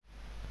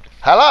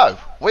Hello,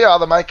 we are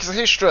the makers of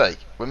history.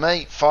 With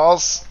me,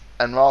 Foz,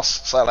 and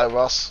Ross. Say hello,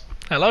 Ross.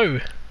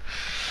 Hello.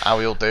 How are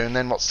we all doing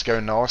then? What's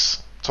going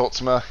nice? Talk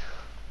to me.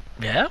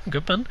 Yeah, I'm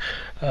good,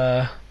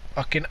 man.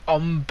 Fucking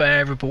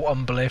unbearable,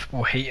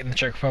 unbelievable heat in the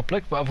Czech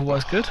Republic, but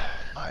otherwise good.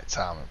 Mate,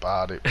 tell me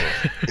about it.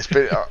 But it's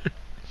been. I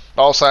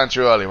was saying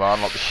to you earlier,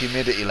 man, like the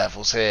humidity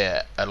levels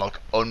here are like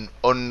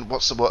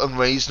what's the word?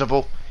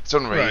 Unreasonable. It's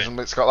unreasonable.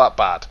 Right. It's got that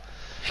bad.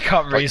 You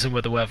can't reason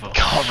with the weather.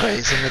 Can't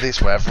reason with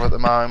this weather at the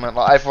moment.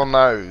 Like everyone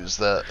knows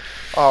that.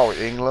 Oh,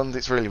 England,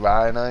 it's really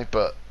rainy,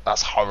 but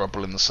that's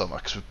horrible in the summer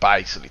because we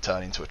basically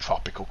turn into a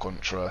tropical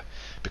country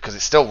because it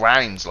still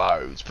rains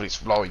loads, but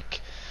it's like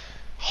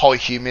high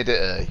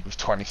humidity with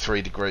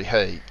 23-degree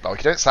heat. Like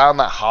you don't sound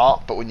that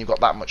hot, but when you've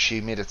got that much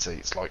humidity,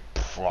 it's like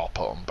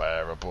proper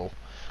unbearable.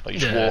 Like you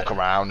just walk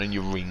around and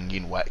you're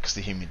wringing wet because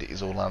the humidity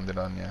is all landing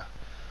on you.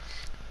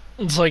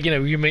 It's like, you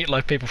know, you meet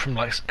like people from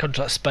like countries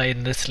like Spain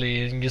and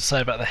Italy, and you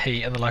say about the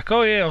heat, and they're like,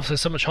 "Oh yeah, obviously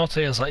so much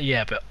hotter." It's like,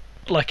 yeah, but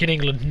like in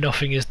England,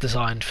 nothing is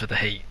designed for the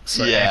heat.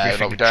 So yeah,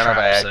 like we don't have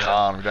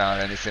aircon, we don't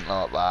have anything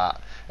like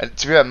that. And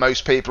to be fair,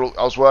 most people.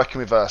 I was working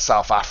with a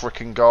South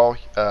African guy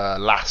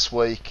last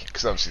week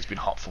because obviously it's been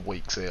hot for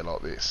weeks here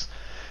like this,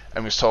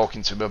 and was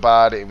talking to him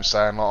about it. He was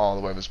saying, like, "Oh,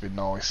 the weather's been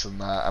nice and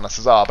that," and I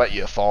says, "Oh, I bet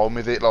you're fine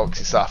with it, like, 'cause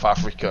he's South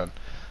African."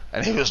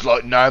 And he was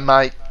like, "No,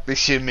 mate,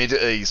 this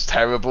humidity is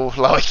terrible."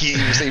 Like he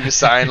was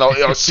saying, like,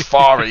 it's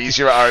far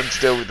easier at home to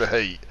deal with the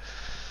heat.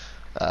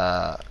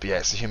 But yeah,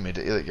 it's the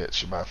humidity that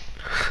gets you, man.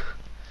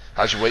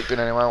 How's your week been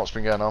anyway? What's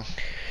been going on?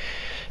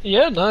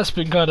 Yeah, no, it's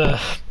been kind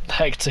of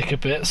hectic a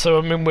bit. So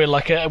I mean, we're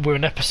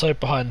an episode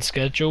behind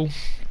schedule.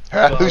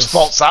 Whose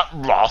fault's that,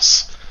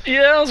 Ross?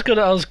 Yeah, I was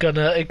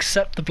gonna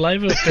accept the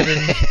blame. I've been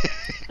in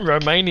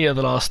Romania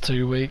the last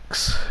 2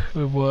 weeks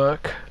with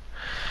work.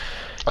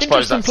 I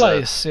suppose that's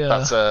place, yeah.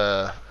 That's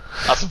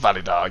a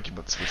valid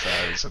argument, to be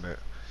fair, isn't it?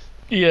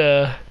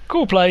 Yeah,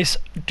 cool place.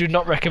 Do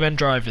not recommend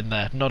driving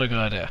there. Not a good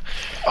idea.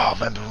 Oh,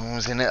 remember when I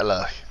was in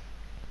Italy?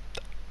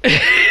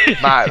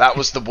 Mate, that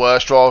was the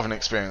worst driving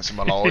experience in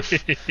my life.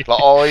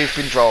 Like, I've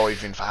been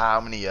driving for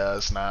how many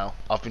years now?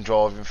 I've been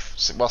driving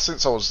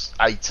since I was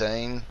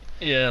 18.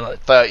 Yeah, like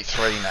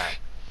 33 now.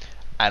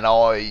 And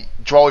I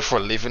drive for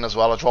a living as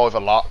well. I drive a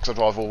lot because I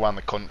drive all around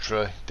the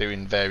country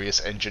doing various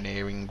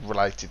engineering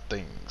related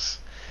things.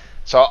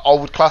 So I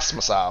would class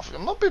myself.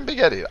 I'm not being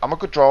big-headed. I'm a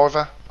good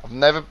driver. I've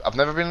never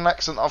been in an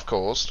accident I've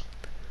caused.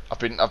 I've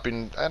been,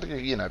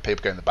 you know,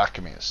 people go in the back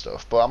of me and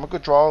stuff. But I'm a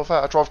good driver.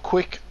 I drive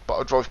quick, but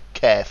I drive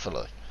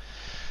carefully.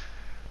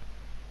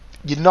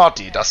 You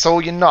nodded. I saw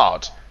you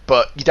nod,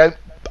 but you don't.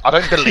 I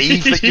don't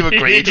believe that you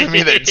agreed with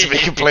me then. To be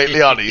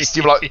completely honest,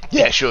 you were like,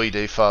 "Yeah, sure you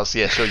do, Fuzz.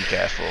 Yeah, sure you're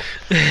careful."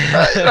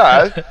 You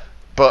know.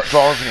 But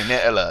driving in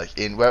Italy,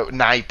 in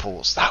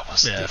Naples, that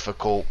was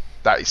difficult.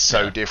 That is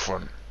so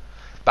different.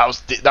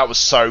 That was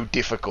so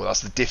difficult.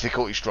 That's the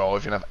difficultest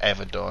driving I've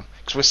ever done.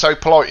 Because we're so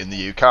polite in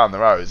the UK on the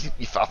roads.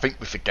 I think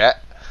we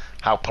forget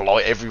how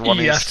polite everyone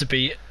is. You have to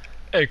be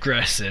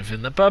aggressive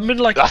in that. But I mean,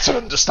 like, that's an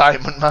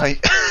understatement,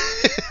 mate.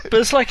 But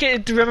it's like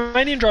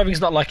Romanian driving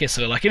is not like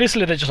Italy. Like in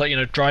Italy, they just, like, you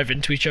know, drive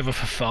into each other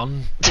for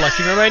fun. Like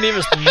in Romania,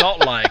 it's not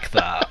like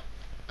that.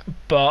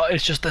 But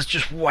it's just there's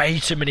just way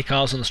too many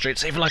cars on the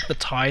streets. Even like the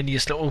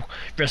tiniest little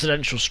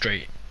residential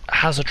street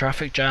has a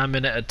traffic jam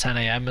in it at 10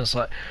 a.m. It's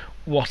like,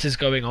 what is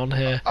going on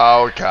here?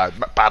 Oh, okay.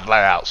 Bad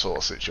layout sort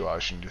of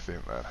situation, do you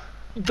think, then?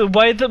 The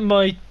way that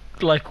my,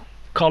 like,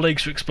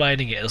 colleagues were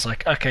explaining it is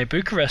like, okay,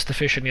 Bucharest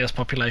officially has a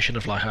population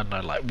of, like, I don't know,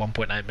 like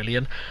 1.8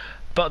 million,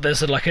 but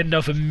there's like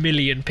another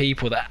million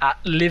people that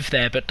live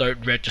there but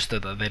don't register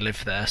that they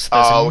live there. So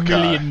there's a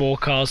million more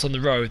cars on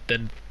the road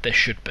than there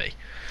should be.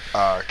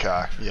 Oh,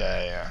 okay.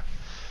 Yeah.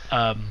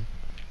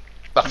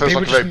 That feels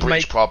like a very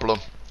British problem.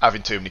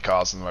 Having too many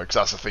cars on the road, because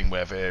that's the thing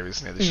we're here,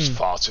 isn't it? There's just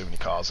far too many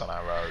cars on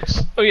our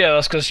roads. Oh yeah,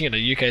 that's because, you know,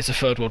 UK is a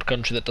third world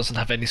country that doesn't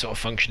have any sort of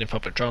functioning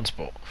public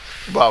transport.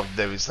 Well,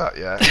 there is that,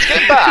 yeah. It's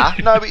getting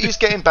better. No, but it's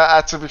getting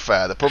better, to be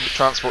fair. The public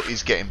transport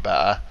is getting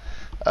better.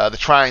 The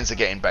trains are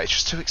getting better. It's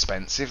just too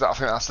expensive. I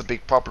think that's the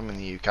big problem in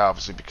the UK,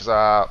 obviously, because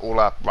all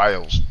our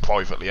rail's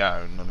privately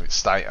owned and it's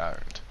state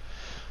owned.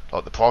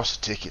 Like, the price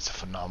of tickets are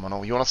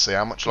phenomenal. You want to see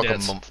how much, like, a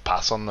month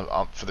pass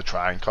for the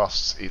train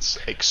costs? It's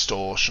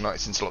extortionate.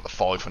 It's into, like, the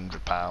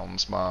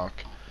 £500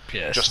 mark.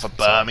 Yes, just for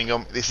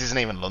Birmingham. This isn't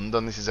even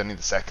London. This is only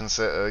the second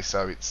city.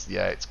 So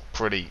it's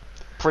pretty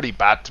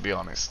bad, to be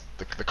honest,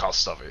 the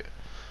cost of it.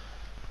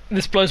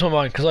 This blows my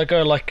mind, because I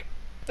go, like,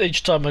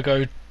 each time I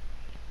go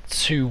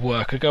to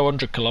work, I go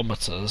 100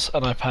 kilometres,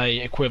 and I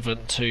pay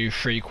equivalent to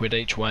 £3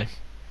 each way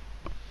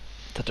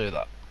to do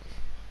that.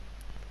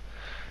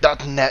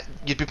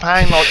 You'd be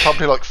paying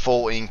probably like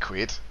 14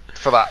 quid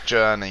for that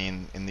journey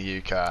in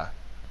the UK.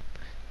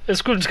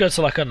 It's good to go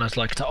to, like, I don't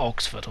know, like to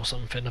Oxford or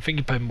something. I think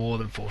you pay more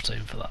than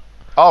 14 for that.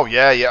 Oh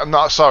yeah.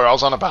 No, sorry, I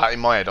was on about it in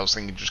my head. I was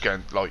thinking just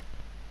going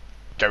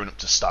up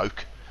to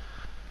Stoke.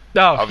 Oh,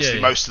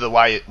 obviously, most of the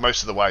way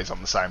is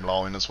on the same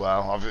line as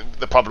well.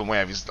 The problem we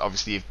have is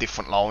obviously you have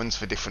different lines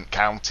for different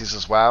counties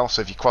as well.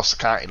 So if you cross the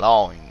county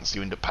lines,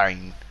 you end up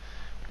paying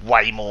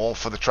way more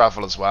for the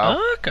travel as well.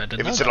 Oh, okay, I didn't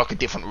if know it's that. like a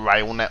different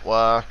rail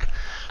network.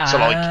 So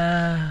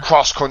like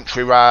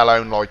cross-country rail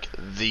own like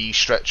the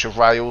stretch of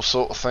rail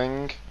sort of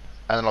thing,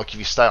 and then like if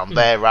you stay on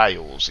their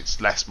rails,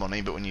 it's less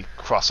money. But when you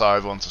cross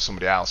over onto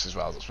somebody else's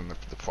rails, that's when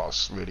the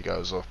price really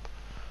goes up.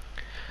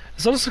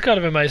 It's also kind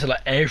of amazing.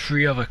 Like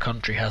every other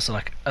country has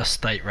like a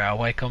state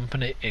railway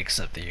company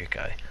except the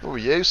UK. Well,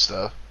 we used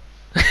to.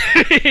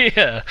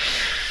 Yeah.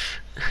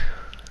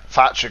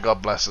 Thatcher,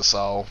 God bless her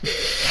soul.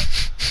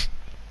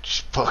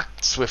 She put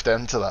swift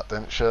end to that,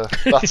 didn't she?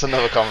 That's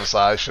another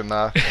conversation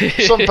now.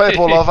 Some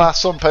people love her,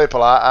 some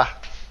people hate her.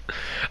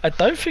 I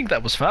don't think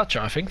that was Thatcher.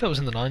 I think that was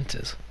in the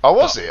 90s. Oh,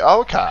 was it?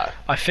 Oh, okay.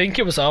 I think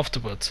it was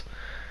afterwards.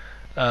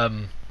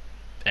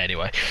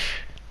 Anyway.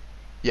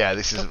 Yeah,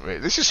 this isn't really.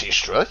 This is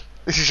history.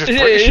 This is just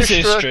British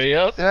history.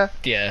 Yeah.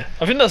 Yeah.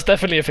 I think that's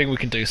definitely a thing we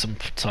can do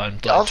sometime.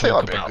 Like, I think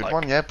that'd be a about, good like,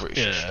 one. Yeah,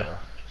 British history.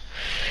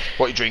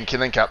 What are you drinking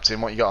then, Captain?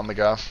 What you got on the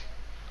go?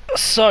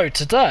 So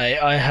today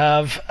I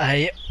have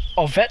a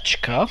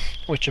Ovechka,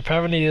 which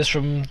apparently is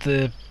from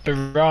the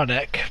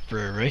Beranek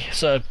brewery.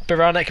 So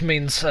Beranek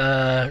means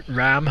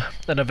ram,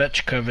 and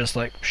Ovechka is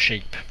like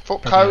sheep.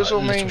 Thought Probably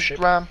Kozel like means sheep.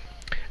 ram.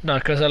 No,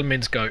 Kozel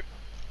means goat.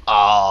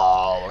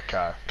 Oh,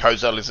 okay.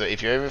 Kozel is it.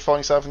 If you ever find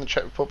yourself in the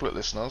Czech Republic,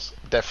 listeners,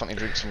 definitely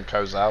drink some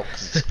Kozel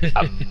because it's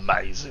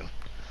amazing.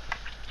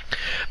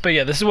 But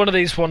yeah, this is one of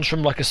these ones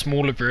from like a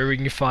smaller brewery,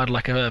 and you find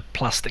like a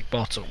plastic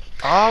bottle.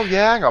 Oh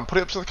yeah, hang on, put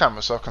it up to the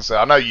camera so I can see.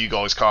 I know you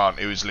guys can't,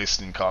 who's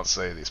listening can't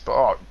see this,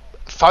 but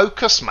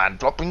focus, man.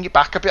 Bring it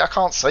back a bit. I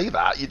can't see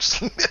that. You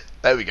just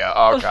there we go.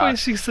 Oh, okay.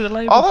 That's what it to the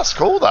label. Oh, that's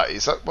cool. That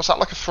is. What's that,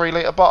 like a 3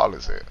 litre bottle?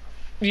 Is it?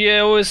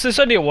 Yeah, well, it's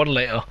only a 1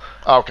 litre.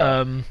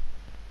 Okay.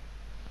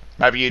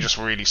 Maybe you're just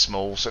really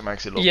small, so it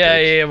makes it look big.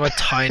 Yeah, my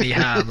tiny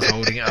hands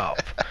holding it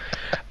up.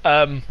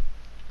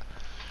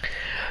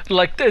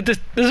 Like, there's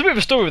a bit of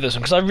a story with this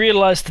one, because I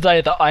realised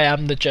today that I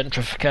am the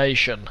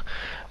gentrification.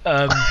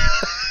 I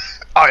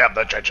am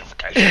the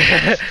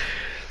gentrification.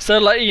 So,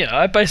 like, you know,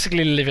 I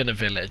basically live in a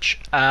village,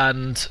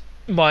 and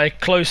my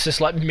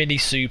closest, like, mini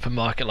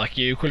supermarket, like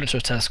you, equivalent to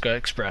a Tesco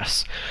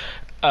Express,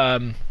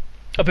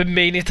 I've been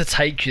meaning to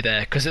take you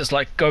there, because it's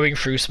like going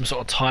through some sort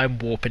of time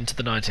warp into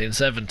the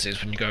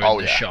 1970s when you go in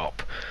the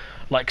shop.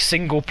 Like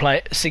single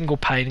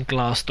pane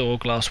glass door,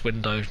 glass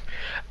window.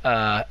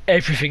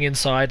 Everything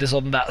inside is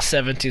on that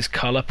 70s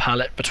colour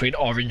palette between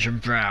orange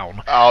and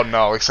brown. Oh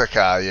no, it's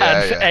okay.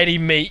 Yeah. And for any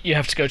meat, you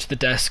have to go to the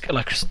desk,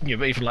 like, you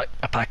know, even like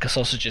a pack of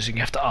sausages, and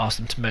you have to ask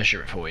them to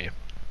measure it for you.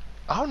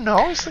 Oh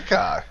no, it's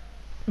okay.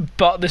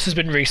 But this has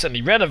been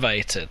recently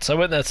renovated, so I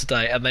went there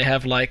today, and they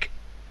have like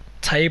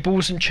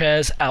tables and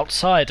chairs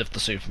outside of the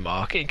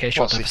supermarket in case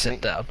you want to have a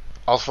sit down.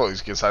 I thought he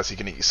was going to say so you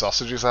can eat your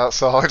sausages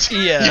outside.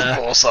 Yeah.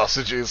 You poor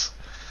sausages.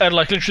 And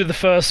like literally the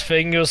first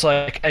thing, it was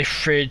like a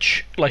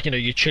fridge, like, you know,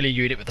 your chili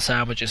unit with the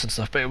sandwiches and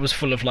stuff, but it was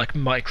full of like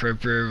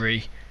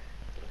microbrewery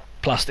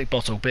plastic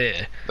bottle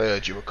beer. They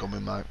heard you were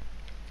coming, mate.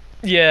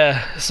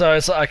 Yeah, so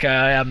it's like, okay,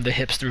 I am the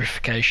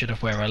hipsterification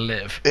of where I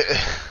live.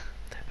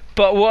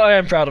 But what I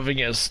am proud of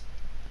is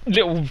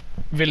little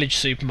village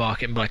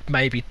supermarket, like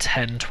maybe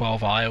 10,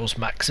 12 aisles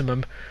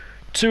maximum,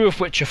 2 of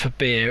which are for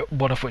beer,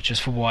 1 of which is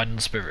for wine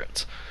and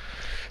spirits.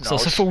 So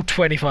it's a full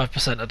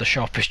 25% of the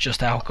shop is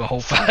just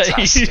alcohol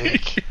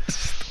Fantastic.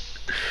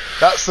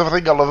 That's the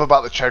thing I love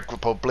about the Czech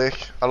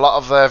Republic. A lot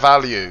of their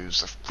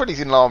values are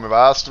pretty in line with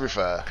ours, to be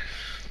fair.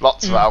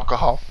 Lots of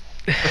alcohol.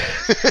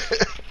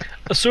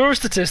 I saw a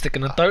statistic,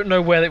 and I don't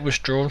know where it was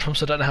drawn from,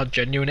 so I don't know how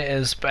genuine it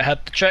is, but it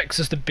had the Czechs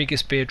as the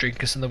biggest beer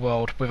drinkers in the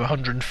world, with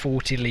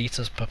 140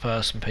 litres per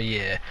person per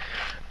year.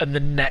 And the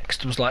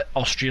next was like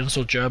Austrians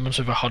or Germans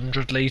with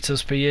 100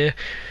 litres per year.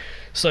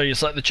 So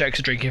it's like the Czechs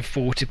are drinking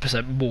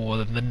 40% more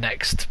than the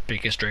next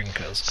biggest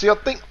drinkers. See, I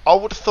think I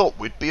would have thought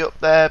we'd be up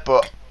there,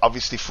 but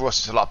obviously for us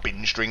it's a lot of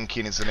binge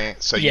drinking, isn't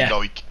it? So you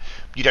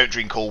don't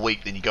drink all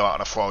week, then you go out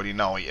on a Friday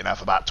night and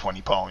have about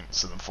 20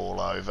 pints and then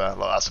fall over.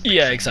 Like, that's a big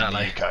thing exactly.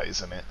 in the UK,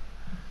 isn't it?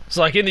 So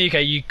like in the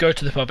UK, you go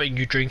to the pub and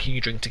you drink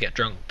to get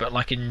drunk, but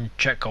like in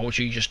Czech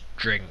culture, you just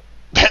drink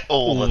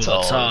all the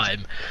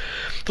time.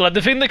 So, like,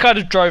 the thing that kind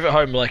of drove it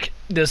home, like,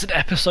 there's an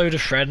episode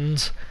of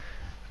Friends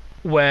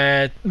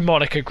where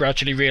Monica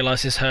gradually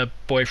realises her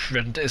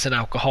boyfriend is an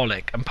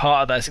alcoholic, and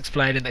part of that is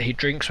explaining that he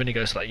drinks when he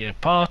goes to, like, you know,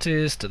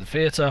 parties, to the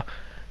theatre,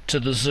 to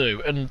the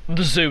zoo, and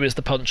the zoo is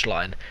the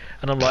punchline.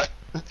 And I'm like,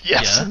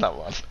 yes, yeah. That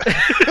one.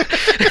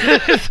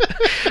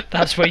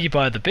 That's where you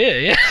buy the beer,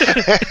 yeah?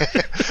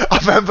 I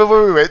remember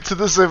when we went to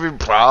the zoo in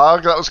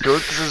Prague, that was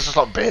good, because there's just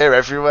like beer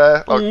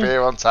everywhere, like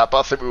beer on tap.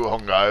 I think we were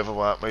hungover,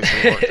 weren't we? So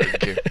we weren't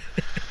drinking.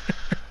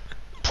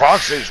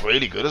 Prague Zoo's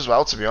really good as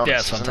well, to be honest. Yeah,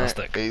 it's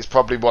fantastic. It's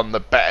probably one of the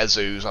better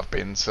zoos I've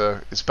been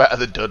to. It's better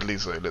than Dudley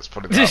Zoo, let's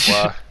put it that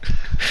way.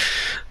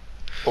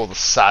 All the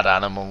sad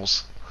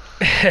animals.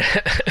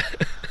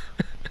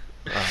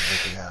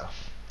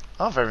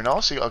 Oh, very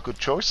nice. You got a good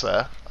choice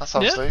there. That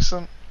sounds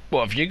decent.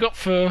 What have you got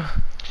for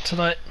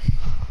tonight?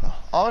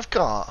 I've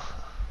got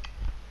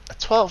a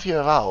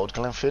 12-year-old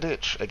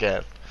Glenfiddich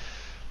again.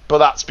 But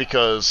that's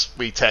because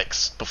we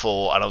text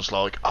before, and I was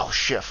like, oh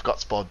shit, I forgot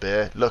to buy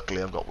beer.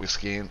 Luckily, I've got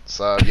whiskey in.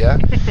 So, yeah.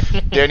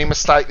 The only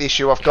mistake, the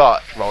issue I've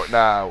got right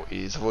now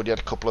is I've already had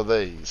a couple of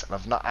these, and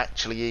I've not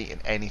actually eaten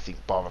anything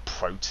bar a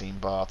protein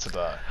bar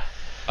today.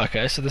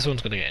 Okay, so this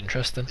one's going to get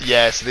interesting.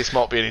 Yeah, so this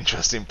might be an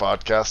interesting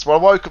podcast. Well,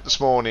 I woke up this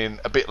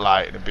morning a bit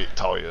late and a bit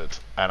tired,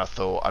 and I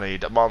thought I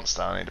need a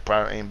Monster, I need a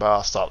protein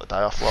bar, start the day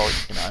off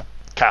right,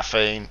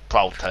 caffeine,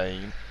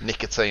 protein,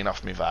 nicotine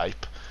off my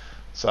vape.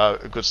 So,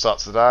 a good start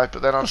to the day,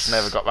 but then I just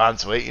never got round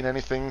to eating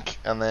anything,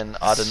 and then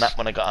I had a nap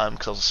when I got home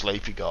because I was a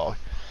sleepy guy.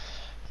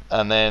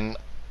 And then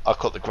I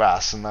cut the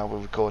grass, and now we're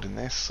recording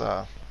this,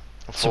 so...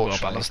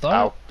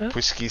 Unfortunately,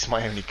 whiskey's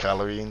my only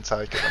calorie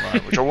intake at the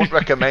moment, which I wouldn't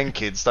recommend,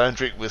 kids. Don't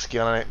drink whiskey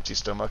on an empty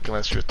stomach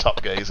unless you're a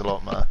top geezer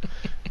like me,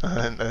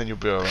 and then you'll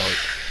be alright.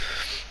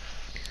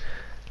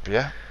 But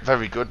yeah,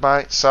 very good,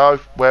 mate. So,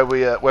 where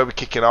we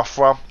kicking off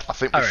from? I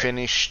think we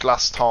finished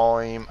last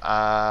time.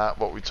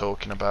 What were we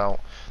talking about?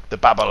 The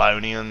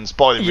Babylonians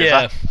by the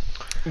river.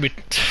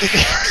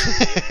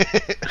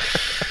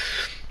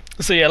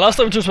 So yeah, last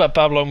time we talked about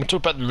Babylon, we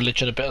talked about the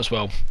religion a bit as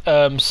well.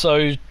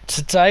 So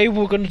today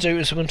what we're going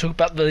to talk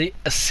about the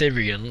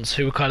Assyrians,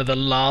 who were kind of the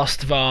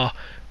last of our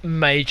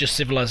major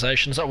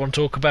civilizations that I want to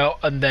talk about,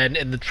 and then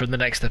from the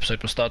next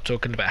episode we'll start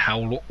talking about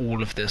how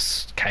all of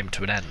this came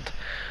to an end.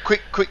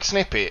 Quick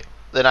snippet.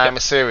 The name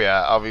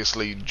Assyria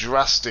obviously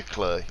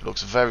drastically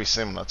looks very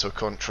similar to a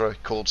country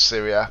called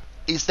Syria.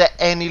 Is there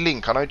any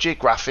link? I know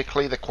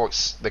geographically they're quite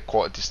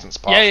a distance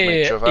apart from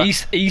each other.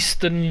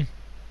 Eastern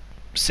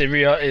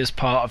Syria is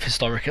part of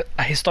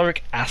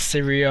historic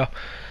Assyria,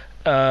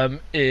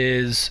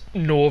 is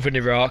northern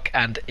Iraq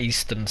and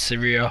eastern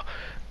Syria.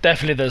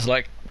 Definitely there's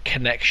like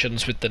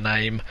connections with the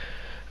name,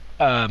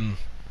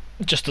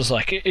 just as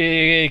like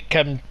it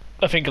can,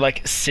 I think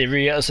like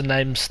Syria as a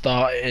name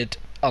started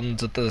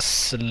under the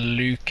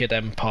Seleucid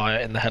Empire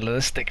in the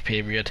Hellenistic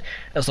period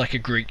as like a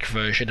Greek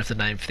version of the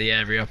name for the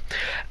area,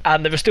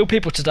 and there are still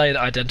people today that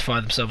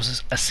identify themselves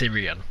as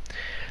Assyrian.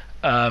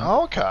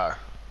 Okay.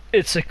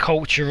 It's a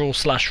cultural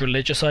 /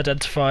 religious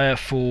identifier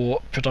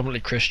for predominantly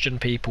Christian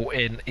people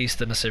in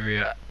eastern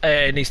Syria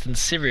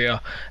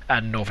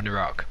and northern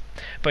Iraq.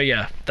 But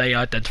yeah, they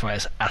identify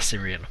as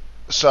Assyrian.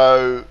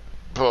 So,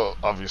 but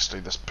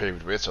obviously this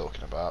period we're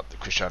talking about, the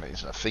Christianity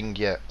isn't a thing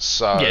yet.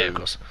 So yeah, of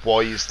course.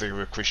 Why is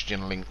there a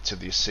Christian link to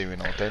the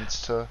Assyrian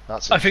identity?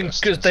 I think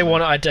because they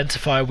want to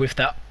identify with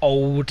that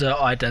older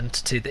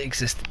identity that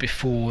existed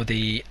before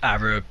the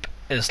Arab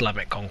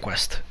Islamic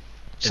conquest.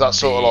 So that's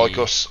sort of like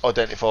us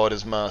identified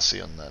as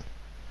Mercian then?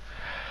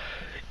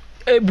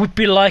 It would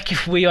be like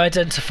if we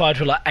identified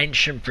with like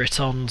ancient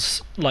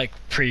Britons, like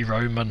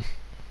pre-Roman,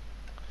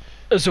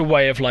 as a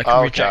way of like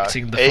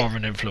rejecting the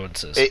foreign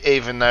influences.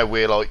 Even though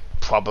we're like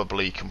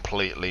probably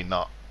completely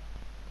not,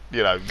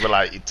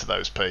 related to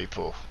those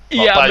people.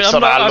 Like, based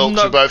on our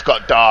looks, we both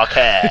got dark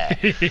hair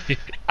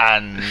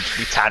and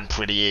we tan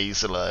pretty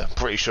easily. I'm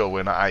pretty sure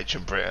we're not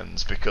ancient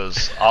Britons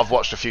because I've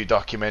watched a few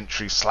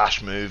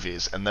documentaries /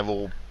 movies and they're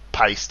all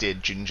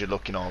pasted,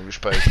 ginger-looking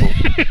Irish people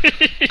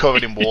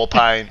covered in war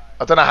paint.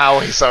 I don't know how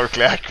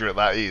historically accurate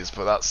that is,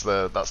 but that's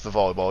the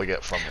vibe I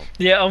get from them.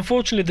 Yeah,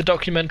 unfortunately, the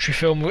documentary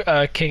film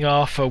King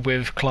Arthur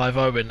with Clive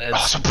Owen is... Oh,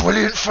 it's a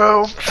brilliant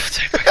film!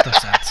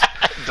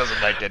 It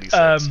doesn't make any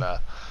sense now.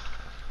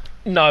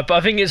 No, but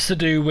I think it's to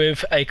do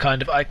with a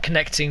kind of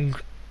connecting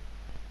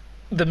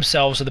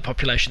themselves with the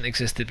population that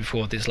existed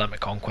before the Islamic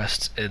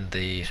conquest in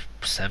the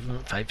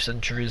 7th, 8th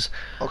centuries.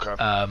 Okay.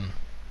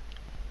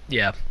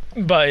 Yeah,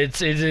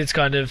 but it's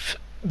kind of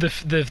the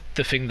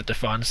thing that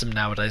defines them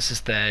nowadays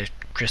is their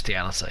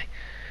Christianity.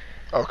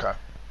 Okay.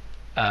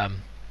 Are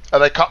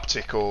they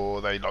Coptic or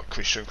are they like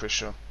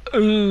Christian?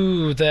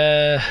 Ooh,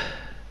 they're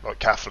like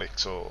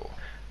Catholics or...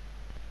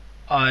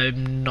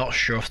 I'm not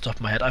sure off the top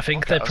of my head. I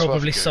think they're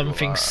probably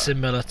something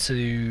similar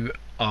to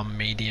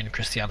Armenian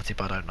Christianity,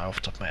 but I don't know off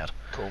the top of my head.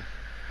 Cool.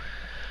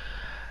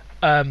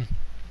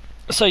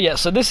 So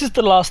this is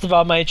the last of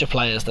our major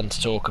players then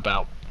to talk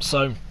about.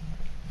 So,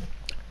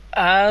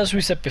 as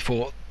we said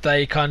before,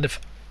 they kind of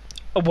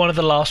are one of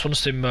the last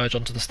ones to emerge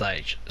onto the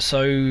stage.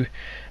 So,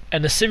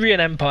 an Assyrian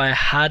Empire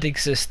had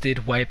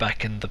existed way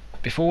back in the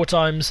before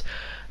times,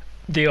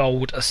 the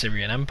old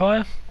Assyrian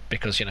Empire,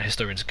 because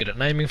historians are good at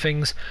naming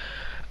things.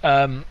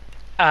 And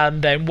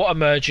then what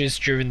emerges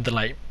during the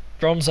late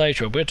Bronze Age,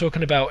 what we're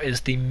talking about,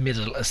 is the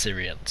Middle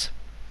Assyrians.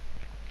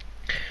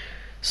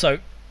 So,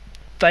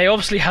 they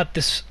obviously had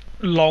this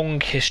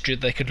long history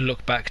that they could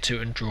look back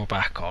to and draw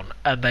back on,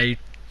 and they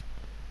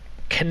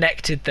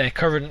connected their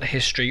current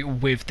history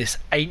with this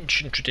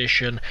ancient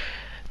tradition.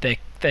 They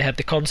had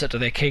the concept of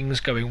their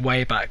kings going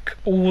way back,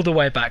 all the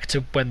way back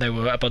to when they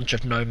were a bunch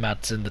of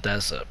nomads in the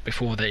desert,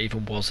 before there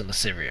even was an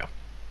Assyria.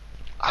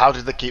 How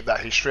did they keep that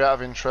history out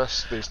of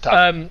interest? These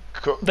what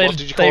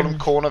did you call them?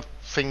 Corner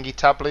thingy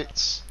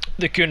tablets?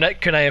 The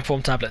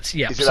cuneiform tablets,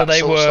 yeah. Is it so that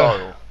they sort of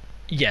style?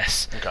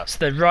 Yes. Okay. So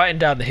they're writing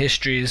down the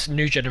histories,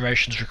 new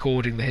generations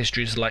recording the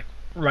histories, like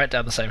write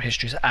down the same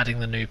histories, adding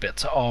the new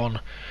bits on.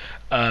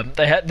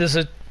 There's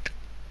a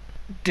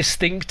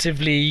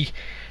distinctively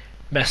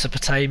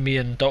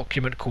Mesopotamian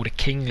document called a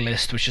king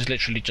list, which is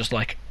literally just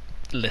like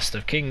a list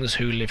of kings,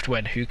 who lived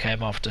when, who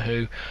came after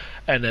who,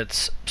 and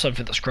it's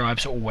something that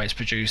scribes are always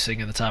producing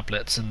in the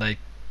tablets, and they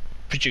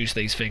produce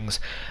these things.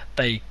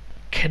 They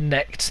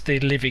connect the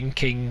living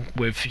king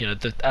with, you know,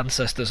 the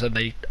ancestors, and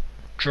they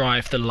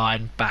drive the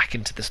line back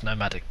into this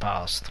nomadic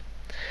past.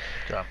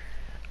 Yeah.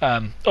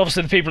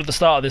 Obviously, the people at the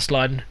start of this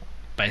line,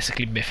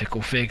 basically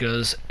mythical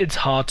figures. It's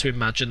hard to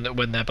imagine that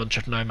when they're a bunch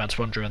of nomads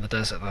wandering in the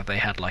desert, that they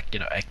had, like, you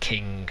know, a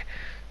king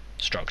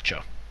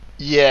structure.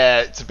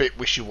 Yeah, it's a bit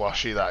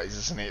wishy-washy, that is,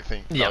 isn't it?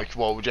 Yeah. Like,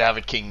 well, would you have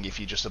a king if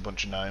you're just a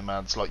bunch of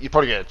nomads? Like, you'd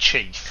probably get a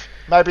chief.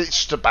 Maybe it's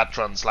just a bad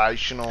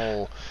translation,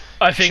 or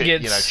I think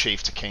it's, you know,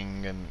 chief to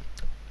king, and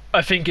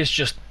I think it's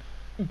just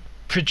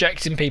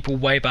projecting people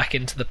way back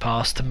into the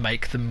past to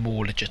make them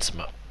more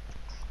legitimate.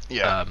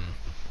 Yeah.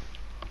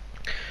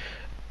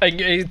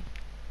 A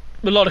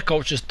lot of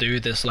cultures do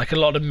this. Like, a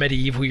lot of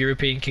medieval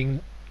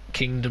European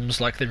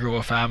kingdoms, like the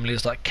royal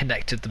families, like,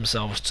 connected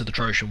themselves to the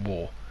Trojan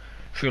War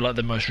through, like,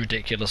 the most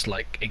ridiculous,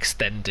 like,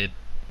 extended,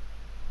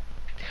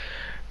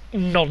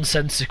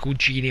 nonsensical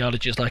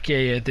genealogies. Like,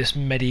 yeah, this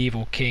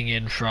medieval king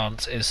in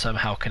France is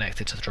somehow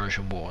connected to the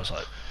Trojan War. It's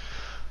like,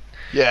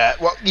 yeah,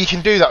 well, you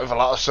can do that with a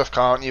lot of stuff,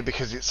 can't you?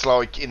 Because it's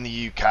like in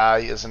the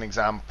UK, as an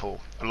example,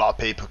 a lot of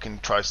people can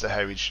trace their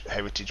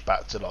heritage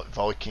back to, like,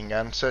 Viking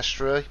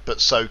ancestry, but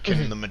so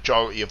can the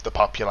majority of the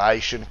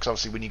population. Because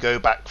obviously, when you go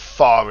back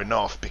far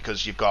enough,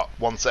 because you've got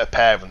one set of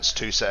parents,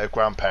 two set of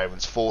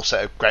grandparents, four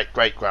set of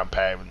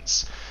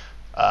great-great-grandparents,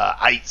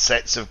 8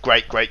 sets of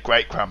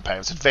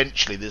great-great-great-grandparents,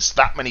 eventually there's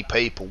that many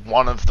people,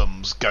 one of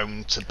them's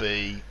going to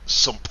be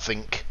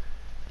something.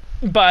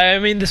 but I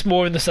mean this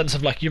more in the sense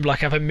of, like, you, like,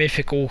 have a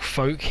mythical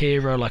folk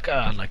hero, like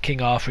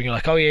King Arthur, and you're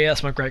like, oh yeah,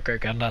 that's my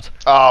great-great-granddad.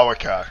 Oh,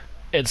 okay.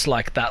 It's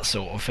like that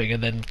sort of thing,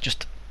 and then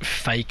just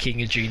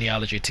faking a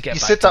genealogy to get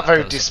You back said to that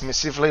very person.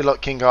 dismissively,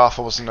 like King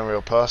Arthur wasn't a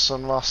real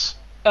person, Ross.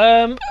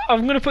 I'm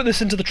going to put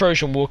this into the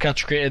Trojan War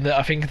category, in that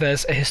I think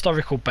there's a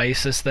historical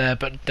basis there,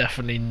 but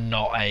definitely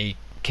not a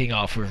King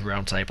Arthur with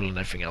Round Table and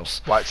everything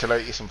else. Wait till I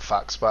get you some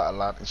facts about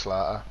Atlantis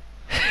later.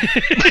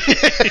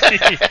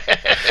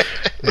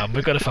 Man,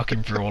 we've got a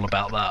fucking brawl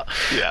about that.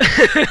 Yeah.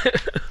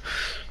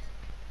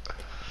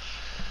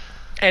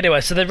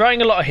 Anyway, so they're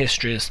writing a lot of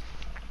histories,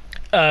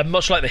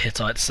 much like the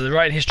Hittites. So they're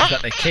writing histories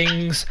about their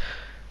kings.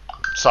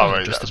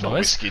 Sorry, Just that's a my noise.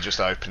 whiskey just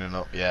opening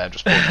up. Yeah,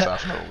 just poured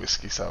myself another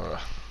whiskey, sorry.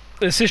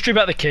 There's history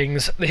about the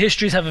kings. The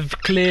histories have a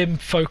clear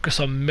focus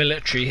on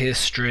military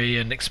history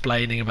and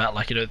explaining about,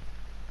 like, you know,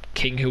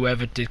 King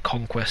whoever did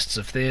conquests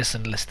of this,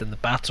 and listing the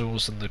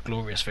battles and the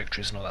glorious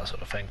victories and all that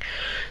sort of thing.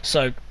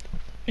 So,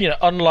 you know,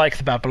 unlike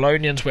the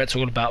Babylonians, where it's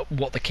all about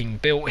what the king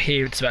built,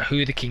 here it's about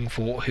who the king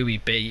fought, who he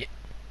beat,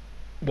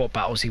 what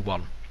battles he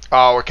won.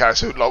 Oh, okay,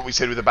 so like we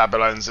said with the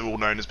Babylonians, they're all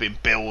known as being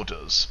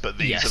builders, but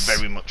these Yes. are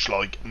very much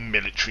like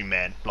military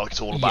men. Like,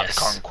 it's all about Yes. the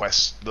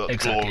conquest, the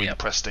Exactly, glory, yep.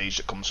 the prestige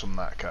that comes from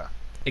that, okay?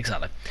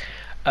 Exactly.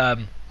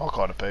 All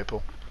kind of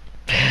people.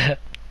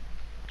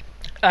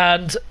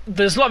 And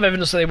there's a lot of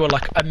evidence that they were,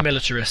 like, a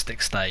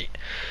militaristic state.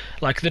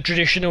 Like, the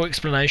traditional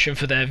explanation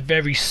for their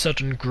very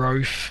sudden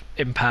growth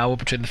in power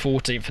between the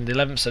 14th and the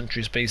 11th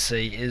centuries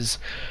BC is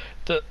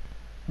that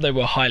they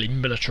were a highly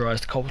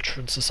militarised culture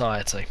and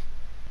society.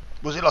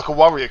 Was it like a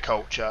warrior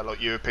culture,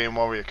 like European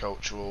warrior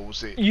culture, or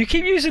was it... You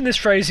keep using this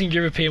phrase in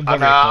European I warrior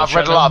know, culture. I've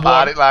read a and lot I'm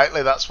about it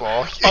lately, that's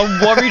why.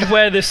 I'm worried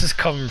where this has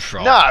come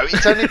from. No,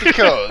 it's only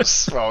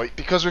because, right,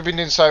 because we've been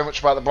doing so much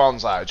about the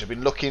Bronze Age, I've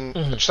been looking,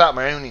 just out of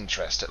my own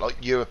interest, at, like,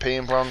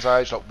 European Bronze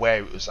Age, like, where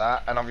it was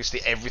at, and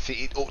obviously everything,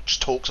 it all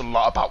just talks a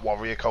lot about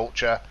warrior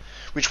culture,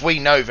 which we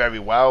know very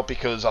well,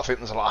 because I think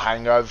there's a lot of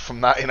hangover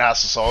from that in our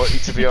society,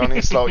 to be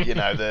honest. Like, you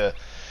know,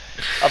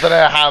 I don't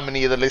know how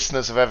many of the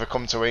listeners have ever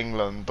come to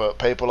England, but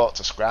people like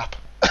to scrap.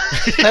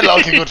 They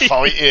like a good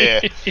fight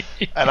here,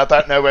 and I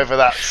don't know whether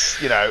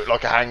that's, you know,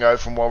 like a hangover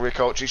from warrior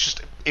culture. It's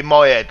just in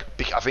my head,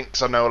 I think,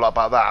 because I know a lot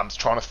about that, I'm just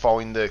trying to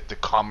find the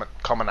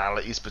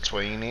commonalities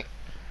between it.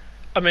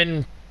 I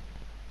mean,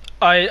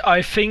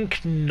 I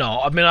think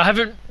not. I mean, I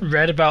haven't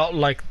read about,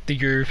 like, the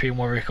European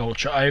warrior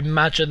culture. I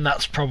imagine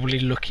that's probably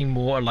looking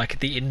more at, like,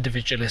 the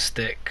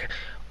individualistic,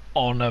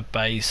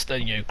 honour-based,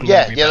 you know,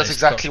 glory-based. Yeah, that's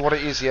exactly culture. what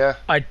it is. Yeah.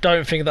 I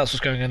don't think that's what's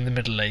going on in the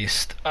Middle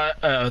East,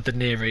 the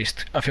Near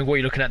East. I think what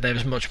you're looking at there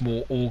is much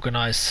more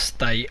organised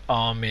state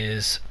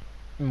armies,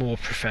 more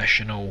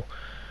professional.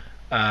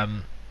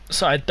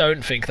 So I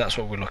don't think that's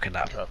what we're looking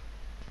at. Okay.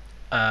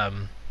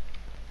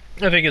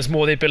 I think it's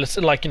more the ability,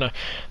 like, you know,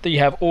 that you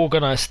have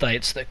organised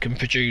states that can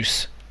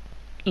produce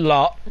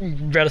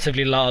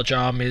relatively large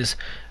armies,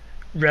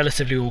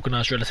 relatively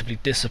organised, relatively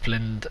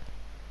disciplined,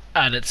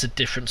 and it's a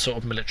different sort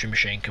of military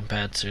machine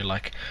compared to,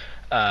 like,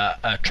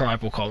 a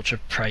tribal culture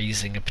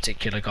praising a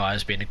particular guy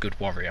as being a good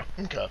warrior.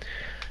 Okay.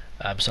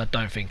 So I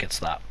don't think it's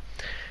that.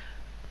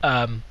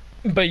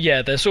 But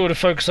yeah, their sort of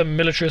focus on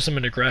militarism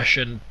and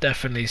aggression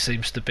definitely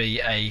seems to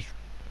be a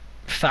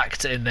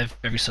factor in their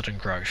very sudden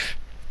growth.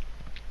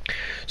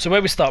 So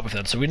where we start with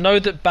them. So we know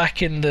that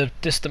back in the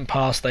distant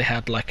past they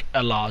had, like,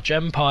 a large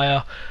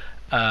empire.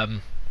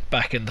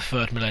 back in the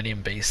 3rd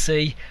millennium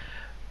BC.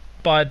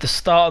 By the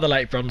start of the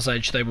Late Bronze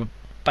Age, they were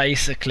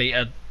basically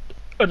an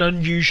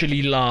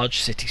unusually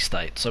large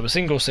city-state. So a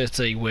single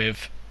city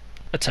with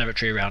a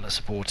territory around it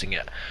supporting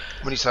it.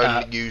 When you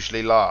say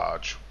usually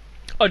large?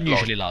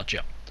 Unusually large,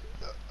 yeah.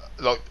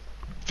 Like,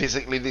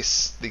 physically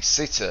this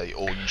city,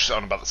 or you're just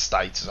on about the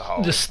state as a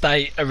whole? The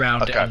state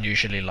around it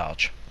unusually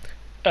large.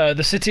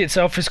 The city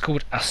itself is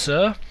called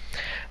Assur.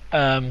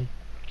 I've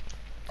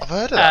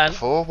heard of that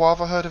before. Why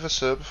have I heard of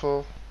Assur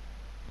before?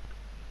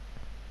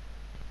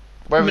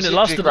 Where is it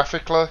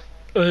geographically?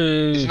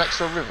 Is it next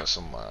to a river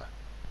somewhere?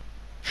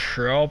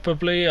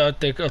 Probably. I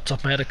think off the top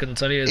of my head I couldn't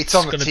tell you. It's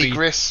on the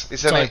Tigris,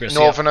 isn't it?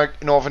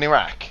 Northern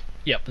Iraq?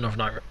 Yep,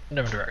 Northern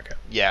Iraq.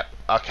 Yep,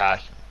 okay.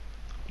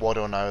 Why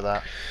do I know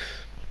that?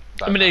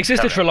 It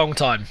existed for a long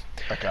time.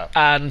 Okay.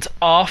 And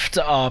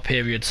after our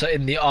period, so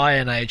in the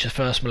Iron Age, the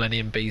 1st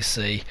millennium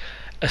BC,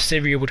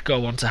 Assyria would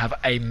go on to have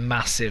a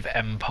massive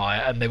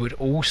empire, and they would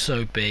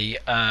also be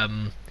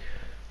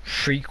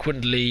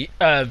frequently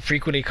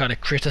kind of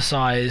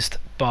criticised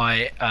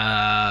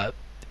by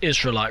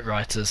Israelite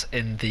writers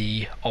in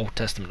the Old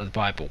Testament of the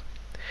Bible.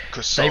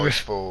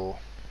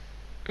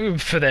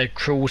 For their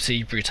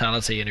cruelty,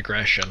 brutality, and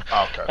aggression.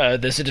 Okay.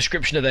 There's a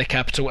description of their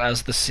capital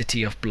as the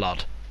City of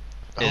Blood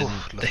in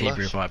the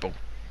Hebrew Bible.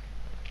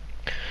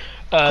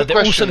 Good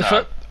question,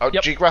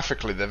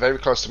 geographically, they're very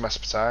close to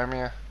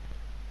Mesopotamia.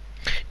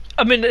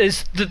 I mean,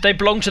 they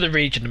belong to the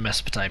region of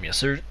Mesopotamia.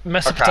 So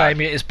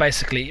Mesopotamia is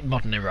basically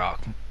modern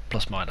Iraq,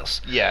 plus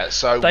minus. Yeah,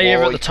 so where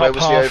was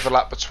the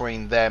overlap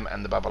between them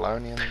and the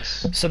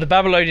Babylonians? So the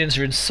Babylonians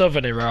are in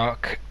southern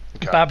Iraq.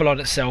 Okay. Babylon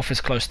itself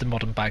is close to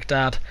modern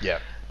Baghdad. Yeah.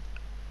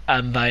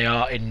 And they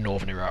are in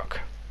northern Iraq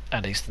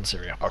and eastern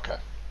Syria. Okay.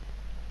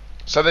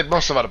 So they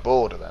must have had a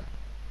border then?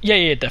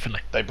 Yeah,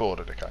 definitely. They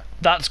bordered, okay.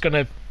 That's going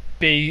to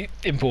be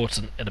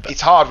important in a bit.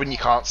 It's hard when you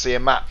can't see a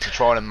map to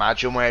try and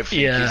imagine where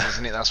everything is,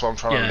 isn't it? That's why I'm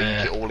trying to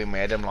link it all in my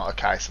head. I'm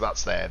like, okay, so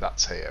that's there,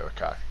 that's here,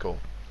 okay, cool.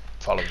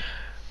 Follow me.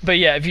 But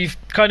yeah, if you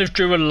kind of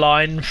drew a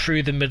line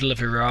through the middle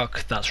of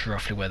Iraq, that's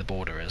roughly where the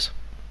border is.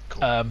 Cool.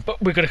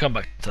 But we're going to come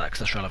back to that because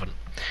that's relevant.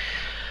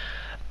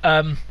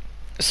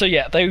 So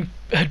yeah, they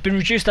had been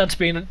reduced down to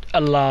being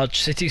a large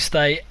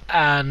city-state,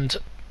 and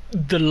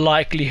the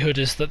likelihood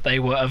is that they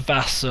were a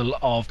vassal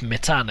of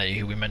Mitanni,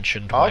 who we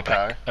mentioned way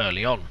back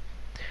early on.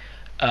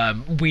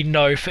 We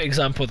know, for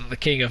example, that the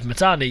king of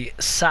Mitanni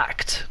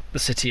sacked the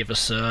city of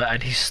Assur,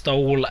 and he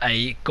stole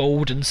a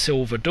gold and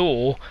silver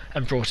door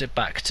and brought it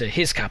back to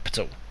his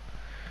capital.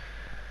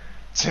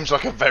 Seems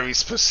like a very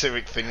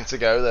specific thing to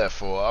go there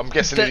for. I'm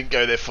guessing he didn't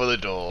go there for the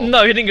door.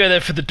 No, he didn't go there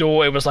for the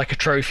door. It was like a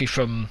trophy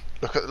from...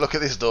 Look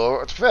at this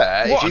door. To be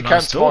fair, if you came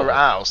to my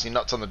house and you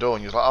knocked on the door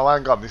and you was like, oh,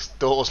 hang on, this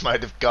door's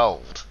made of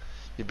gold,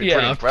 you'd be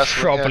pretty impressed,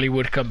 I probably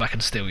would come back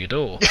and steal your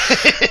door.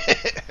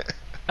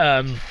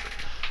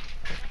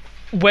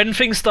 When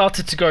things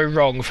started to go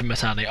wrong for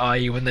Mitanni,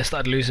 i.e. when they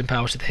started losing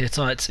power to the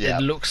Hittites, it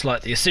looks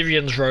like the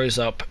Assyrians rose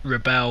up,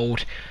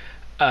 rebelled,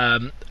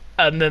 and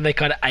then they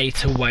kind of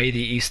ate away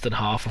the eastern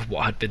half of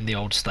what had been the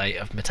old state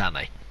of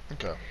Mitanni.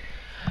 Okay.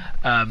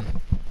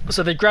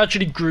 So they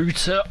gradually grew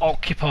to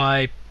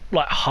occupy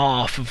like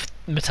half of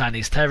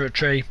Mitanni's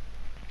territory.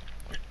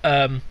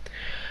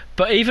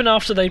 But even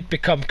after they'd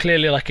become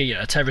clearly like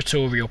a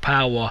territorial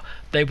power,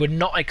 they were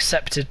not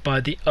accepted by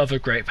the other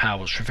great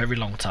powers for a very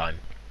long time.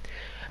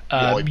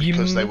 Why?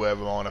 Because they were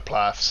on a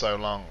player for so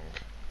long.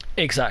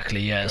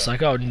 Exactly, yeah. It's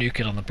like,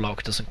 nuking on the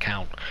block doesn't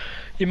count.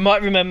 You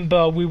might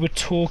remember we were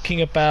talking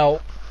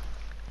about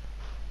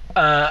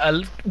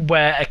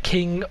where a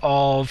king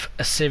of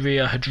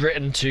Assyria had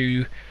written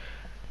to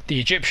the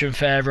Egyptian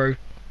pharaoh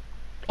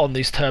on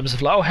these terms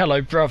of like, oh,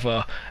 hello,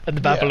 brother. And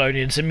the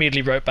Babylonians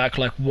immediately wrote back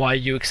like, why are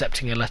you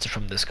accepting a letter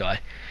from this guy?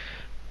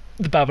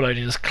 The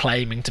Babylonians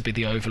claiming to be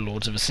the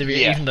overlords of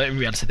Assyria, even though in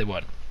reality they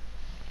weren't.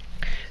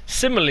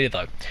 Similarly,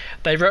 though,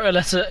 they wrote a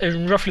letter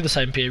in roughly the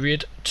same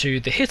period to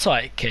the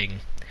Hittite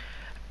king,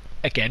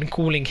 again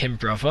calling him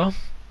brother,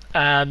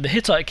 and the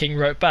Hittite king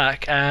wrote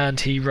back, and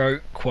he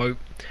wrote, quote,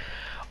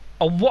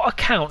 on what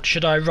account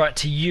should I write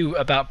to you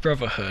about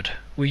brotherhood?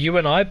 Were you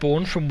and I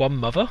born from one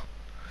mother?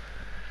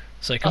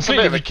 So that's a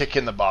bit of a kick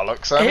in the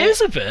bollocks, it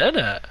is a bit, isn't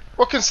it?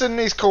 Well, considering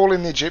he's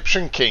calling the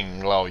Egyptian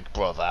king, like,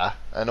 brother,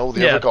 and all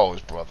the other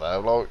guys brother,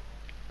 like,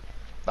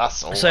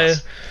 that's all. So,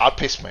 that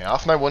pissed me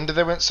off. No wonder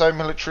they went so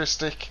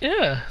militaristic.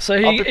 Yeah, so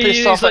I'd be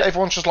pissed off that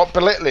everyone's just like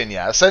belittling you.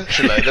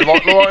 Essentially, they're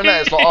like right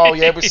there. It's like, oh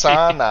yeah, we're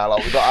saying now,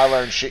 like we've got our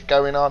own shit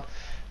going on.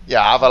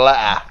 Yeah, I have a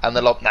letter, and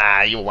they're like,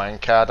 nah, you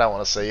wanker. I don't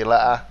want to see your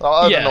letter.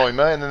 Like, that annoy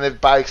me. And then they've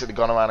basically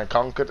gone around and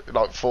conquered,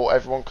 like fought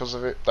everyone because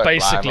of it. Don't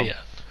blame them.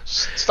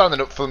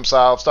 Standing up for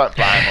themselves. Don't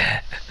blame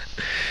them.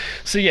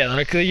 So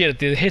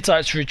the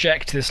Hittites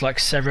reject this like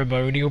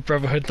ceremonial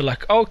brotherhood. They're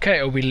like, okay,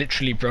 are we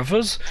literally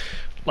brothers?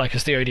 Like,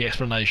 it's the only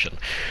explanation.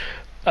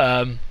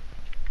 So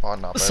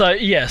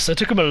it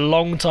took them a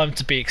long time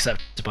to be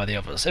accepted by the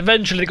others.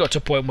 Eventually they got to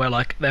a point where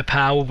like their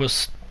power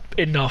was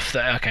enough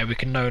that, okay, we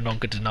can no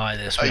longer deny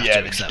this. We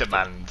have to accept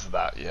demand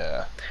that,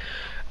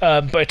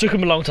 but it took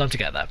them a long time to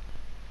get there.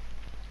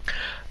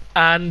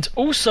 And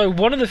also,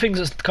 one of the things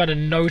that's kind of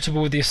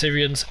notable with the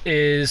Assyrians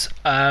is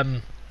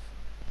that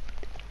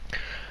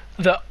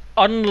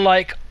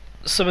unlike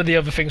some of the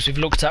other things we've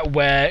looked at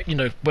where,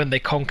 when they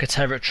conquer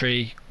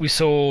territory, we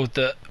saw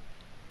that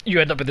you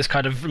end up with this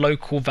kind of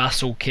local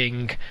vassal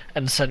king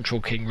and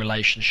central king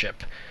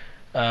relationship.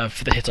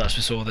 For the Hittites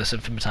we saw this,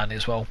 and for Mitanni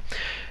as well.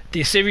 The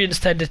Assyrians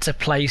tended to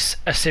place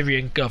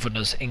Assyrian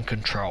governors in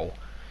control.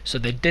 So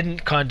they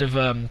didn't kind of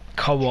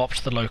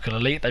co-opt the local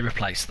elite, they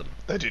replaced them.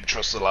 They didn't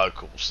trust the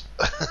locals.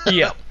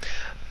 Yeah.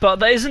 But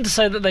that isn't to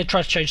say that they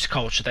tried to change the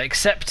culture. They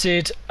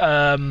accepted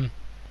the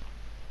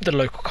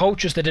local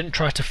cultures. They didn't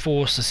try to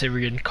force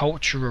Assyrian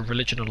culture or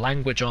religion or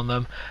language on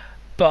them.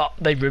 But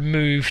they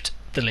removed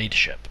the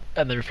leadership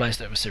and they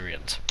replaced it with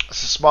Assyrians.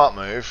 It's a smart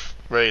move,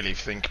 really,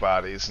 if you think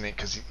about it, isn't it?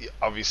 Because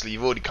obviously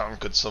you've already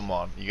conquered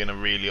someone. You're going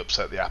to really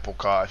upset the apple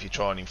cart if you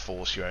try and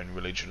enforce your own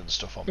religion and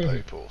stuff on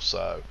people.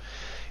 So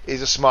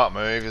it's a smart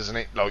move, isn't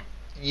it? Like,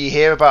 you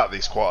hear about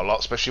this quite a lot,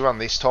 especially around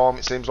this time.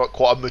 It seems like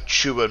quite a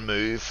mature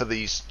move for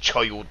these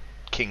child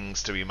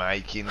kings to be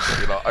making. To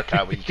be like,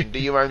 okay, well, you can do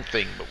your own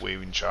thing, but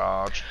we're in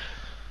charge.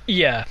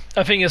 Yeah,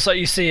 I think it's like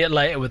you see it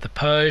later with the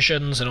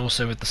Persians and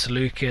also with the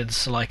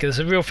Seleucids. Like, there's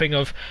a real thing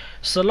of,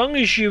 so long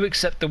as you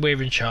accept that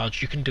we're in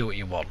charge, you can do what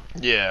you want.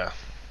 Yeah.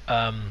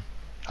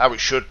 How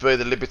it should be.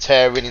 The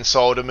libertarian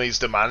inside of me is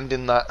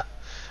demanding that.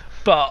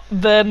 But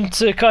then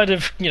to kind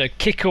of,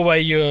 kick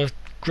away your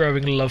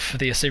growing love for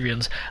the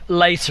Assyrians,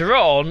 later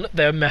on,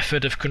 their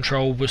method of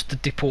control was to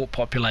deport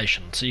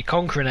population. So you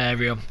conquer an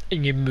area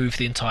and you move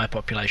the entire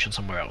population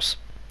somewhere else.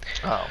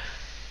 Oh.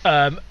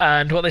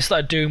 And what they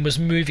started doing was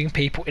moving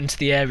people into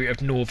the area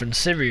of northern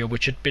Syria,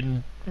 which had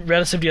been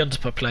relatively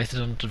underpopulated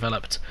and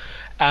undeveloped.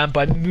 And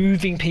by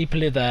moving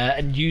people in there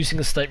and using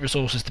the state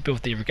resources to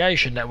build the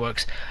irrigation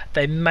networks,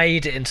 they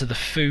made it into the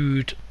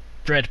food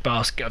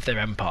breadbasket of their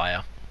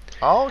empire.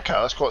 Oh, okay,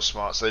 that's quite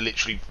smart. So they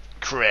literally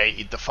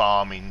created the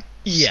farming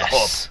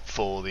hub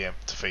for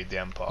to feed the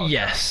empire.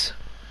 Yes,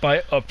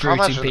 by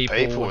uprooting people. The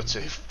people were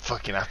too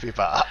fucking happy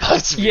about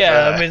that.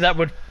 Yeah, I mean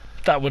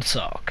that would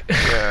suck.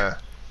 Yeah.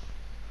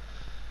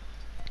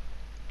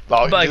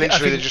 Like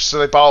literally,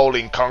 they bowl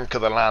in, conquer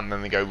the land,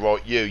 and they go,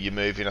 right, you're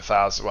moving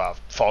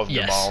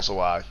 500 miles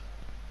away.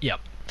 Yep.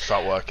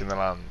 Start working the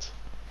land.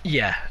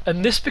 Yeah,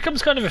 and this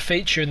becomes kind of a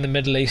feature in the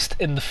Middle East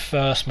in the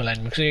first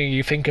millennium, because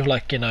you think of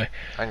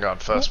Hang on,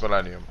 first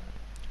millennium.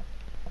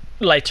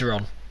 Later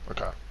on.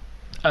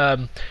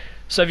 Okay.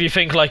 So if you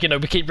think we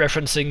keep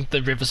referencing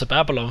the Rivers of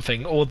Babylon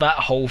thing, or that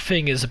whole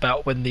thing is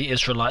about when the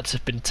Israelites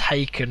have been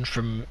taken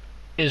from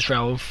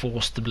Israel and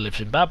forced to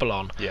live in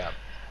Babylon. Yeah.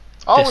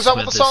 Oh, is that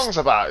what the song's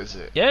about, is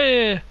it?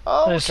 Yeah.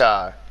 Oh,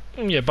 okay.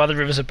 Yeah, by the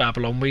Rivers of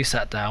Babylon, we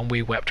sat down,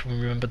 we wept when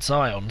we remembered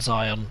Zion,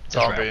 Zion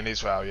being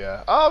Israel,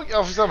 yeah. Oh,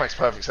 obviously that makes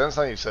perfect sense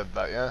now you've said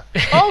that, yeah.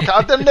 Oh, okay,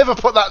 I've never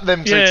put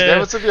them two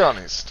together, to be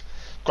honest.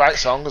 Great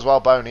song as well,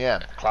 Boney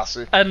M,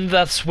 classic. And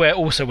that's where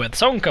the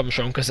song comes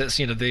from, because it's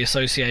the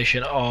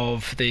association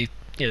of the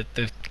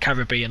the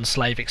Caribbean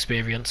slave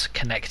experience,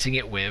 connecting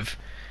it with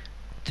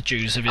the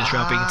Jews of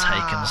Israel being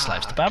taken as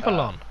slaves to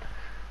Babylon.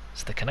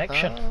 It's the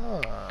connection.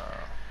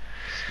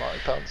 Smarty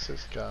pants,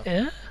 this guy.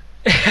 Yeah.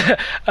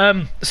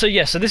 So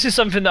this is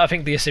something that I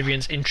think the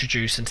Assyrians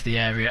introduced into the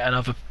area, and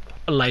other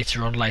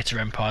later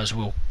empires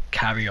will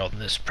carry on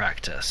this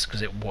practice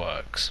because it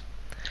works.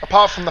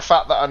 Apart from the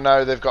fact that I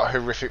know they've got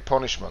horrific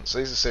punishments,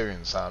 these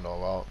Assyrians sound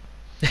alright.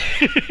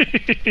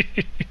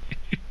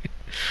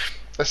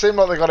 They seem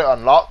like they got it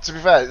unlocked. To be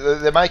fair,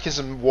 they're making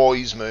some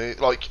wise moves.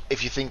 Like,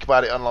 if you think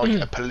about it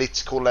on a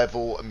political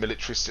level, a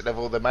militaristic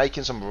level, they're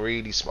making some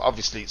really smart.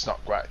 Obviously, it's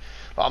not great.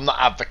 Like, I'm not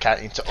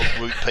advocating to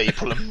uproot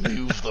people and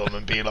move them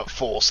and be like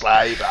forced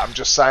labour. I'm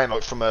just saying,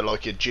 from a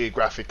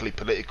geographically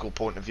political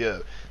point of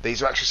view,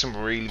 these are actually some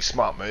really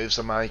smart moves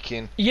they're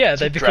making. Yeah,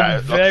 they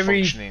become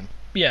very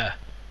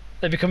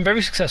they become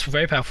very successful,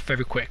 very powerful,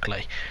 very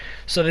quickly.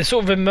 So they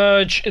sort of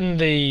emerge in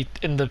the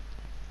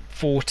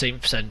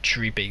 14th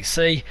century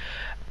BC,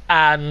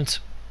 and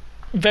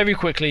very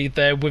quickly,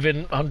 they're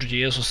within 100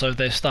 years or so,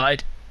 they've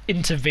started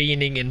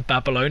intervening in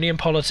Babylonian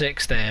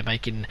politics. They're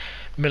making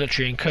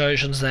military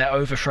incursions, they're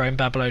overthrowing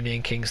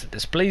Babylonian kings that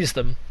displease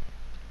them.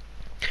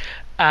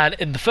 And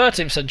in the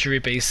 13th century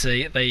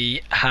BC,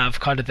 they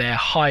have kind of their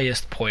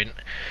highest point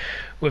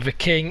with a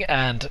king,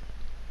 and I'm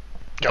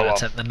going to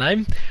attempt the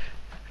name,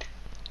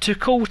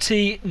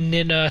 Tukulti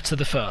Ninurta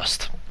the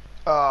First.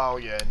 Oh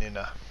yeah,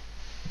 Ninur.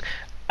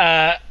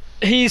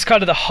 He's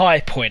kind of the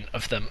high point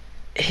of them.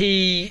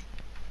 He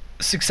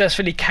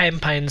successfully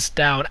campaigns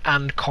down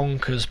and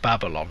conquers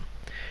Babylon.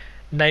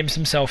 Names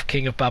himself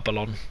King of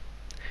Babylon.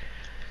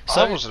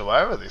 So, I wasn't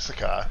aware of this,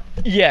 okay.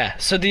 Yeah,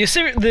 so the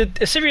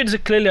Assyrians are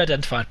clearly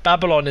identified.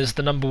 Babylon is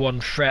the number one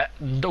threat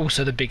and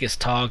also the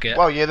biggest target.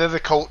 Well, yeah, they're the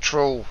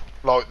cultural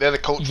hub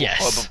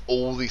of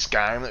all this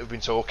game that we've been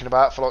talking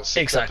about for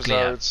 6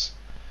 episodes. Yeah.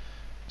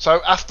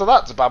 So after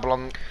that, does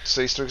Babylon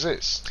cease to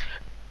exist?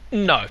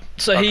 No.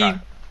 So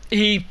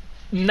he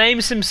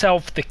names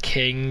himself the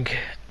king.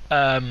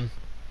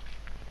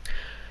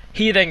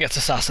 He then gets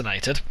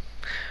assassinated.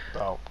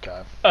 Oh,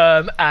 okay.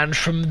 And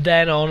from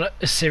then on,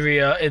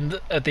 Assyria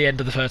at the end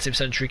of the 13th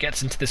century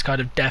gets into this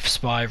kind of death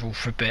spiral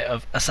for a bit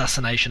of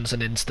assassinations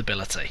and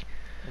instability.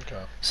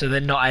 Okay. So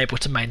they're not able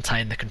to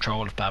maintain the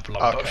control of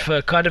Babylon. Okay. But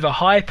for kind of a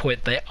high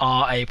point, they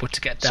are able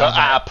to get down. So there.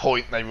 at a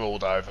point, they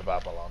ruled over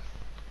Babylon.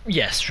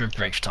 Yes, for a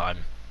brief time.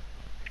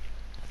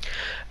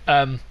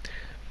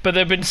 But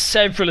there have been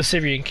several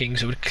Assyrian kings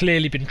who had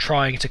clearly been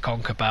trying to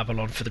conquer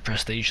Babylon for the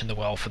prestige and the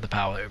wealth and the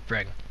power it would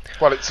bring.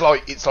 Well, it's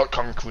like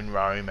conquering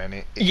Rome, and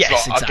it's yes,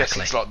 like, exactly. I guess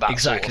it's like that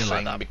exactly sort of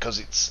thing like that. because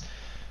it's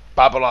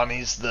Babylon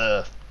is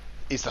the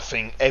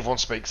thing. Everyone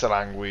speaks the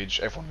language.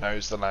 Everyone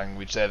knows the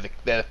language. They're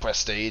the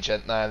prestige,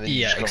 aren't they? And then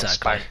you just got to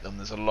spank them.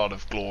 There's a lot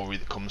of glory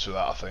that comes with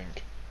that, I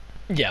think.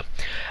 Yeah,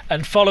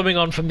 and following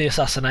on from the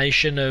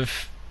assassination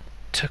of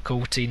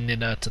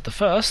Tukulti-Ninurta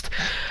I,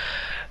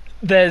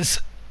 there's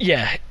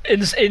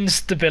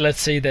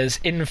instability, there's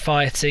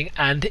infighting,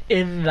 and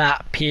in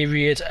that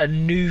period a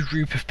new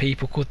group of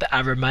people called the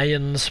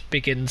Aramaeans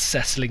begin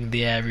settling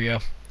the area.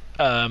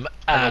 And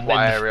what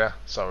area?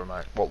 Sorry,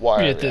 mate.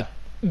 What area?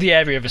 The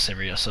area of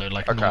Assyria, so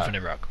like northern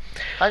Iraq.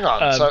 Hang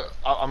on, so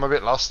I'm a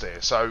bit lost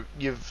here. So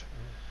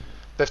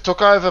they've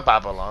took over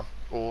Babylon,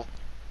 or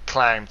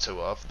claim to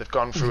have. They've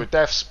gone through a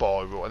death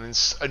spiral, and then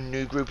a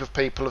new group of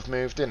people have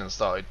moved in and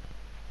started.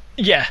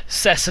 Yeah,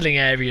 settling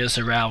areas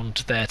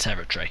around their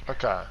territory.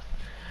 Okay.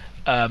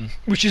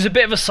 Which is a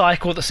bit of a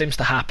cycle that seems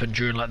to happen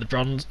during like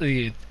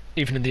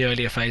even in the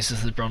earlier phases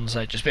of the Bronze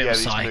Age. Just a bit of a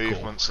cycle. These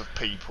movements of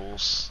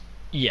peoples.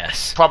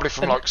 Yes. Probably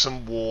from like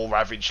some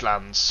war-ravaged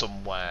lands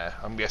somewhere.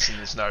 I'm guessing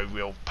there's no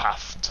real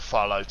path to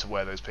follow to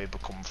where those people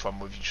come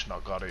from. We've just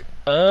not got it.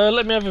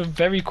 Let me have a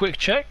very quick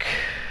check.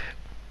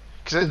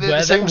 Because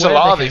there seems a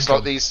lot of these,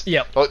 like these,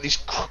 yep. like these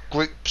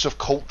groups of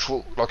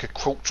cultural, like a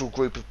cultural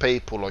group of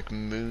people, like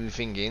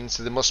moving in.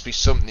 So there must be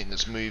something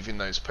that's moving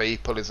those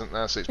people, isn't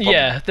there? So it's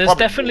probably, there's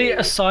definitely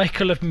a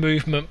cycle of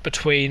movement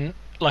between.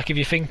 Like if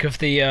you think of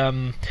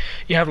the,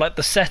 you have like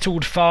the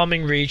settled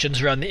farming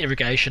regions around the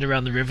irrigation,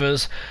 around the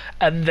rivers,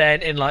 and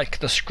then in like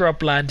the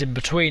scrubland in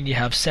between, you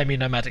have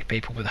semi-nomadic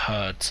people with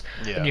herds,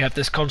 and you have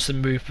this constant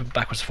movement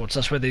backwards and forwards.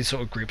 That's where these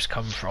sort of groups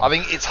come from. I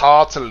think it's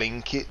hard to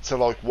link it to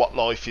like what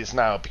life is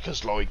now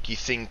because like you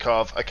think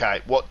of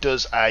what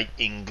does a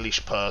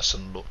English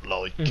person look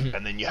like,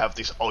 and then you have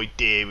this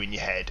idea in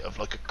your head of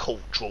like a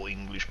cultural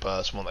English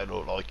person, what they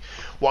look like.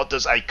 What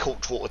does a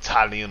cultural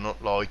Italian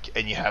look like,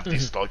 and you have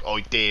this like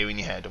idea in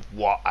your head of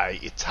what a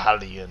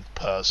Italian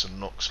person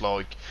looks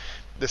like.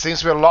 There seems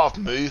to be a lot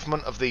of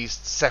movement of these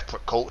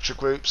separate culture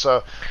groups,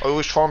 so I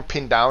always try and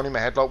pin down in my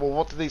head like, well,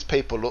 what do these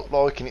people look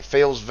like? And it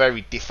feels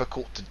very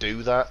difficult to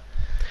do that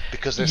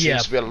because there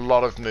seems to be a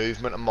lot of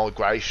movement and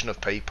migration of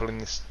people in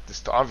this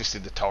obviously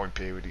the time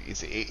period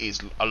it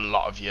is a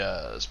lot of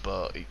years,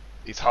 but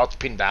it's hard to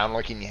pin down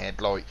like in your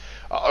head. Like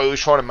I always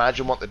try to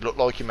imagine what they'd look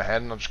like in my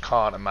head and I just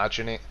can't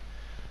imagine it.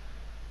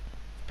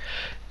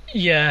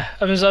 Yeah,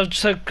 I was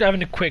just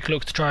having a quick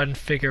look to try and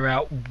figure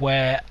out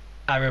where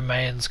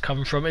Aramaeans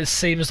come from. It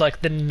seems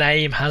like the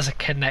name has a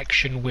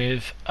connection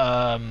with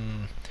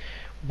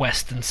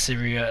Western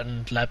Syria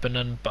and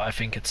Lebanon, but I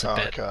think it's a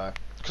bit... Okay.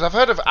 Because I've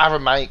heard of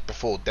Aramaic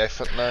before,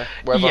 definitely.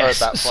 Where have I heard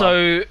that from?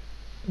 So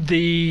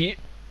the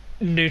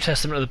New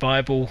Testament of the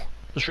Bible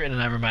was written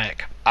in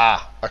Aramaic.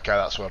 Okay,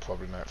 that's where I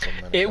probably know it from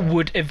then. It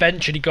would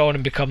eventually go on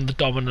and become the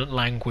dominant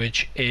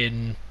language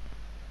in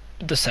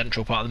the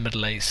central part of the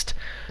Middle East,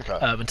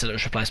 until it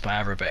was replaced by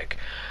Arabic.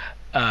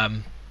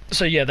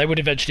 So they would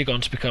eventually go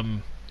on to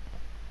become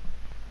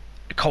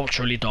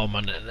culturally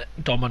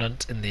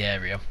dominant in the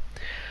area.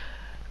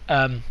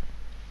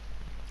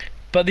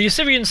 But the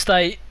Assyrian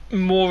state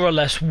more or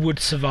less would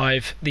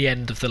survive the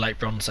end of the Late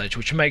Bronze Age,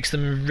 which makes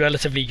them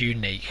relatively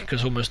unique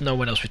because almost no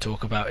one else we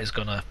talk about is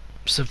going to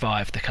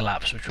survive the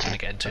collapse, which we're going to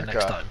get into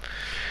next time.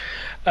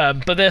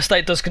 But their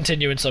state does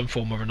continue in some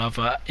form or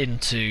another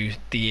into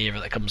the era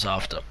that comes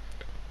after.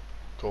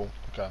 Cool.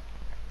 Okay.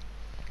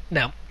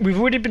 Now, we've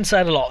already been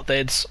saying a lot that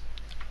it's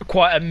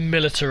quite a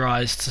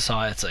militarised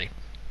society.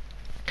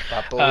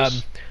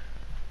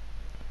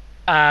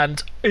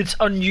 And it's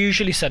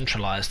unusually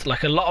centralised.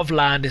 Like a lot of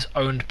land is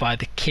owned by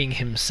the king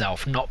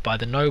himself, not by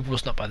the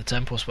nobles, not by the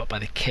temples, but by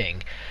the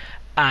king.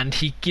 And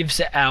he gives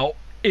it out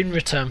in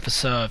return for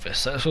service.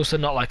 So it's also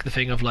not like the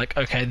thing of like,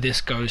 okay,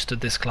 this goes to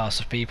this class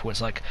of people.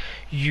 It's like,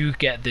 you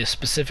get this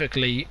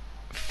specifically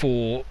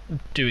for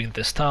doing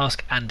this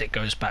task and it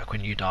goes back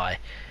when you die.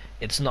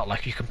 It's not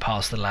like you can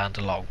pass the land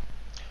along.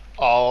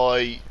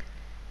 I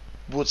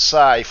would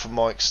say from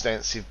my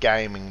extensive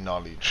gaming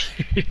knowledge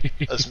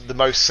as the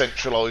most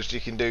centralised you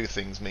can do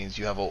things means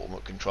you have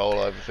ultimate control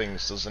over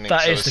things, doesn't it?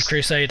 That is the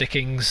Crusader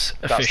King's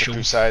official.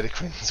 That's the Crusader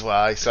King's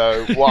way.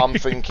 So what I'm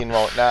thinking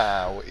right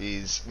now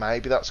is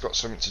maybe that's got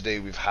something to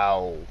do with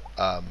how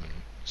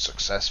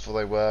successful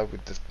they were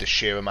with the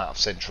sheer amount of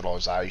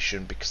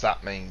centralisation, because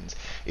that means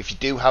if you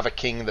do have a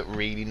king that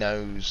really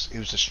knows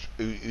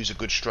who's a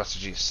good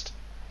strategist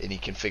and he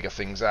can figure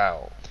things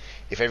out.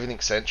 If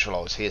everything's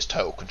centralised, he has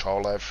total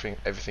control of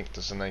everything,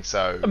 doesn't he?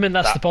 So I mean,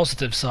 that's the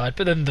positive side,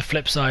 but then the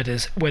flip side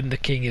is when the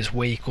king is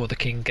weak or the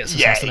king gets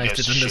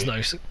assassinated, and there's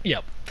no.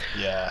 Yep.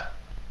 Yeah.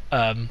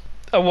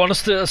 I want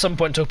us to at some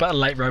point talk about the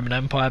late Roman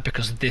Empire,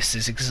 because this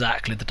is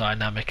exactly the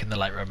dynamic in the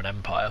late Roman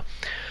Empire.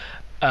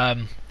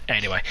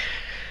 Anyway.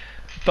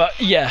 But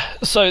yeah,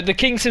 so the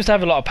king seems to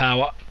have a lot of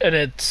power, and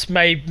it's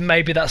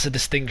maybe that's a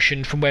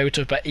distinction from where we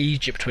talked about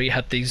Egypt, where you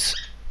had these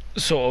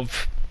sort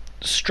of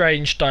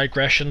strange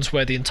digressions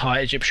where the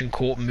entire Egyptian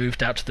court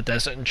moved out to the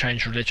desert and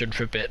changed religion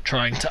for a bit,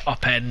 trying to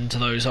upend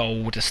those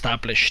old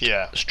established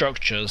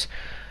structures.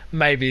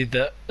 Maybe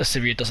that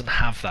Assyria doesn't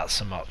have that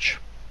so much.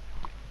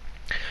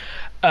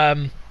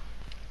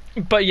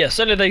 But yeah,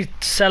 certainly they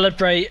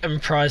celebrate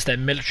and prize their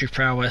military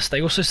prowess.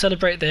 They also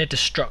celebrate their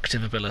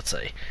destructive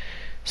ability.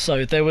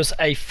 So there was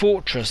a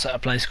fortress at a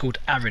place called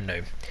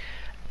Arinu,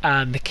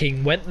 and the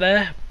king went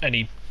there and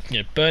he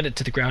burned it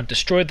to the ground,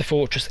 destroyed the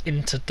fortress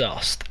into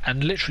dust,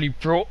 and literally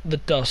brought the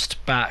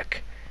dust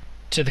back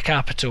to the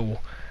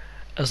capital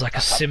as like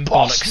a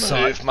symbolic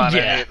sign. Man,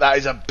 yeah, that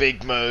is a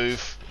big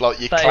move. Like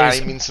you're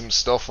claiming some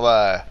stuff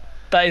there.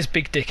 That is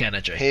big dick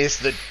energy. Here's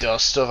the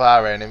dust of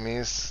our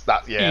enemies.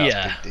 That's big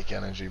dick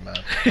energy, man.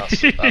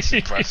 That's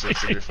impressive,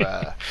 to be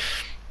fair.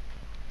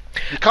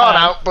 You can't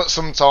help but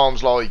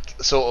sometimes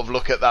like sort of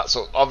look at that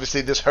sort.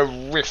 Obviously, there's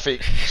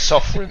horrific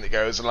suffering that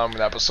goes along with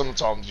that, but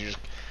sometimes you just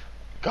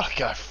gotta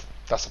go.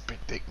 That's a big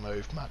dick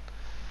move, man.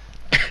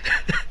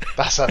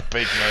 That's a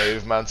big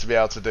move, man. To be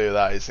able to do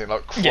that, isn't it?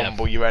 Like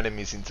crumble your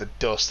enemies into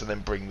dust and then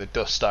bring the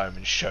dust home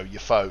and show your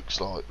folks,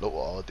 like, look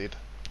what I did.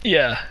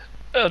 Yeah,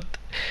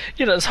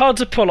 it's hard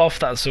to pull off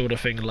that sort of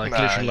thing. Like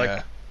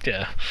literally,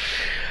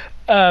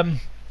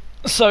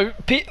 So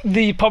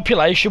the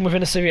population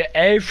within Assyria,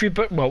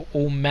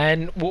 all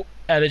men were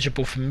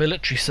eligible for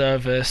military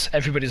service.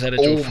 Everybody's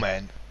eligible. All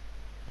men.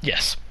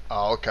 Yes.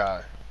 Oh,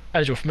 okay.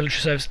 Eligible for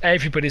military service.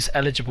 Everybody's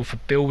eligible for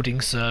building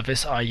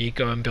service, i.e.,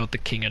 go and build the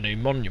king a new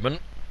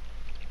monument.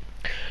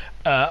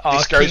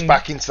 This goes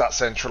back into that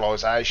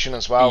centralisation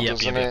as well,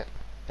 doesn't it?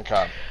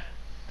 Okay.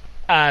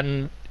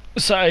 And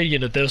so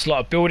there's a lot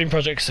of building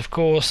projects. Of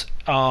course,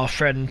 our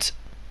friend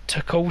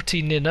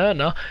Tukulti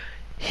Ninurta,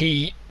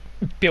 he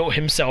built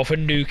himself a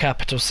new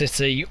capital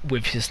city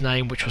with his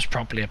name, which was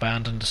promptly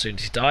abandoned as soon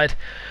as he died.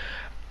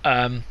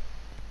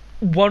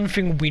 One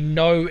thing we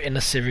know in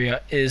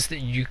Assyria is that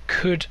you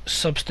could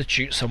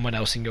substitute someone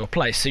else in your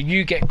place. So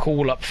you get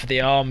called up for the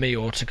army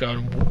or to go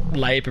and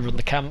labour in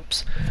the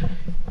camps.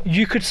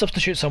 You could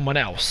substitute someone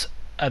else,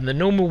 and the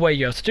normal way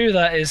you have to do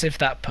that is if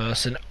that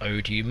person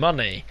owed you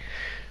money.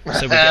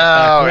 So we get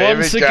back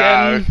once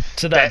again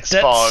to that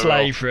debt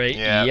slavery.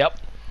 Yeah. Yep.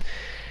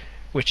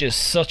 Which is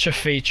such a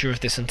feature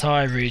of this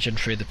entire region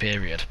through the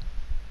period.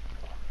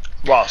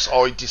 Ross,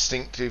 I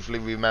distinctively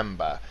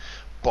remember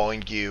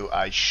buying you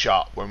a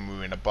shot when we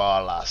were in a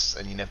bar last,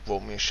 and you never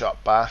brought me a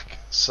shot back.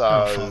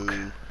 So,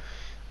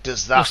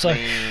 does that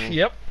mean...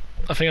 Yep,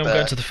 I think I'm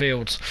going to the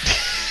fields.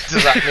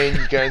 Does that mean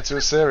you're going to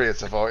Assyria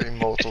to fight in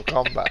Mortal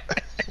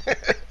Kombat?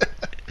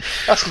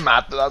 That's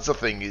mad that that's a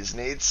thing, isn't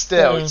it? It's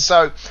still... It's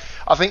so...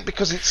 I think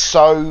because it's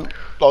so,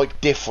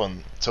 like,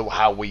 different to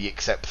how we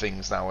accept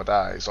things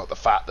nowadays, like the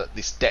fact that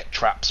this debt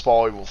trap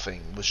spiral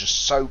thing was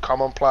just so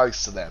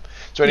commonplace to them.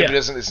 So anybody who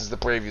doesn't listen to the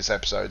previous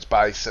episodes,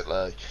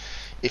 basically,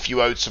 if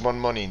you owed someone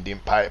money and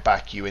didn't pay it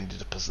back, you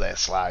ended up as their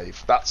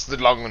slave. That's the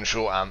long and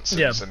short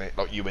answer, isn't it?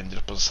 Like, you ended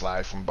up as a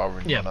slave from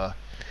borrowing money.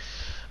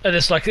 And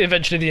it's like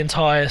eventually the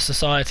entire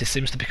society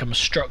seems to become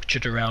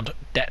structured around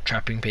debt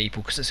trapping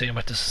people because it's the only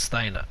way to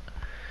sustain it.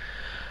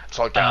 It's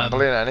like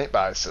gambling, isn't it,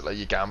 basically?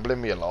 You're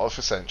gambling with your life,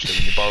 essentially,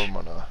 when you borrow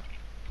money.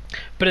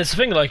 But it's the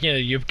thing, like,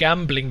 you're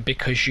gambling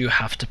because you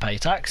have to pay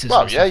taxes.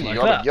 Well, and stuff you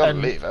like gotta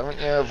live, haven't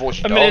you? Otherwise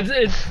you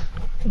die.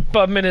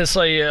 But I mean, it's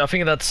like, I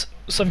think that's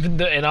something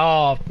that in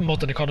our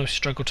modern economy we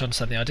struggle to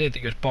understand, the idea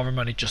that you'd borrow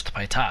money just to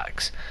pay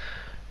tax.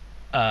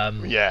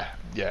 Yeah.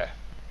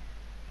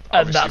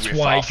 And that's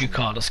why you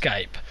can't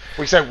escape.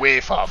 We say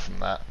we're far from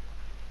that.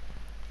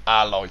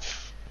 Our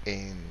life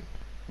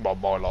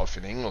my life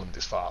in England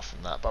is far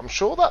from that, but I'm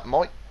sure that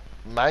may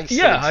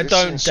still exist. I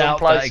don't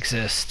doubt that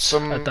exists.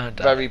 Some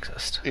very,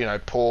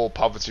 poor,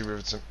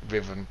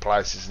 poverty-riven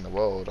places in the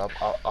world.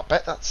 I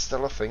bet that's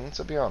still a thing,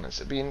 to be honest.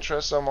 It'd be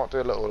interesting. I might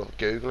do a little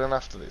Googling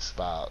after this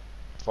about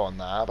find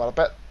that out, but I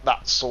bet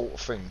that sort of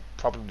thing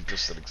probably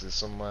does still exist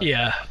somewhere.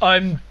 Yeah,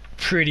 I'm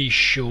pretty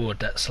sure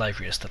that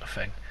slavery is still a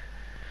thing.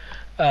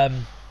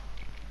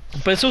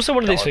 But it's also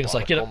one of these things,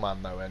 like,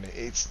 man, though, and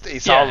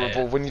it's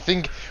horrible when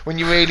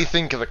you really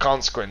think of the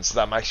consequence.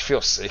 That makes you feel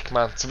sick,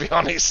 man. To be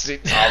honest,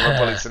 it's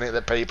horrible, isn't it?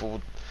 That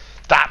people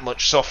that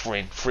much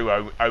suffering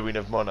through owing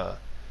of money.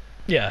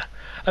 Yeah,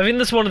 I think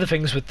that's one of the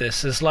things with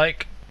this is,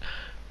 like,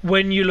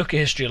 when you look at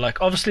history,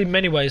 like, obviously in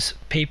many ways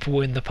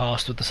people in the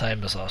past were the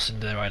same as us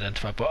and they're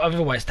identified, but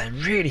other ways they're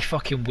really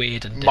fucking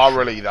weird and different.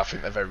 Morally, I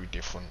think they're very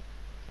different.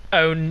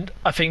 And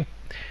I think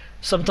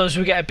sometimes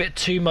we get a bit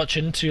too much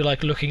into,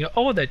 like, looking at,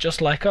 they're just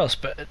like us,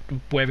 but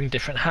wearing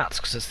different hats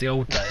because it's the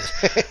old days.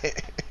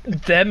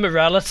 their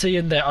morality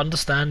and their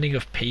understanding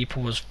of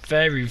people was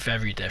very,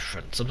 very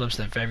different. Sometimes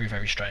they're very,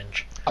 very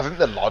strange. I think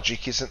the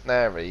logic isn't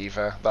there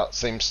either. That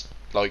seems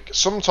like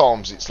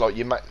sometimes it's like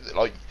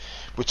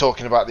we're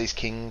talking about these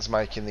kings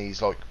making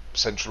these like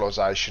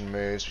centralisation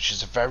moves, which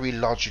is a very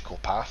logical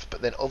path,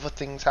 but then other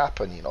things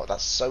happen.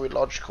 That's so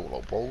illogical.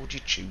 Like, why would you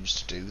choose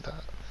to do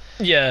that?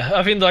 Yeah,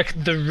 I think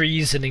like the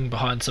reasoning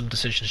behind some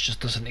decisions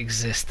just doesn't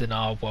exist in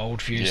our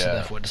worldview, so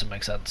therefore it doesn't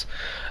make sense.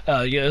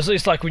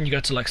 It's like when you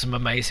go to like some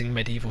amazing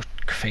medieval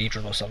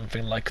cathedral or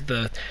something. Like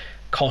the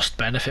cost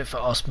benefit for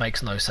us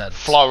makes no sense.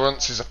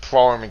 Florence is a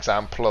prime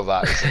example of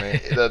that, isn't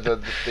it?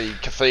 the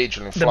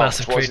cathedral in Florence, the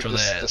massive cathedral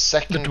there, the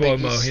second the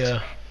Duomo,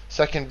 biggest,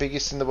 second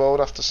biggest in the world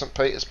after St.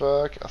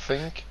 Petersburg, I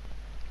think.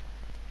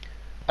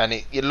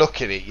 And you look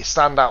at it, you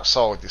stand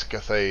outside this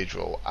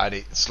cathedral, and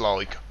it's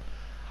like,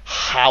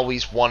 how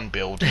is one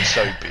building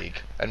so big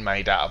and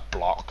made out of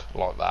block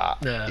like that?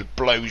 Yeah. It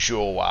blows you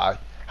away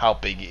how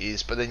big it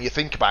is. But then you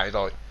think about it,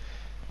 like,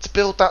 to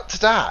build that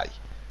today,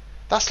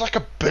 that's like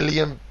 £1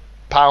 billion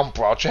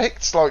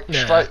project, like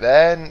straight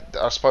there. And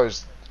I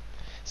suppose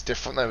it's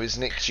different though,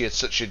 isn't it? Because you had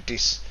such a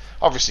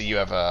obviously you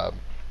have a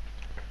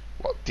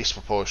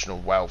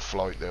disproportional wealth,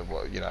 like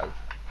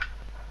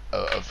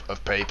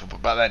of people,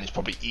 but back then it's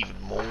probably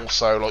even more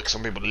so. Like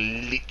some people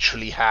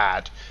literally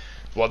had.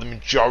 While the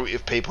majority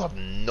of people have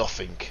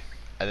nothing,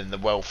 and then the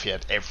wealthy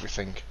had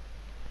everything.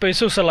 But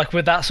it's also like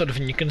with that sort of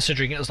thing, you're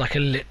considering it as like a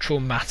literal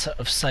matter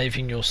of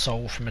saving your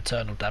soul from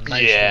eternal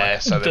damnation. Yeah,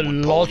 like, so the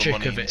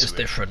logic of it is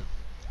different.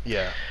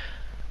 Yeah.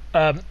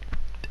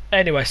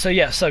 Anyway, so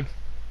it's a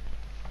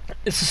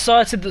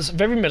society that's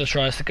very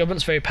militarized, the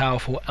government's very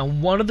powerful,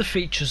 and one of the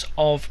features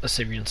of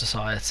Assyrian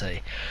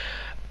society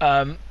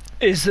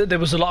is that there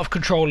was a lot of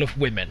control of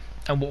women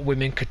and what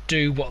women could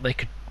do, what they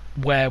could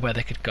wear, where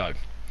they could go.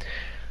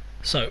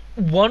 So,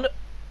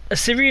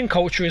 Assyrian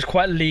culture is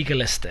quite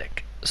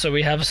legalistic. So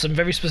we have some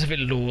very specific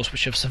laws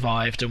which have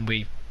survived, and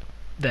we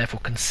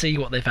therefore can see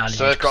what they value.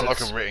 So they've got like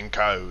a written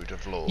code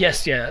of laws.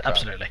 Yes, yeah,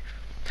 absolutely.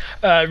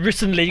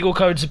 Written legal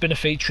codes have been a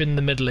feature in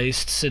the Middle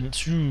East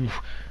since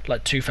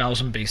like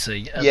 2000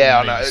 BC. Yeah,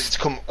 I know. It's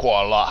come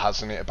quite a lot,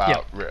 hasn't it,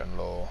 about written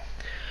law.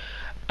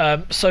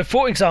 So,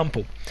 for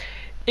example,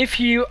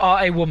 if you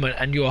are a woman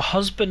and your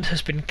husband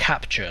has been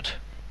captured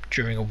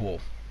during a war,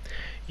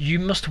 you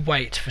must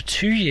wait for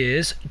 2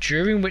 years,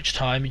 during which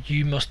time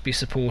you must be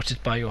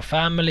supported by your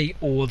family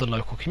or the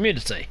local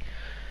community.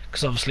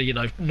 Because obviously,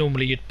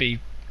 normally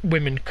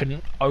women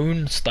couldn't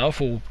own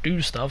stuff or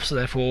do stuff, so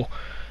therefore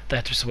they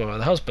had to be supported by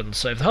the husband.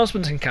 So if the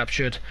husband's been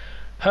captured,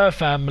 her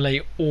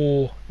family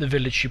or the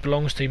village she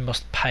belongs to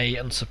must pay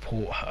and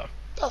support her.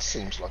 That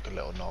seems like a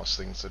little nice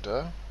thing to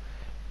do.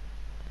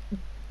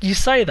 You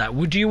say that,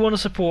 would you want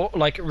to support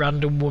like a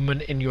random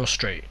woman in your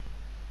street?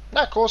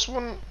 No, of course I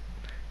wouldn't.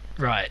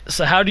 Right,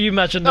 so how do you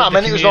imagine that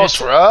it was nice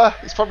for her.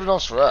 It's probably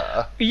nice for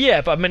her.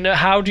 Yeah, but I mean,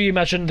 how do you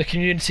imagine the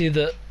community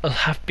that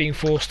have been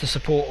forced to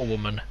support a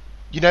woman?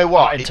 You know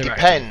what? It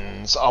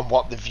depends on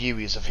what the view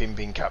is of him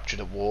being captured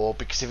at war.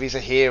 Because if he's a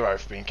hero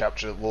for being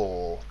captured at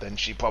war, then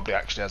she probably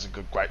actually has a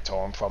great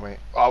time from it.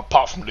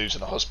 Apart from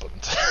losing a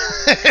husband,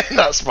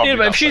 that's probably. Yeah,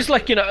 but if she's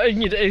like,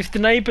 if the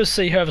neighbours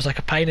see her as like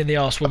a pain in the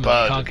arse woman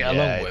you can't get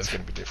along with, it's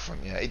going to be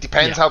different. Yeah, it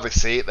depends how they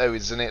see it, though,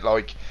 isn't it?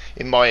 Like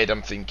in my head,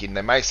 I'm thinking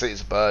they may see it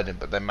as a burden,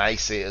 but they may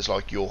see it as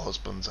like your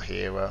husband's a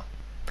hero.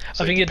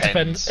 So I think it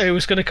depends. It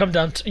was going to come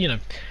down to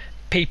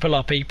people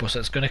are people, so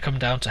it's going to come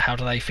down to how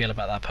do they feel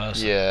about that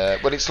person. Yeah,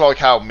 but it's like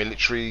how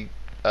military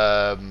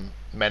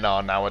men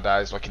are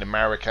nowadays. Like in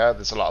America,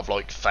 there's a lot of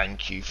like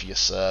thank you for your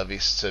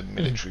service to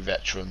military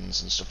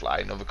veterans and stuff like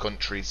that. In other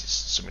countries, it's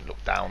something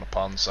looked down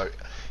upon. So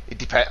it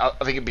depends. I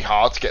think it'd be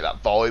hard to get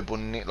that vibe,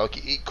 wouldn't it?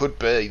 Like it could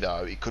be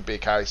though. It could be a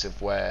case of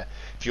where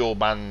if your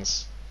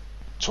man's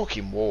took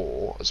in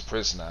war as a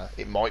prisoner,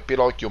 it might be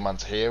like your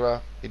man's a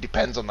hero. It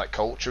depends on that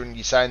culture, and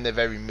you're saying they're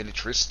very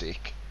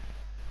militaristic.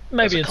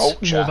 Maybe it's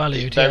culture, more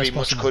valued. It very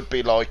much could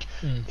be like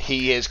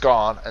he has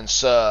gone and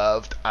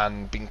served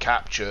and been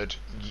captured.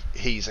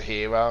 He's a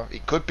hero.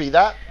 It could be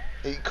that.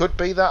 It could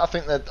be that. I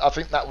think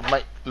that would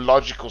make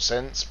logical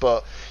sense,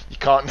 but you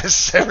can't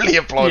necessarily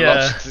apply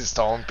logic to this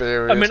time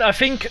period. I mean, I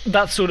think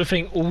that sort of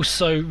thing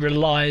also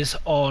relies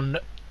on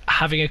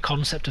having a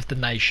concept of the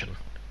nation.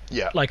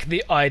 Yeah. Like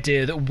the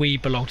idea that we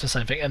belong to the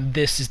same thing, and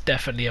this is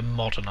definitely a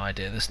modern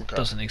idea. This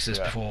doesn't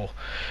exist before.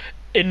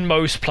 In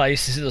most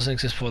places, it doesn't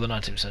exist before the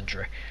 19th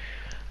century.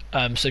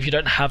 So if you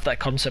don't have that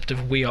concept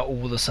of we are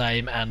all the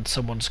same and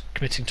someone's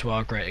committing to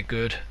our greater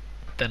good,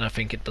 then I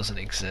think it doesn't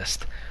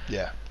exist.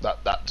 Yeah,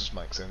 that does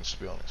make sense, to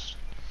be honest.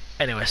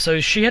 Anyway, so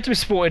she had to be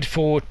supported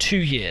for 2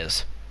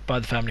 years by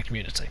the family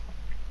community.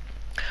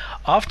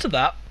 After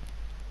that,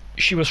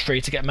 she was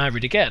free to get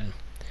married again.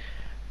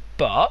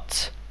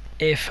 But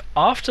if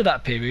after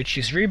that period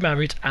she's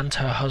remarried and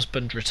her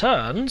husband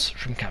returns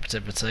from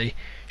captivity,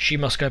 she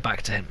must go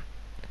back to him.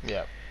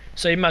 Yeah.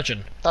 So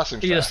imagine. That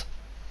seems fair.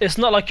 It's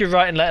not like you're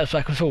writing letters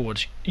back and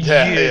forwards.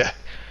 Yeah.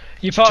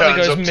 Your partner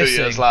goes up missing. 2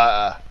 years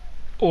later.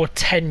 or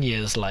 10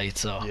 years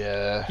later,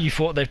 Yeah. you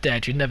thought they're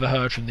dead, you never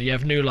heard from them, you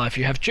have new life,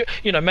 you have,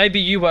 maybe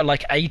you were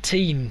like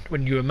 18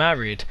 when you were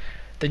married,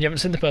 then you haven't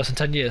seen the person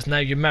 10 years, now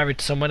you're married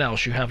to someone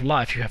else, you have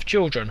life, you have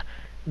children,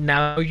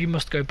 now you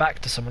must go back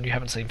to someone you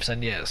haven't seen for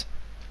 10 years.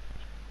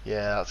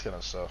 Yeah, that's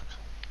gonna suck.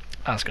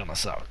 That's gonna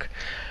suck.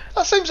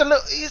 That seems a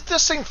little. It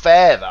does seem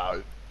fair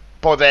though,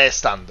 by their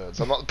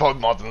standards. I'm not by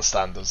modern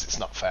standards. It's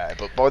not fair,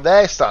 but by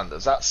their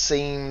standards, that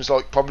seems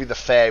like probably the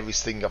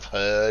fairest thing I've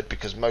heard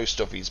because most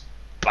stuff is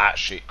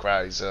batshit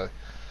crazy.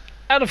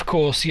 And of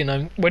course,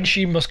 when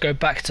she must go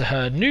back to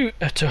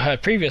her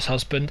previous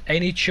husband,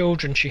 any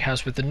children she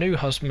has with the new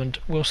husband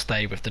will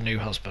stay with the new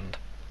husband.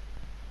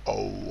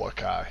 Oh,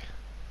 okay.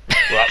 Well,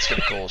 that's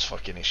gonna cause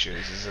fucking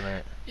issues, isn't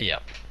it?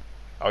 Yep.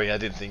 Oh yeah, I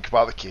didn't think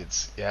about the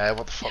kids. Yeah,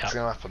 what the fuck's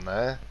gonna happen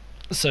there?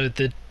 So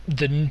the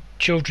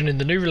children in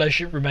the new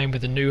relationship remain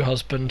with the new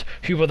husband,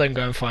 who will then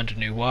go and find a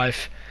new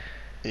wife.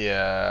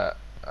 Yeah.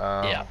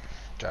 Yeah.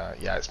 Okay.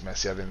 Yeah, it's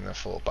messy. I didn't even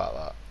thought about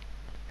that.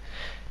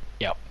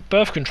 Yep.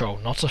 Birth control,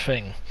 not a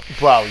thing.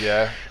 Well,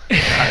 yeah.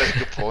 That's a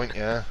good point.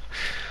 Yeah.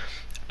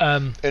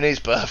 Who needs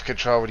birth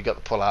control when you got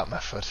the pull-out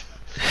method?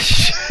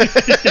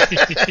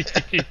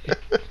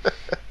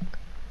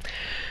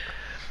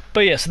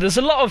 But yeah, so there's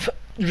a lot of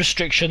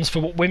restrictions for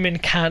what women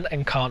can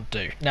and can't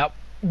do. Now,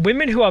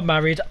 women who are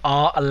married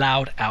are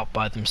allowed out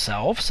by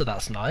themselves, so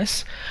that's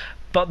nice,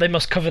 but they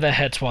must cover their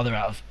heads while they're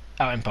out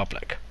in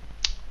public.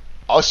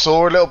 I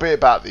saw a little bit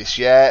about this,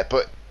 yeah,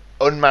 but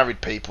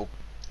unmarried people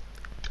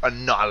are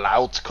not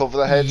allowed to cover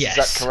their heads, Yes.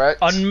 is that correct?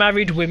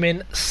 Unmarried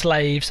women,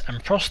 slaves,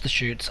 and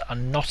prostitutes are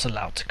not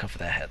allowed to cover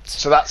their heads.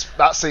 So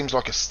that seems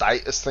like a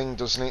status thing,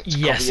 doesn't it? To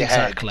Yes, cover your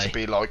exactly. head, to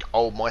be like,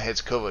 oh, my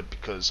head's covered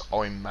because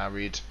I'm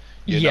married.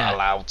 You're Yeah. not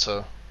allowed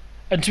to.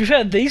 And to be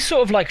fair, these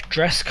sort of like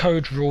dress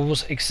code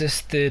rules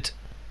existed,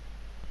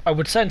 I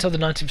would say, until the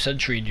 19th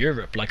century in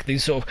Europe. Like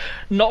these sort of,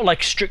 not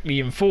like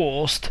strictly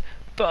enforced,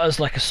 but as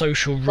like a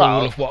social rule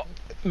Well, of what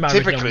married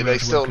Typically, young they women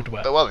still could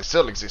wear. they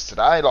still exist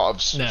today. A lot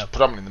of No.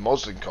 predominantly in the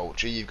Muslim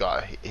culture, you've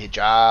got a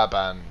hijab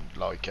and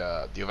like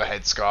the other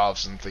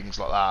headscarves and things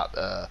like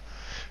that.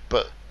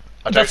 But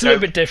I don't That's a know.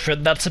 little bit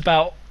different. That's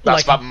about That's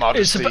like, about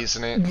modesty, it's about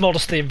isn't it?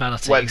 Modesty and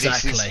vanity, Well,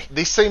 exactly.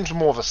 This seems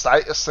more of a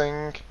status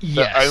thing.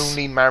 Yes. That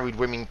only married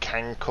women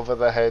can cover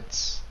their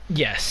heads.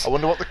 Yes. I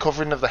wonder what the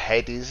covering of the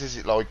head is. Is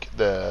it like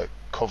the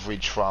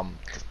coverage from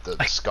the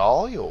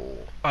sky, or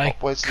I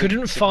where's the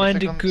couldn't find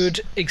a significance?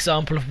 good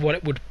example of what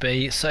it would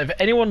be. So if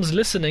anyone's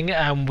listening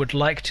and would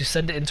like to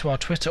send it into our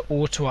Twitter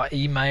or to our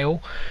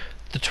email,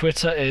 the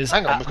Twitter is...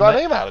 Hang on, we've got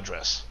an email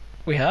address.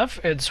 We have.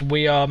 It's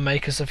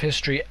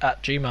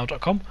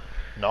wearemakersofhistory@gmail.com.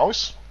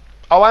 Nice.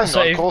 Oh, hang So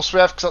on, of if- course we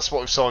have, because that's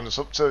what we've signed us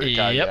up to. Okay,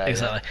 Yep, yeah,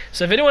 exactly.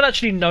 So if anyone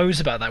actually knows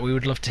about that, we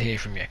would love to hear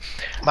from you. Yeah.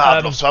 Man,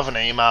 I'd love to have an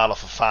email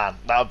off a fan.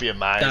 That would be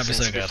amazing, That'd be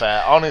so to be good.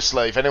 fair.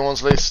 Honestly, if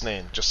anyone's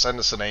listening, just send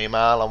us an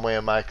email and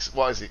we'll make...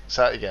 What is it?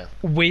 Say it again.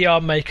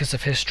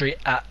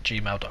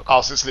 wearemakersofhistory@gmail.com.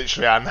 Oh, so it's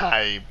literally our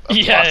name.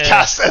 Yeah,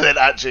 Podcast and then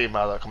at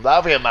gmail.com. That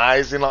would be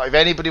amazing. Like, if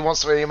anybody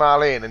wants to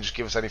email in and just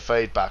give us any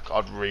feedback,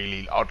 I'd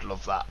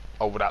love that.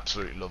 I would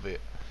absolutely love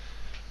it.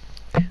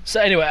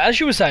 So anyway, as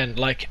you were saying,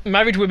 like,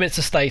 married women, it's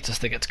a status,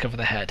 they get to cover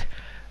their head.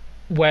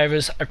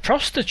 Whereas a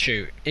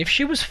prostitute, if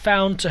she was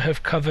found to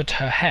have covered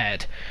her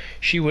head,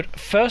 she would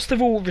first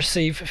of all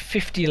receive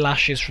 50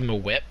 lashes from a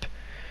whip.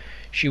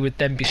 She would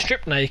then be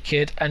stripped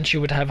naked, and she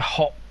would have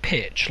hot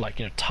pitch,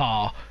 like,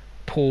 tar,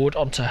 poured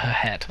onto her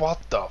head.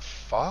 What the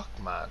fuck,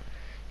 man?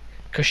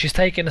 Because she's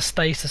taken a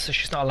status that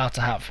she's not allowed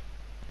to have.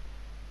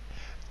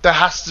 There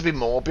has to be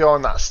more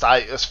beyond that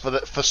status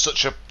for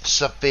such a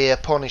severe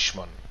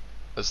punishment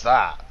as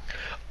that.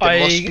 There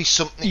must be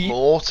something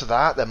more to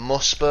that. There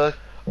must be.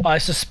 I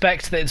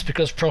suspect that it's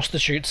because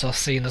prostitutes are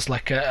seen as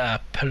like a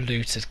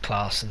polluted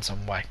class in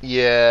some way.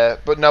 Yeah,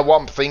 but no,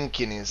 what I'm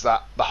thinking is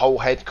that the whole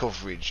head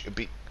coverage,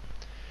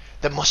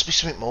 there must be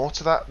something more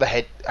to that. The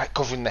head,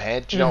 covering the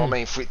head, do you know what I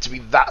mean? For it to be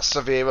that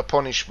severe a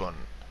punishment.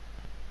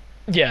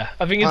 Yeah,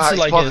 I think it's It's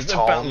like by the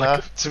time,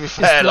 like, to be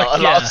fair, like,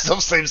 a lot of yeah.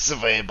 stuff seems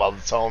severe by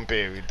the time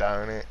period,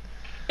 don't it?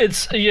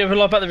 It's a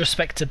lot about the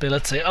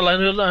respectability.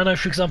 I know,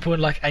 for example,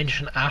 in like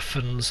ancient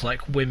Athens,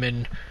 like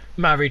women,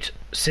 married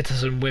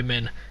citizen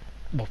women,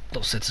 well,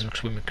 not citizens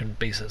because women couldn't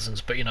be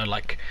citizens, but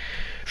like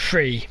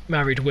free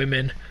married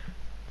women,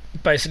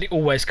 basically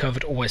always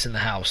covered, always in the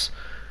house.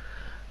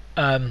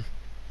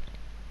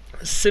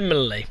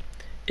 Similarly,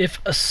 if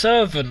a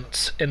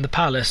servant in the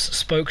palace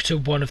spoke to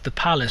one of the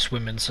palace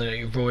women,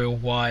 so royal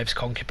wives,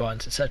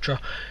 concubines, etc.,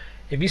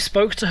 if he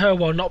spoke to her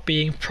while not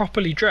being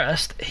properly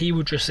dressed, he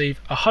would receive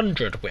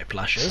 100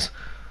 whiplashes.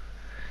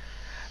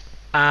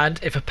 And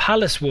if a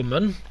palace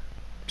woman,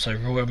 so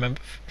royal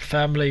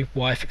family,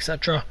 wife,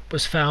 etc.,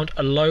 was found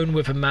alone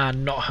with a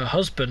man not her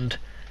husband,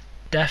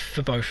 death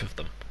for both of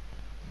them.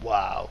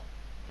 Wow.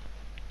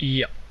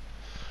 Yep.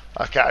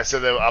 Okay,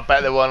 so I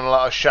bet there weren't a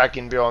lot of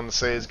shagging behind the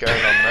scenes going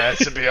on there,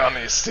 to be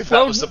honest, if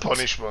that was the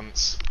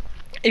punishments.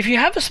 If you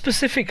have a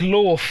specific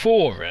law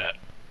for it,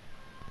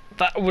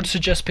 that would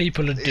suggest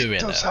people are doing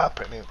it. It does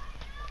happen.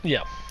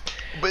 Yeah.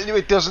 But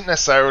it doesn't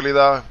necessarily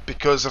though,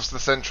 because of the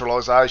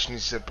centralisation you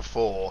said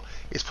before.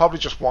 It's probably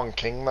just one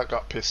king that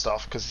got pissed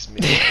off because his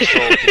missus was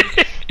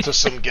talking to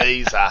some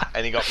geezer,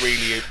 and he got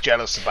really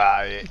jealous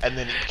about it, and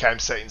then it became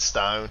set in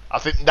stone. I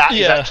think that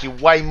is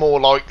actually way more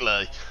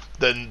likely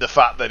than the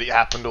fact that it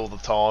happened all the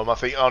time. I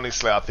think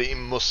it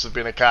must have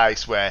been a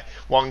case where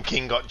one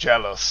king got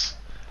jealous,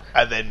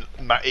 and then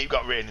it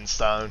got written in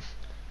stone.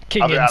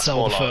 King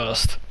Incel the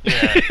first.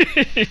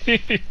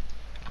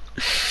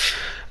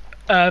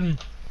 Yeah.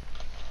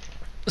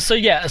 So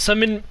I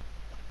mean,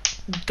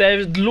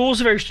 their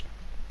laws are very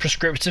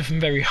prescriptive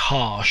and very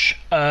harsh.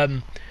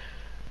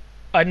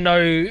 I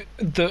know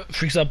that,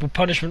 for example,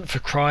 punishment for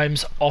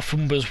crimes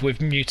often was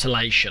with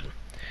mutilation.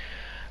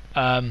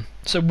 So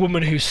a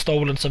woman who's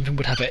stolen something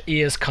would have her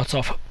ears cut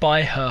off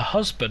by her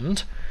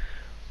husband,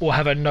 or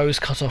have her nose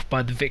cut off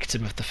by the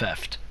victim of the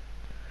theft.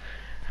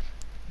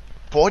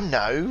 Boy,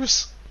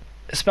 nose?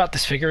 It's about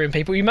disfiguring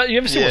people. You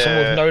ever see what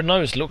someone with no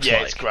nose looks like?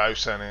 Yeah, it's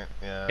gross, isn't it?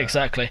 Yeah.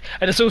 Exactly.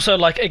 And it's also,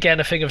 like, again,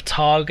 a thing of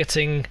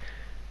targeting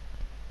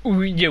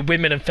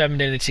women and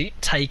femininity,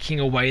 taking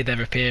away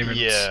their appearance.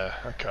 Yeah,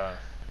 okay.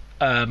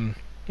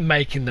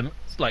 Making them,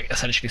 like,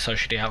 essentially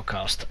socially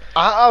outcast.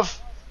 Out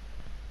of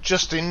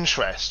just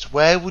interest,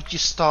 where would you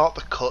start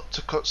the cut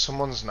to cut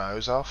someone's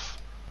nose off?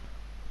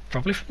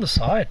 Probably from the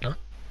side, no?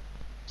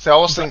 So I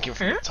was thinking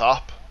from the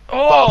top.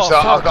 Oh,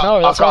 I've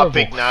got horrible. a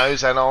big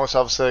nose, and I was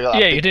obviously got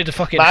that you did a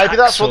fucking Maybe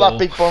that's what that hacksaw.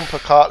 big bumper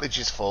cartilage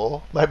is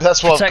for. Maybe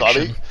that's why I've got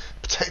Protection. it.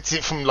 Protect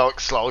it from, like,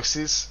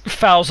 slices.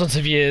 Thousands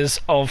of years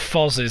of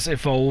fozzes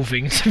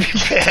evolving to be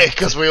Yeah,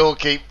 because we all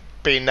keep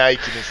being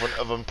naked in front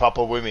of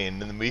unproper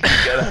women, and then we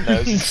can get our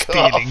noses cut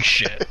stealing off.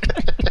 shit.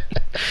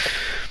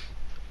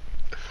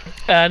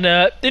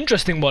 And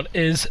interesting one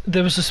is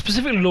there was a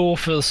specific law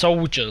for the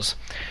soldiers,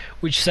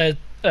 which said,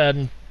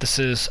 this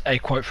is a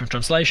quote from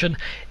translation: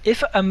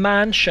 "If a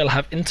man shall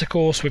have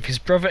intercourse with his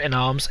brother in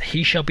arms,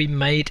 he shall be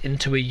made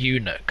into a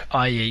eunuch,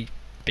 i.e.,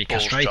 be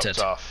Balls castrated."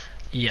 chopped off.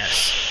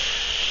 Yes.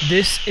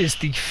 This is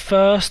the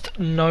first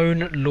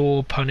known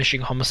law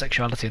punishing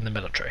homosexuality in the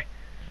military.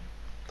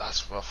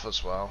 That's rough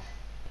as well.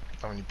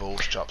 Having your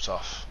balls chopped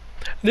off.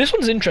 This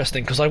one's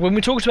interesting because, like, when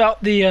we talked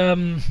about the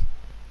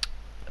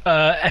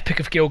Epic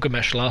of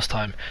Gilgamesh last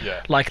time,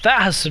 like,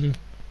 that has some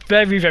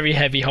very, very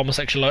heavy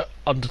homosexual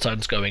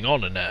undertones going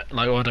on in it.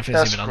 Like, I don't think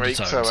it's even Greek,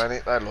 undertones. so, ain't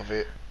it? They love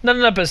it. No,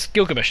 but it's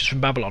Gilgamesh is from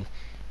Babylon,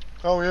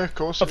 Oh yeah, of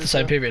course. of the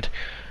same period.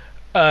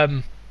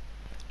 And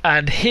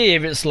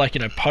here it's like,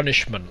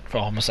 punishment for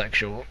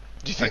homosexual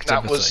Do you think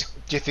activity.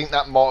 Do you think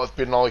that might have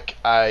been like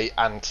a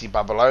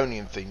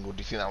anti-Babylonian thing, or do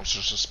you think that was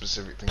just a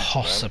specific thing?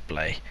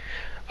 Possibly.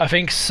 I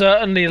think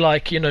certainly,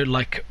 like,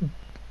 like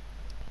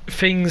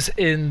things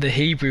in the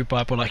Hebrew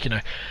Bible, like,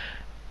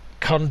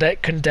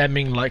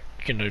 condemning, like,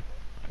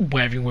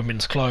 wearing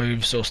women's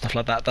clothes or stuff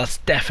like that. That's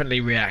definitely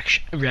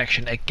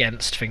reaction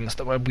against things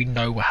that we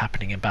know were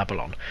happening in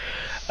Babylon.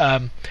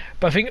 But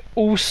I think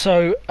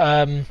also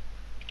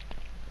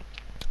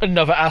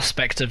another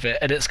aspect of it,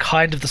 and it's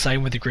kind of the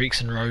same with the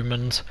Greeks and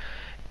Romans,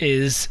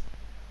 is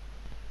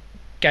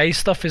gay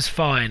stuff is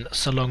fine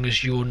so long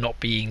as you're not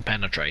being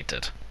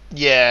penetrated.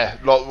 Yeah,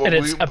 like, And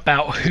it's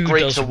about who the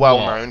Greeks does are well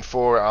what. known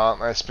for it, aren't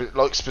they?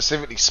 Like,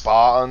 specifically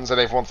Spartans, and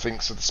everyone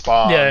thinks of the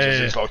Spartans as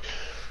it's like,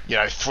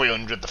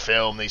 300 the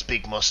film, these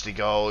big musty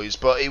guys,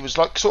 but it was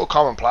like sort of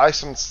commonplace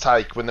for them to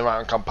take when they're out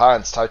on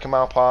campaign to take a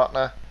male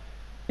partner.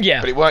 Yeah.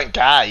 But it weren't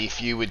gay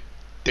if you were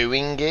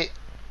doing it.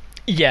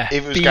 Yeah,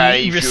 If it was gay,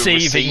 if you were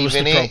receiving was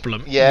the it,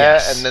 problem. Yeah,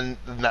 Yes. and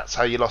then that's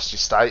how you lost your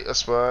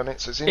status, weren't it?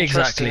 So it's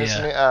interesting, Exactly,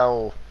 isn't yeah. it?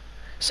 How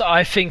So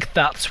I think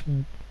that's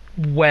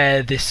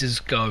where this is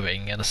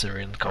going in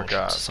Assyrian culture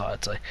and Okay.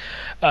 society.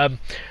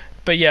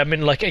 But yeah, I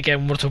mean, like,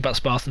 again, we'll talk about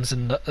Spartans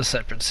in a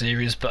separate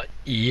series, but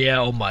yeah,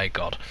 oh my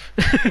god.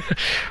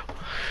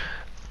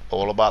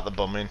 all about the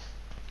bumming.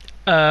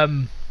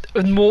 And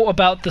more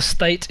about the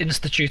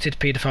state-instituted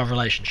paedophile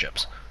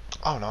relationships.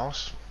 Oh,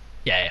 nice.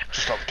 Yeah.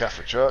 Just like the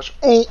Catholic Church.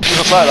 Oh, did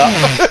I say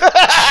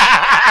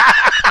that?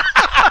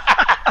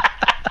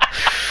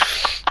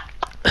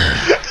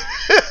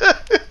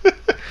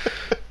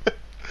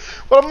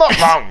 Well, I'm not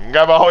wrong,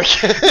 am I?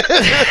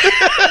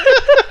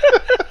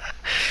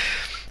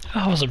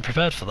 I wasn't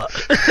prepared for that.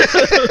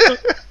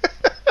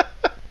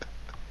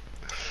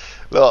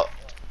 Look,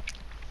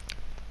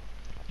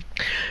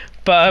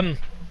 But,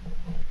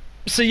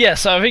 so yeah,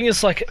 so I think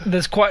it's like,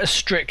 there's quite a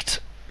strict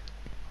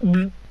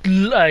crime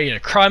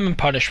and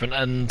punishment,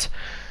 and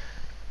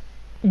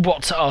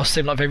what to us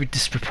seem like very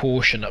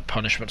disproportionate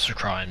punishments for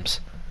crimes.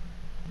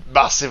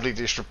 massively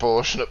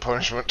disproportionate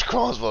punishment to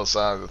crimes by the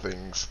sound of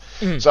things.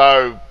 Mm.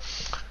 So,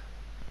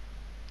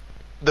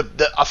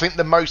 I think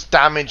the most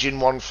damaging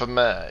one for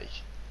me.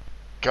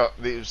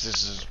 This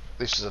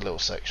is a little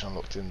section I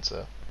looked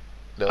into, a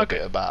little Okay.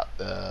 bit about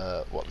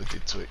what they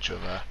did to each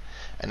other,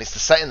 and it's the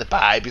setting the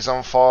babies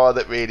on fire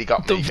that really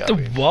got me The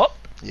going. what?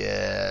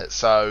 Yeah,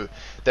 so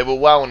they were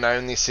well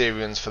known, the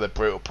Assyrians, for their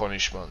brutal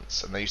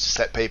punishments, and they used to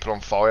set people on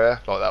fire.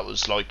 Like, that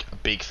was like a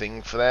big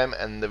thing for them,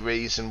 and the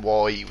reason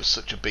why it was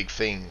such a big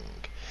thing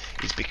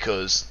is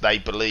because they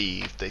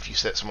believed that if you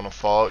set someone on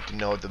fire, it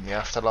denied them the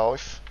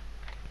afterlife.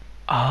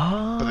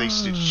 Ah. But they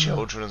used to do it to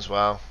children as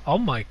well. Oh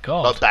my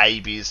god. Like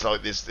babies,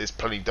 like there's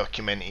plenty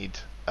documented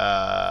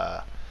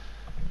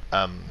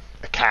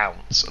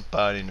accounts of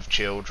burning of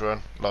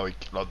children,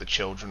 like the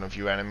children of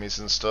your enemies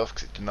and stuff,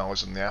 because it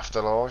denies them the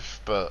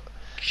afterlife. But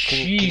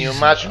can you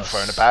imagine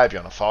throwing a baby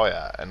on a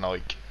fire and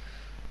like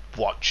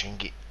watching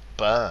it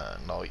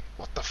burn? Like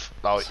what the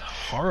like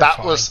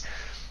that was.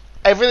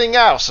 Everything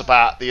else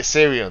about the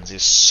Assyrians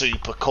is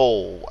super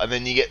cool, and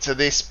then you get to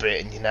this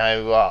bit and you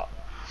know what?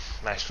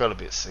 Makes me feel a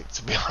bit sick,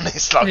 to be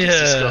honest. Like it's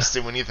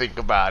disgusting when you think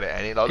about it.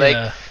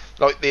 And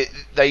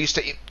they used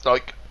to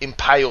like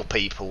impale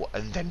people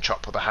and then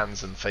chop their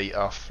hands and feet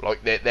off.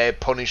 Like their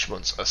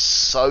punishments are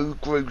so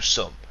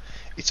gruesome,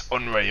 it's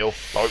unreal.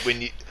 Like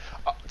when you,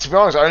 to be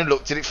honest, I only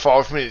looked at it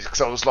 5 minutes because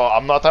I was like,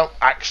 I don't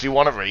actually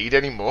want to read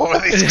anymore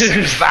of this because it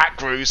was that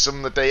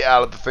gruesome. The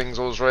detail of the things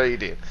I was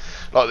reading,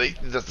 like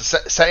the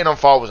setting on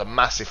fire was a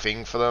massive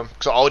thing for them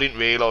because I didn't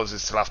realise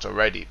this till after I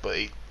read it, but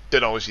it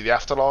denies you the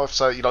afterlife.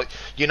 So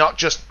you're not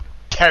just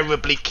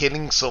terribly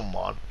killing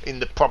someone in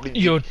the probably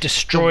you're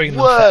destroying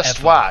the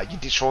worst way. You're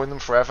destroying them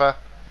forever.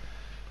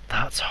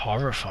 That's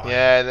horrifying.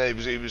 Yeah, and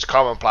it was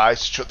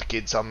commonplace to chuck the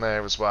kids on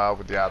there as well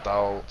with the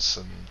adults,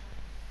 and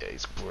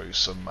it's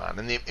gruesome, man.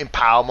 And the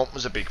impalement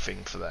was a big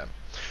thing for them.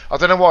 I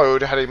don't know why I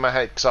already had it in my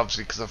head, because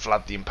obviously because of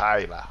Vlad the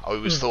Impaler, I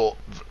always thought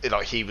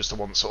like he was the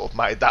one that sort of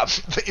made that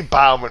the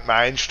impalement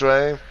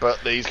mainstream, but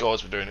these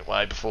guys were doing it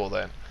way before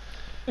then.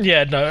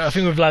 Yeah, no, I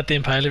think with Vlad the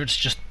Impaler, it's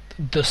just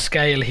the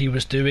scale he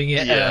was doing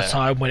it at a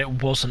time when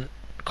it wasn't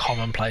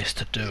commonplace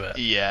to do it.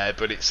 Yeah,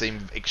 but it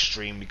seemed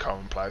extremely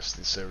commonplace to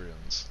the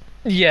Assyrians.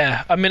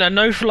 Yeah, I mean, I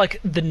know for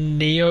like the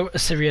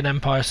Neo-Assyrian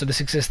Empire, so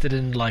this existed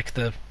in like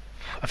the,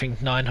 I think,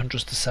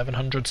 900s to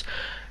 700s,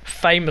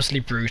 famously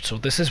brutal.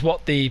 This is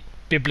what the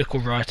biblical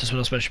writers, when I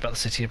was mentioning about the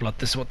City of Blood,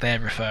 this is what they're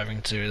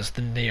referring to as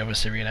the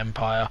Neo-Assyrian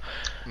Empire.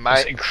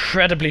 It's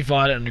incredibly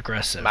violent and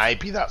aggressive.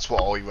 Maybe that's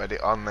what I read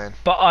it on then.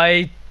 But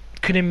I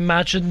can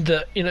imagine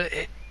that,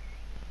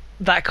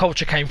 that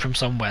culture came from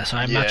somewhere, so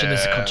I imagine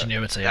there's a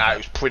continuity. Yeah, it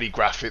was pretty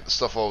graphic, the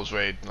stuff I was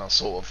reading. I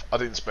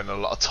didn't spend a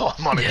lot of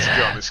time on it, to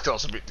be honest, because I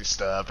was a bit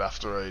disturbed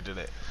after reading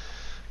it.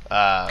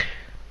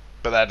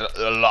 But they had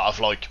a lot of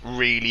like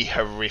really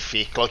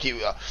horrific. I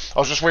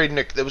was just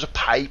reading. There was a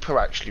paper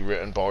actually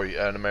written by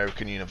an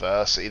American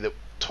university that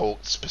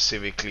talked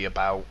specifically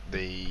about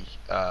the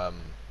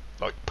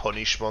like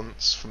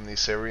punishments from the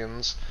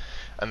Assyrians.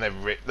 And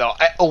they've written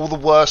all the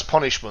worst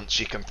punishments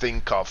you can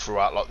think of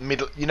throughout, like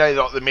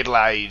like the Middle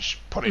Age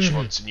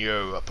punishments in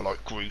Europe are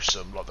like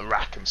gruesome, like the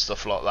rack and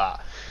stuff like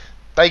that.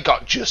 They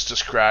got just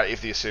as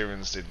creative the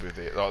Assyrians did with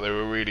it. Like they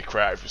were really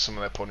creative with some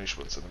of their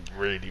punishments and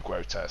really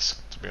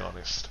grotesque, to be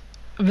honest.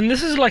 I mean,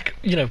 this is like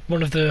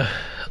one of the,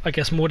 I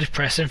guess, more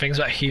depressing things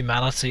about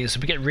humanity is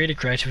we get really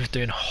creative with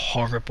doing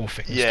horrible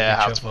things. Yeah,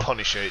 how to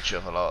punish each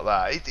other like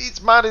that.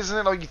 It's mad, isn't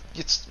it? Like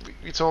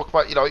you talk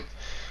about,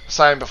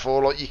 saying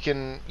before, like you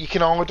can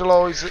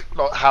idolise it,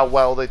 like how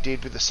well they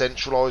did with the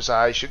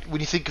centralisation.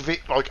 When you think of it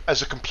like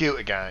as a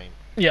computer game,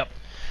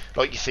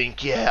 like you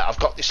think, I've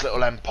got this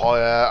little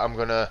empire, I'm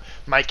gonna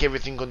make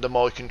everything under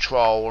my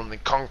control and then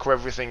conquer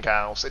everything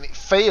else, and it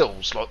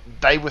feels like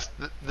they were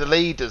the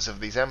leaders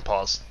of these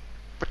empires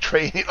were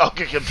treating it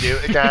like a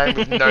computer game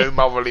with no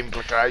moral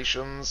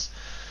implications,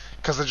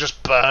 because they're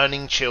just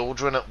burning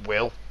children at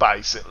will,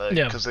 basically,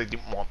 because they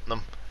didn't want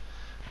them.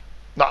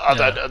 What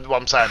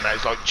I'm saying now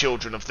is like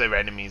children of their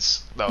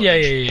enemies. Like,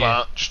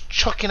 just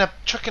chucking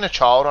a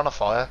child on a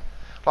fire.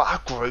 Like, how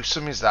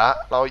gruesome is that?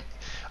 Like,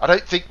 I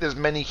don't think there's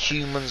many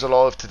humans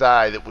alive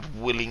today that would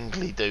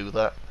willingly do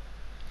that.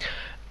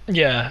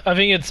 Yeah, I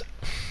think it's.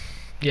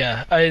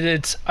 Yeah,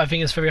 I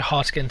think it's very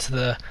hard to get into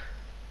the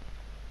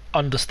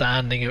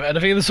understanding of it, and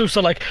I think there's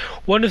also like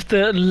one of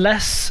the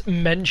less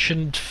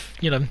mentioned,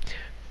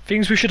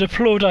 things we should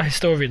applaud our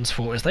historians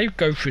for is they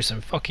go through some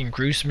fucking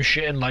gruesome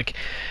shit and like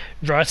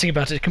writing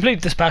about it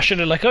completely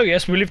dispassionate, like, oh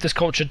yes, we live this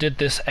culture, did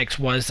this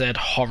XYZ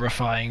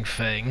horrifying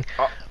thing.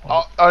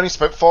 I only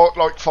spent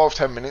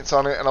 5-10 minutes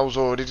on it and I was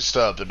already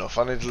disturbed enough.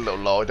 I needed a little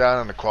lie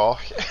down and a cry.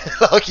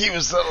 Like it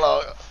was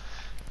like,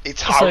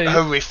 it's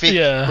horrific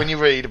when you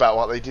read about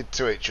what they did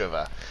to each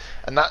other.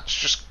 And that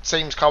just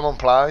seems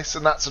commonplace,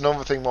 and that's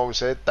another thing why we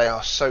said they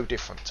are so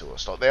different to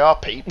us. Like they are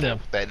people,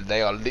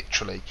 they are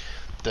literally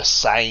the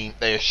same.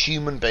 They are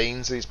human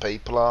beings, these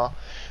people are,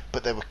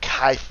 but they were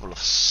capable of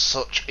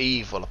such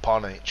evil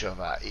upon each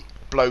other. It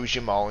blows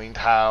your mind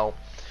how,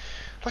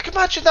 like,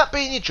 imagine that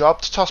being your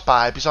job, to toss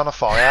babies on a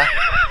fire.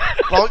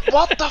 Like,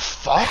 what the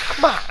fuck,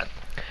 man?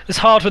 It's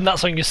hard when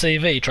that's on your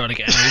CV, trying to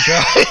get a new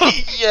job.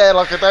 Yeah,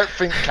 like, I don't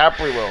think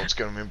Cadbury World's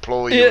going to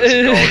employ you as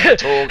a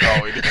tour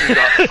guide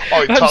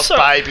if you toss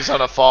babies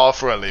on a fire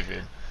for a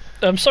living.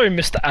 I'm sorry,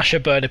 Mr. Asher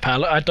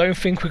Burnipal, I don't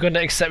think we're going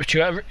to accept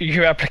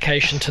your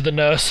application to the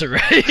nursery.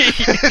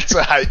 To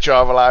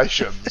HR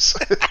relations.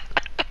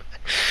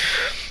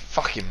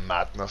 Fucking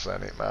madness,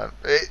 ain't it, man?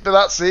 But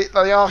that's it.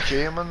 They are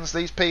humans.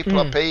 These people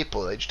are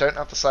people. They just don't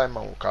have the same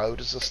moral code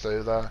as us,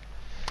 do they?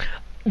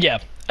 Yeah,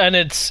 and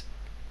it's,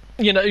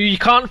 you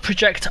can't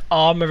project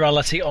our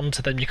morality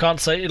onto them. You can't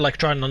say, like,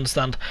 try and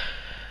understand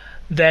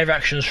their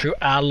actions through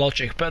our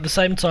logic, but at the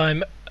same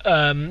time,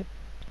 and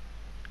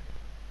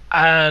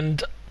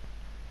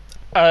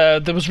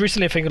there was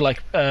recently a thing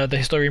like the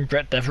historian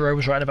Brett Devereaux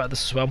was writing about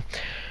this as well.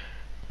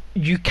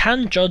 You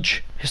can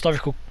judge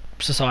historical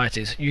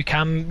societies. You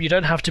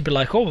don't have to be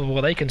like, oh,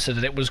 well, they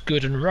considered it was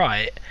good and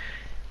right.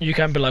 You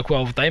can be like,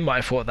 well, they might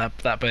have thought that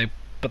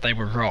but they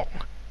were wrong.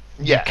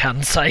 Yeah. You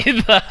can say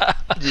that.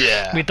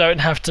 Yeah. We don't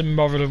have to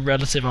moral and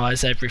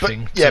relativize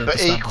everything.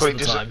 But equally,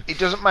 it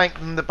doesn't make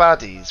them the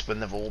baddies when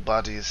they're all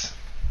baddies.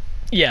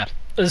 Yeah.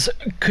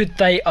 Could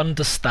they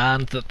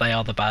understand that they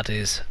are the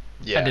baddies?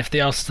 Yeah. And if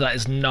the answer to that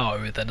is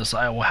no, then it's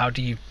like, well, how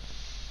do you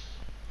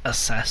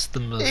assess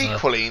them as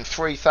equally in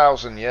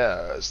 3,000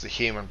 years the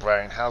human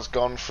brain has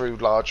gone through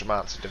large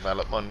amounts of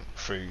development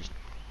through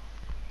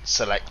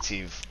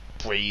selective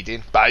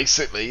breeding,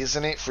 basically,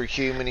 isn't it? Through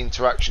human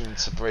interaction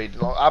into breeding.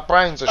 Like, our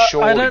brains are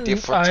surely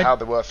different to how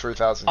they were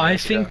 3,000 years ago. I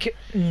think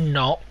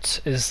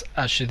not is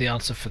actually the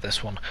answer for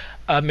this one.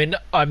 I mean,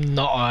 I'm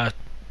not a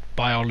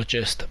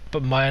biologist,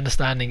 but my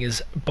understanding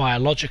is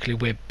biologically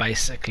we're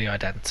basically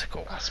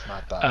identical. That's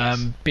mad, that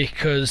is.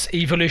 Because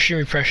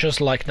evolutionary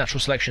pressures like natural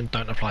selection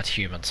don't apply to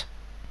humans.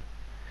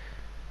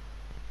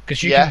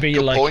 Because you can be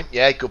good like point.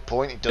 Yeah, good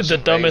point. It doesn't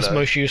the dumbest, really,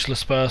 most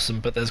useless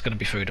person, but there's going to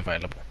be food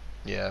available.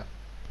 Yeah.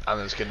 And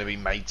there's going to be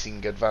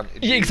mating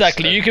advantages. Yeah,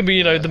 exactly. You can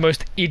be, the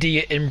most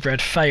idiot inbred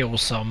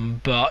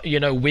failsome, but,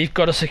 we've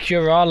got to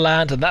secure our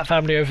land, and that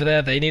family over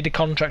there, they need a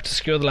contract to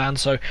secure the land,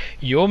 so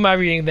you're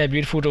marrying their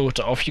beautiful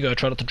daughter. Off you go,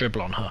 try not to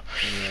dribble on her.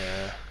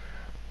 Yeah.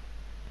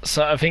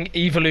 So I think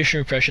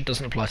evolutionary pressure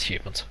doesn't apply to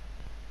humans.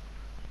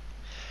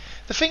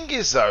 The thing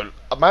is, though,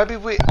 maybe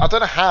I don't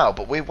know how,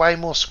 but we're way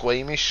more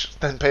squeamish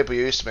than people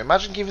used to be.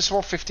 Imagine giving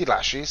someone 50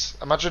 lashes.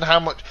 Imagine how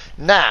much...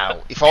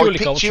 Now, if I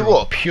picked you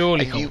up...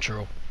 Purely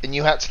cultural. And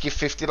you had to give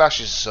 50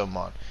 lashes to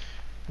someone,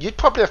 you'd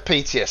probably have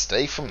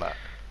PTSD from that.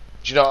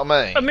 Do you know what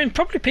I mean? I mean,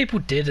 probably people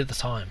did at the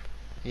time.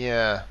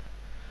 Yeah.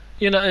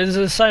 It's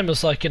the same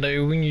as, like,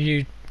 when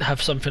you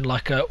have something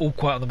like All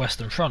Quiet on the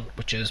Western Front,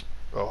 which is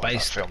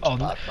based on...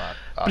 Bad,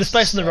 but it's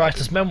based on the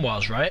writer's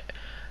memoirs, right?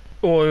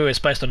 Or it's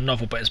based on a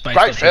novel, but it's based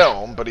on... Great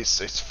film, but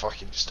it's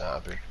fucking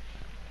disturbing.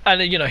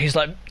 And, he's,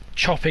 like,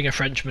 chopping a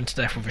Frenchman to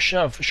death with a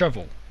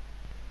shovel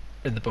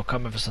in the book. I can't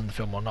remember if it's in the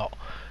film or not.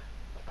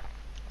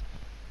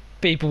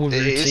 People were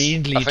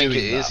routinely doing that. I think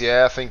it is,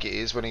 yeah. I think it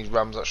is when he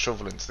rams that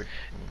shovel into the...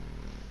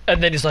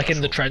 And then he's like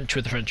in the trench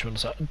with the Frenchman.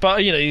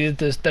 But,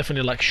 there's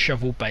definitely like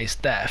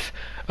shovel-based death.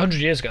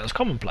 100 years ago, it was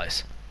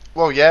commonplace.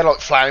 Well, yeah, like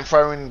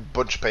flame-throwing a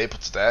bunch of people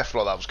to death,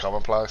 like that was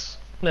commonplace.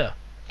 Yeah.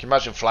 Can you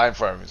imagine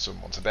flame-throwing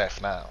someone to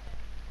death now?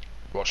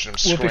 Watching them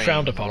scream. Would be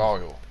frowned upon.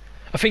 Royal.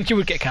 I think you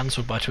would get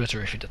cancelled by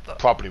Twitter if you did that.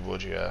 Probably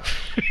would, yeah.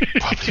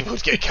 Probably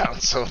would get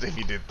cancelled if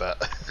you did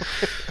that.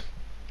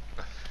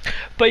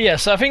 But yeah,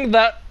 so I think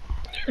that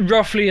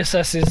roughly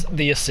assesses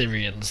the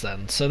Assyrians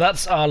then. So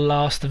that's our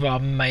last of our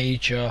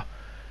major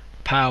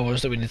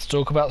powers that we need to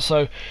talk about.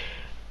 So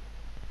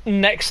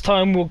next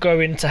time we'll go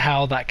into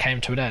how that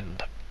came to an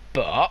end.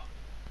 But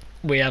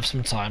we have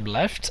some time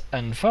left,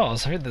 and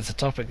Fars, I think there's a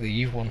topic that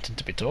you wanted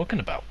to be talking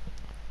about.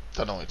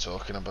 Don't know what you're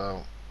talking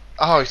about.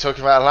 Oh, you're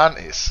talking about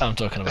Atlantis? I'm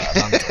talking about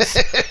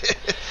Atlantis.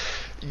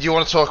 You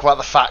want to talk about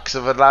the facts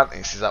of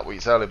Atlantis? Is that what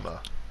you're telling me?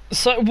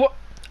 So what?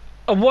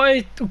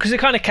 Why? Because it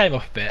kind of came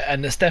up a bit,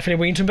 and it's definitely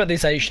when you talk about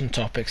these ancient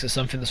topics, it's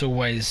something that's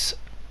always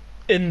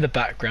in the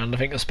background. I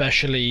think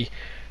especially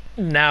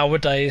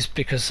nowadays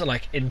because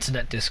like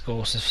internet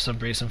discourse is for some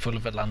reason full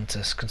of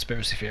Atlantis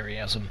conspiracy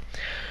theoryism.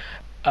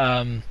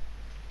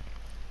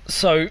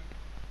 So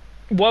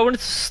what I wanted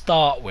to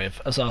start with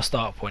as our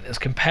start point is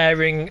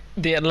comparing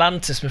the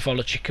Atlantis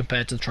mythology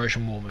compared to the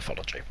Trojan War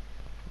mythology.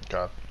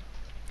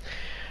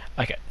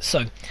 Okay,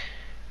 so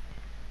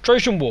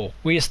Trojan War,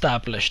 we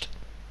established,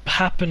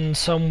 happened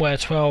somewhere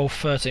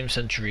 12th, 13th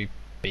century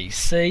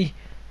BC,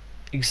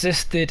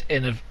 existed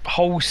in a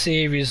whole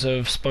series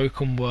of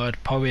spoken word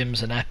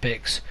poems and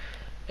epics.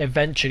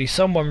 Eventually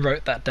someone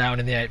wrote that down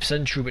in the 8th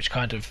century, which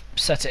kind of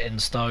set it in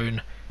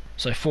stone,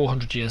 so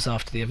 400 years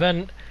after the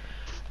event,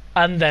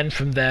 and then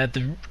from there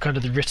the kind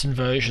of the written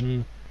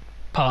version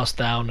passed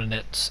down, and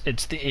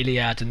it's the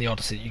Iliad and the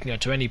Odyssey that you can go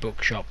to any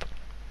bookshop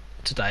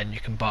today and you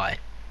can buy.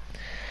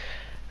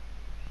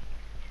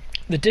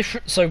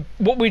 So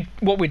what we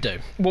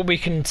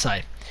can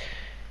say,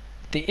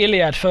 the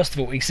Iliad first of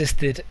all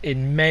existed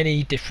in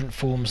many different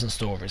forms and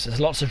stories.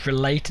 There's lots of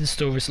related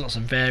stories, lots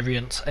of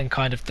variants, and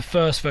kind of the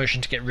first version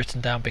to get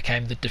written down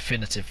became the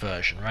definitive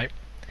version, right?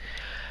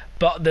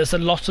 But there's a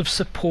lot of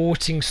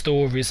supporting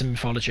stories and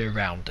mythology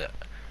around it.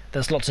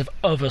 There's lots of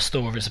other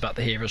stories about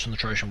the heroes from the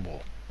Trojan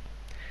War.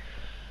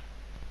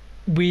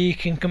 We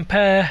can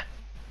compare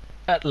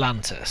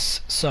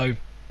Atlantis. So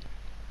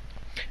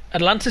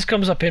Atlantis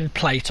comes up in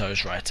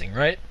Plato's writing,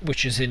 right?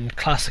 Which is in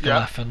classical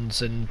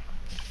Athens in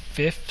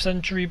 5th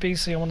century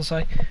BC, I want to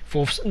say.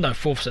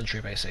 4th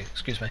century BC,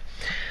 excuse me.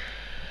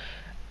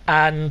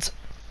 And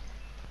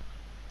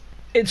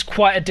it's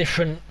quite a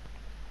different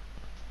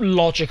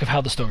logic of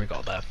how the story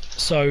got there.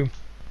 So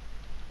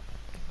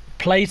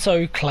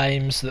Plato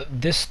claims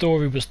that this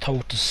story was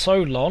told to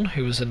Solon,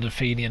 who was an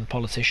Athenian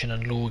politician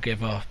and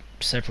lawgiver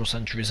several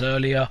centuries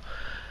earlier,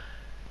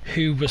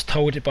 who was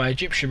told it by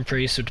Egyptian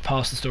priests who had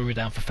passed the story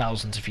down for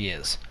thousands of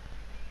years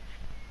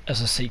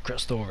as a secret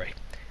story.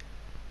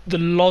 The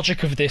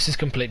logic of this is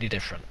completely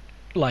different.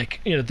 Like,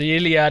 the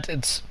Iliad,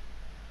 it's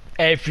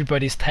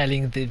everybody's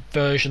telling the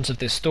versions of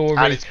this story.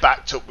 And it's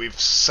backed up with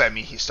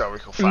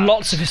semi-historical facts.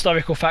 Lots of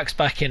historical facts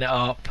backing it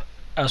up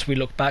as we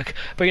look back.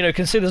 But,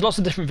 consider there's lots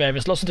of different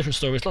variants, lots of different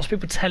stories, lots of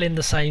people telling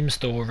the same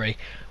story.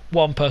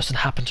 One person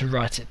happened to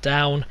write it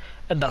down,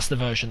 and that's the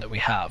version that we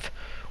have.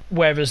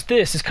 Whereas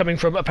this is coming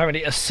from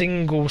apparently a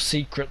single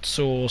secret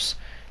source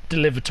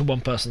delivered to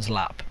one person's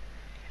lap.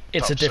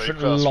 It's a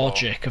different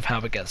logic of how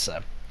it gets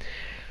there.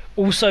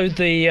 Also,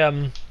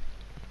 the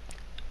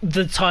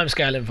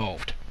timescale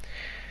involved.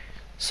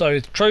 So,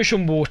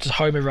 Trojan War to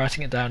Homer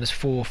writing it down is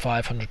 400 or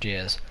 500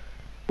 years.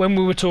 When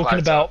we were talking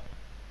about...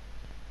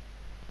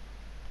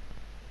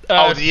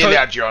 the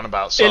Iliad you're on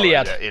about. Sorry.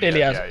 Iliad.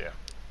 Yeah.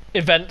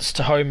 Events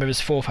to Homer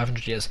is 400 or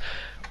 500 years.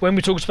 When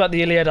we talked about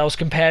the Iliad, I was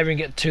comparing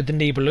it to the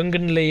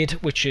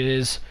Nibelungenlied, which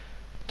is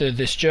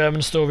this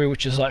German story,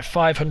 which is like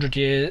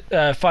 500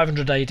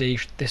 AD, the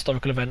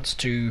historical events,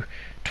 to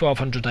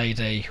 1200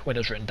 AD when it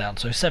was written down.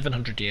 So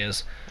 700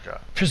 years. Okay.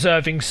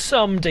 Preserving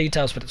some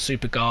details, but it's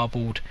super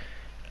garbled,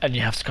 and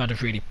you have to kind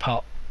of really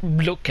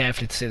look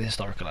carefully to see the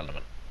historical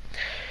element.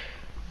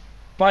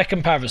 By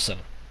comparison,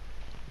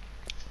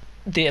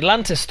 the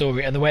Atlantis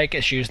story and the way it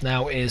gets used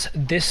now is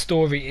this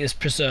story is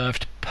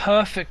preserved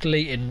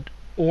perfectly in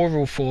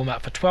oral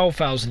format for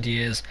 12,000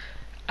 years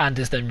and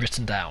is then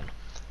written down.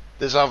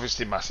 There's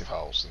obviously massive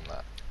holes in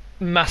that.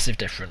 Massive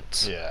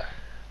difference. Yeah.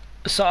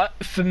 So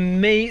for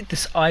me,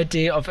 this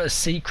idea of a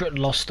secret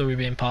lost story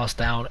being passed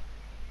down,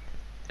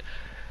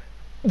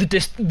 the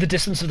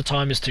distance of the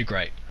time is too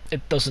great.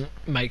 It doesn't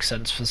make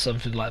sense for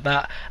something like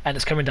that, and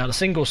it's coming down a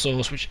single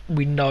source, which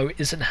we know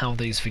isn't how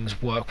these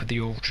things work with the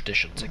oral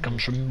traditions. It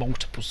comes from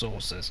multiple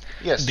sources.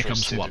 Yes, it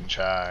becomes one. And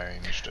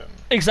changed.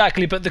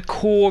 Exactly, but the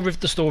core of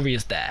the story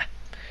is there.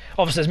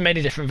 Obviously, there's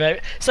many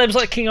different same as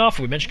like King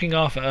Arthur. We mentioned King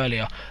Arthur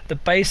earlier. The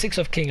basics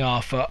of King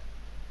Arthur: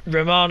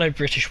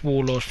 Romano-British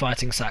warlord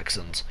fighting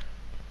Saxons.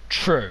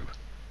 True,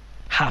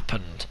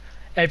 happened.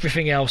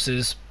 Everything else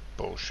is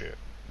bullshit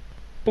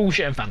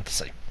and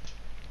fantasy.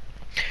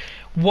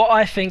 What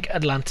I think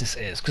Atlantis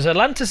is, because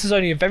Atlantis is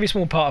only a very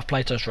small part of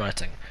Plato's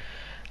writing,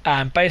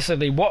 and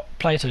basically what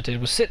Plato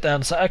did was sit down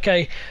and say,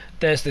 okay,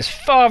 there's this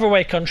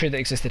faraway country that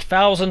existed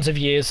thousands of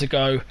years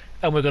ago,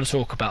 and we're going to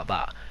talk about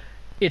that.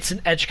 It's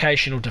an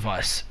educational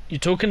device. You're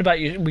talking about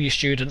with your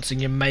students,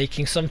 and you're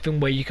making something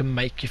where you can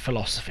make your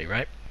philosophy,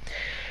 right?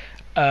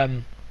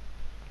 The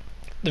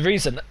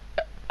reason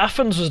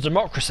Athens was a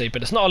democracy,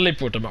 but it's not a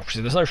liberal democracy.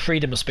 There's no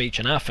freedom of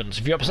speech in Athens.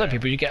 If you upset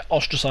people, you get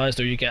ostracized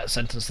or you get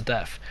sentenced to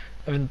death.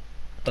 I mean,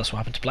 that's what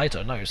happened to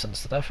Plato. No, he was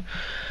sentenced to death.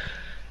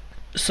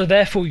 So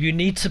therefore, you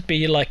need to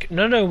be like,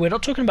 no, we're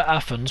not talking about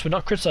Athens. We're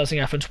not criticising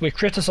Athens. We're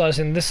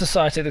criticising this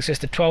society that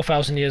existed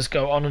 12,000 years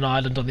ago on an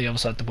island on the other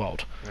side of the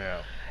world.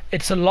 Yeah.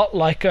 It's a lot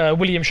like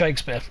William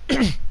Shakespeare.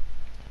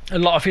 A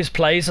lot of his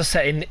plays are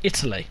set in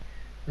Italy,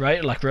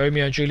 right? Like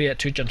Romeo and Juliet,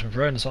 Two Gentlemen of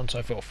Verona, and so on and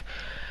so forth.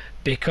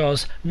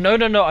 Because, no,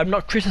 I'm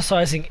not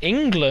criticising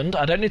England.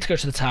 I don't need to go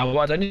to the tower.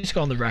 I don't need to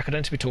go on the rack. I don't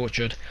need to be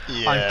tortured.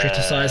 Yeah. I'm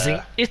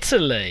criticising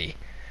Italy.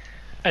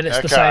 And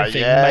it's the same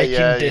thing,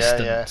 making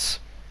distance.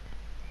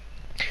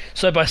 Yeah.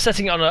 So by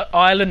setting it on an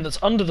island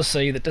that's under the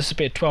sea that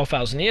disappeared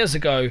 12,000 years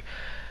ago,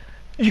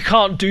 you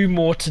can't do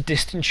more to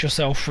distance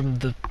yourself from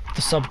the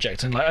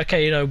subject and like,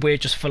 okay, we're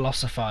just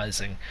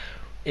philosophising.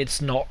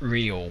 It's not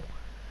real.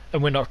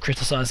 And we're not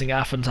criticising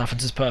Athens.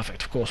 Athens is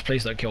perfect, of course.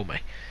 Please don't kill me.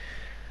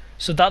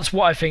 So that's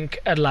what I think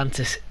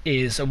Atlantis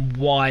is and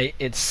why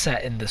it's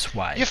set in this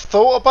way. You've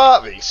thought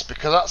about this?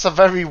 Because that's a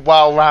very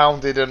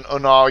well-rounded and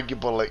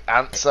unarguable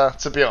answer,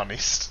 to be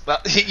honest.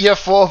 You've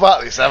thought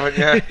about this, haven't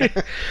you?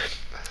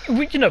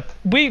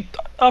 we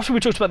after we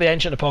talked about the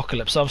Ancient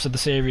Apocalypse, obviously the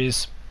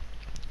series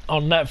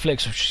on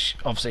Netflix, which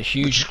is obviously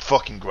huge. Which is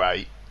fucking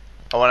great.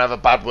 I won't have a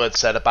bad word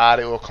said about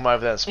it. We'll come over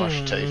there and smash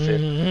your teeth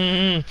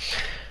in.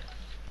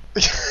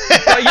 But,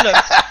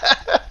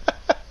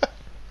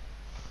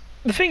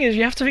 the thing is,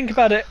 you have to think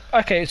about it.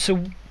 Okay,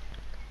 so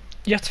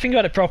you have to think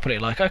about it properly.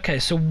 Like, okay,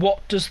 so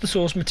what does the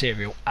source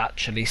material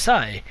actually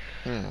say,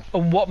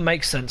 and what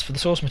makes sense for the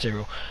source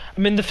material? I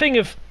mean, the thing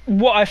of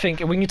what I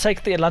think, when you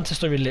take the Atlantis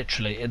story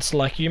literally, it's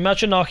like you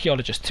imagine an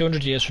archaeologist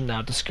 200 years from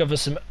now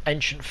discovers some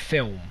ancient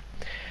film,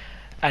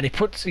 and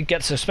he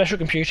gets a special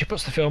computer, he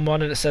puts the film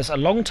on, and it says a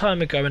long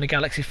time ago in a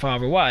galaxy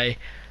far away,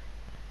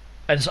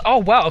 and it's oh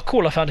wow,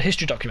 cool, I found a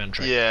history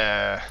documentary.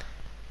 Yeah.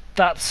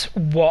 That's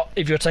what,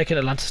 if you're taking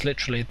Atlantis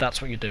literally, that's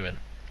what you're doing,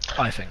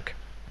 I think.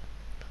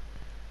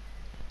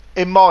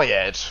 In my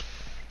head,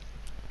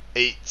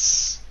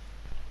 it's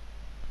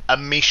a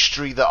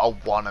mystery that I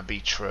want to be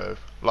true.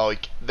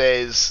 Like,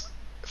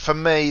 for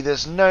me,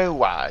 there's no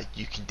way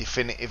you can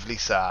definitively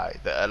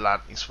say that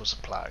Atlantis was a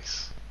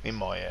place, in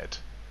my head.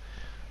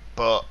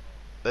 But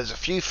there's a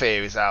few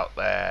theories out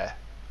there.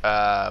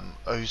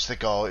 Who's the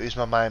guy? Who's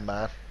my main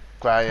man?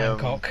 Graham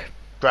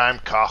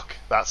Koch.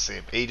 That's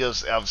him. He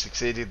does obviously 'cause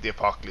he did the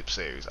Apocalypse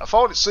series. I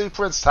find it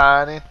super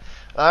entertaining.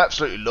 I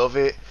absolutely love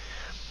it.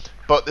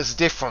 But there's a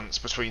difference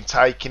between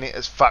taking it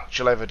as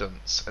factual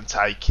evidence and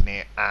taking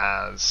it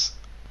as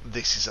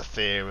this is a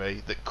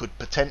theory that could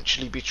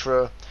potentially be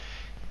true.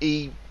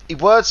 He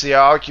words the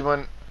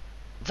argument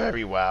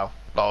very well.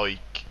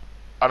 Like,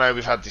 I know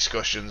we've had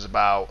discussions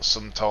about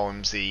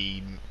sometimes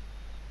he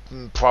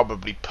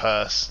probably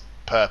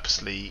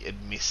purposely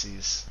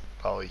admisses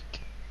like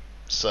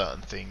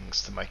certain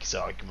things to make his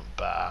argument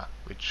better,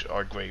 which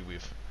I agree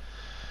with.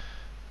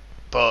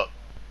 But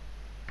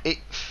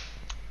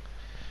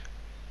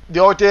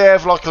the idea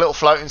of like a little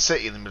floating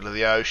city in the middle of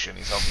the ocean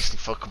is obviously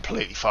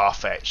completely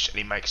far-fetched, and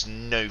it makes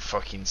no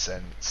fucking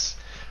sense.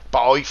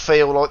 But I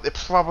feel like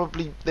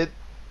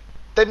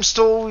them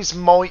stories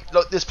might,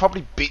 like, there's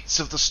probably bits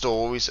of the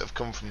stories that have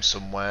come from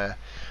somewhere.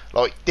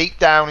 Like, deep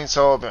down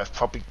inside me, I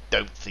probably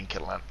don't think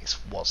Atlantis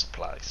was a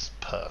place,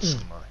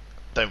 personally.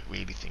 Don't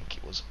really think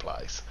it was a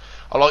place.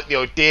 I like the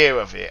idea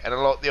of it, and I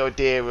like the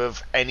idea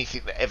of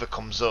anything that ever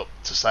comes up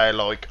to say,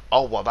 like,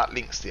 oh, well, that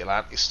links to the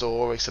Atlantis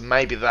story, so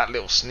maybe that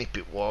little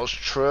snippet was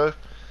true.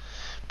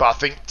 But I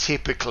think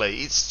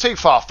typically it's too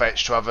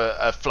far-fetched to have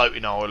a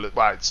floating island.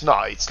 Well, it's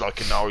not. It's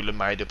like an island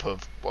made up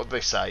of, what do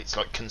they say? It's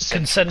like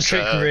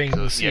concentric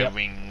rings. Yeah,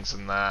 rings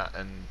and that.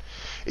 And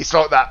it's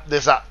like that.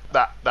 There's that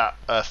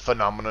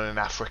phenomenon in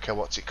Africa.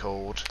 What's it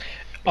called?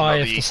 Eye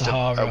of the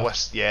Sahara.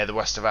 The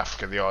west of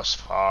Africa, the Eye of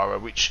Sahara.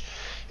 Which,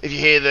 if you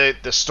hear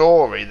the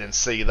story, then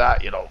see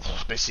that, you're like,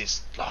 oh, this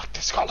is like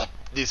there's got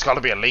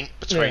to be a link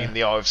between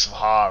the Eye of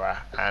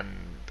Sahara and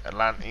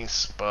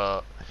Atlantis,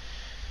 but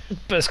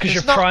it's because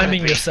you're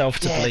priming yourself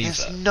to believe it.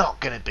 There's not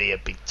going to be a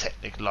big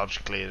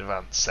technologically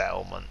advanced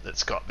settlement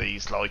that's got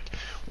these like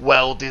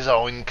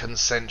well-designed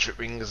concentric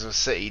rings of a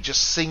city. It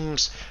just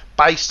seems,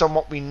 based on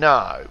what we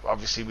know,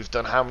 obviously we've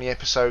done how many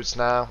episodes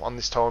now on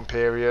this time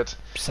period?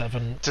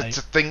 7, 8.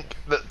 To think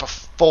that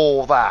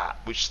before that,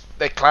 which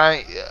they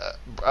claim,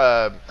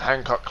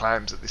 Hancock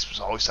claims that this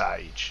was Ice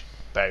Age.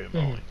 Bear in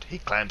mind, he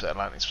claims that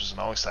Atlantis was an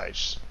Ice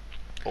Age,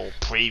 or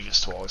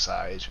previous to Ice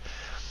Age.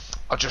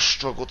 I just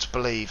struggle to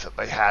believe that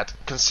they had,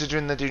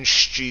 considering they're doing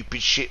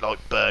stupid shit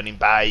like burning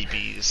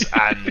babies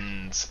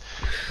and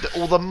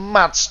all the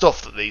mad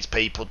stuff that these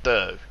people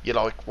do. You're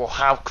like, well,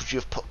 how could you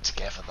have put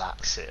together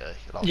that city?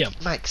 Like,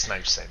 it makes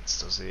no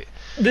sense, does it?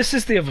 This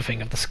is the other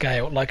thing of the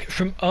scale. Like,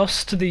 from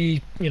us to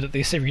the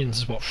Assyrians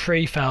is what,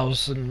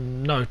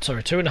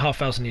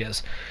 2,500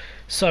 years.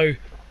 So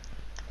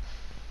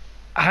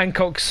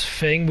Hancock's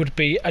thing would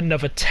be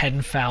another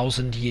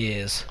 10,000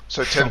 years.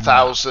 So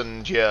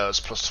 10,000 years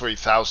plus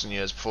 3,000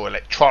 years before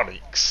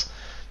electronics.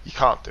 You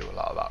can't do a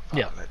lot of that for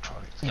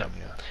electronics, can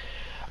you?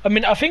 I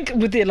mean, I think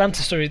with the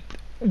Atlantis story,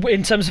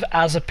 in terms of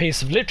as a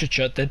piece of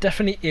literature, there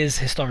definitely is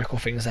historical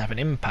things that have an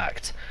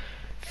impact.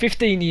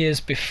 15 years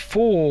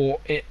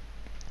before it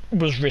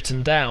was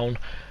written down,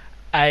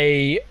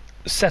 a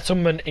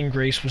settlement in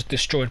Greece was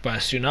destroyed by a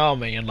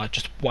tsunami and like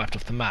just wiped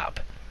off the map.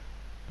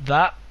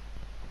 That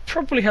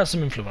probably has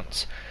some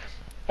influence.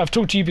 I've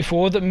talked to you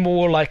before that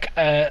more like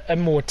a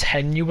more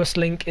tenuous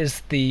link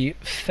is the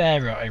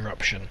Thera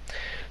eruption.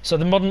 So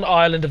the modern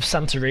island of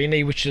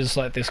Santorini, which is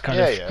like this kind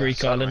of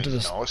Greek island,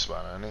 nice,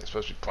 man, it's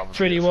supposed to be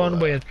 3D one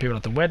where people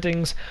have the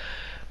weddings.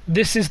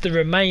 This is the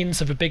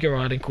remains of a bigger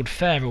island called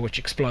Thera, which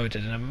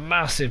exploded in a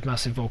massive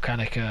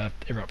volcanic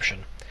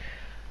eruption.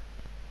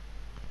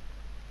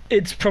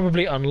 It's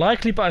probably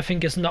unlikely, but I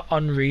think it's not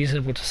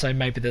unreasonable to say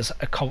maybe there's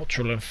a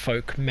cultural and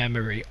folk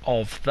memory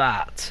of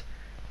that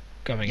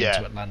going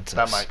into Atlantis.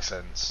 That makes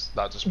sense.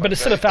 That just but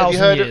it's still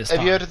 1,000 years.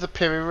 Have you heard of the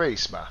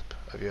Piri-Reis map?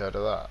 Have you heard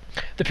of that?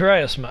 The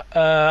Piraeus map.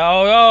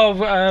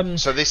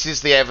 So this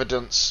is the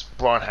evidence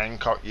Brian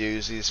Hancock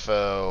uses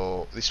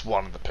for this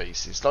one of the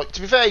pieces. Like,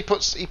 to be fair, he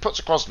puts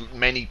across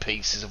many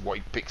pieces of what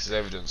he picks as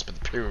evidence, but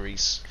the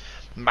Piri-Reis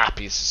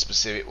map is a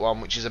specific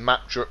one, which is a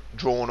map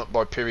drawn up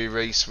by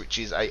Piri-Reis, which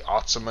is a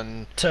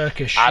Ottoman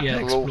Turkish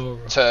admiral,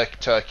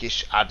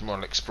 Turkish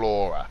admiral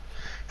explorer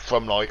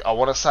from, like, I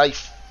want to say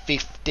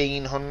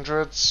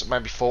 1500s,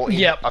 maybe 14.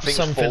 Yep, I think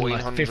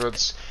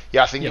 1400s.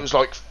 I think it was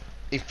like,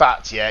 in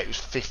fact, it was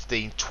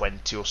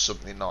 1520 or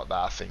something like that.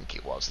 I think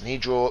it was, and he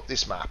drew up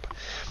this map,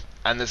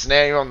 and there's an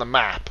area on the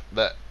map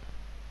that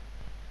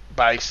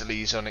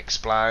basically is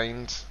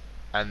unexplained,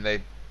 and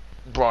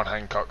Brian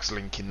Hancock's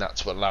linking that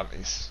to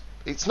Atlantis.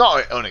 It's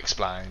not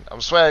unexplained. I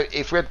swear,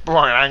 if we had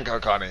Brian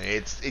Hancock on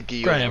it, it'd give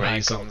you all the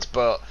reasons.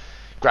 But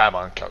Graham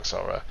Hancock,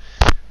 sorry.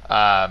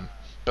 But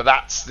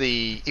that's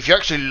if you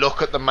actually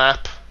look at the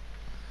map,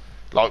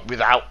 like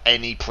without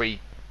any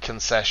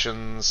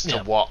preconcessions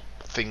to what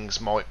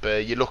things might be,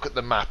 you look at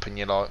the map and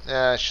you're like,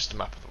 it's just a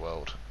map of the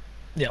world.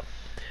 Yeah.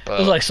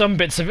 There's like some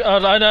bits of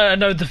I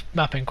know the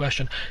map in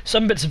question.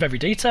 Some bits are very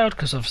detailed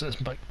because obviously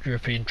it's like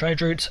European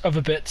trade routes.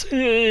 Other bits,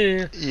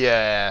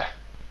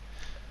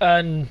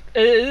 and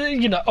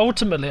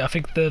ultimately, I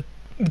think the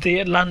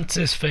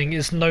Atlantis thing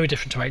is no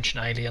different to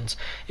Ancient Aliens.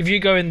 If you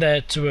go in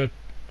there to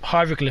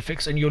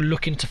hieroglyphics and you're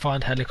looking to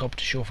find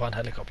helicopters, you'll find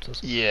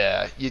helicopters.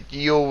 Yeah,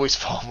 you always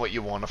find what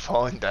you want to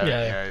find, don't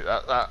Yeah. you?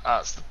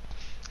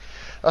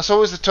 That's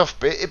always the tough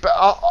bit. But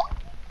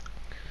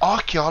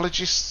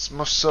archaeologists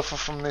must suffer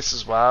from this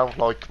as well.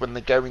 Like when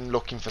they're going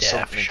looking for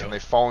something for sure. and they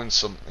find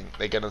something,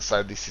 they're going to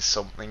say this is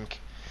something,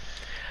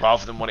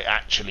 rather than what it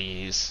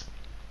actually is.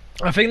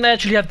 I think they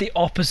actually have the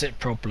opposite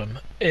problem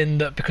in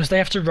that because they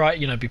have to write,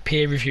 be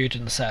peer reviewed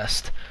and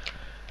assessed.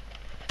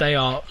 They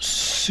are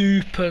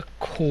super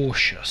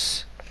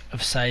cautious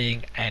of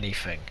saying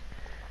anything.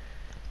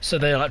 So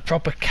they're like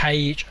proper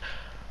cage.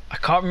 I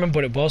can't remember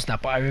what it was now,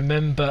 but I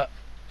remember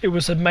it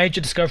was a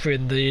major discovery,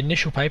 and the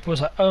initial paper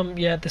was like,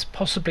 yeah, this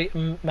possibly,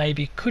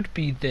 maybe could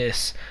be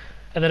this,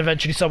 and then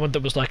eventually someone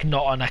that was like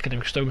not an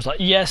academic student was like,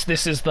 yes,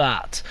 this is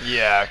that.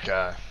 Yeah,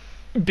 okay.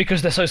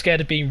 Because they're so scared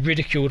of being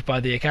ridiculed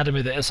by the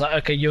academy that it's like,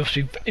 okay, if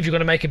you're going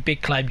to make a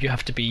big claim, you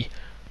have to be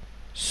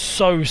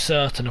so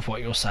certain of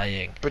what you're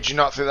saying. But do you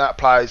not think that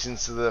plays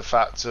into the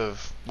fact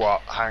of what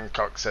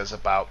Hancock says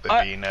about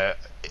there being a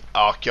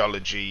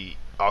archaeological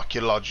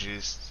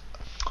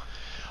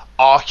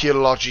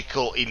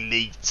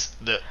elite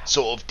that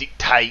sort of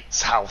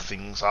dictates how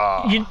things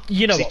are?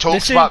 You know, he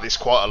talks about this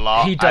quite a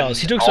lot. He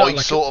does. He talks I about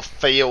like sort of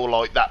feel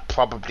like that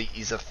probably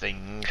is a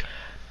thing.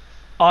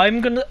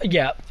 I've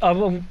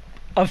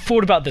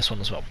thought about this one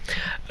as well.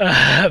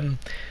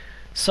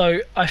 So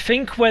I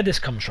think where this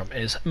comes from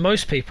is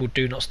most people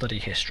do not study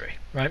history,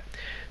 right?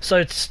 So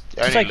it's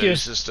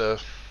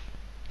Stuff.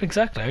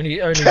 Exactly. Only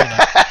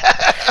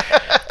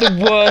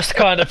the worst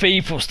kind of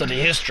people study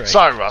history.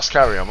 Sorry, Ross.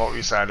 Carry on. What were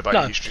you saying about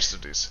your history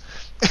studies?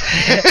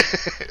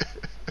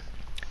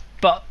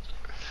 But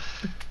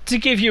to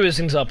give you as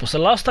an example, so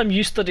last time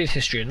you studied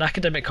history in an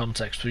academic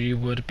context, you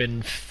would have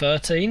been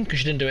 13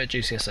 because you didn't do it at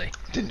GCSE.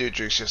 Didn't do it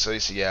at GCSE,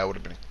 so yeah, I would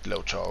have been a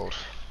little child.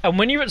 And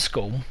when you're at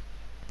school,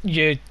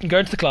 you go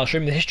into the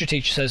classroom, the history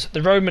teacher says,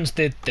 the Romans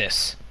did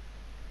this,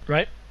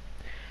 right?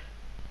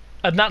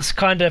 And that's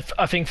kind of,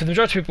 I think, for the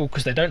majority of people,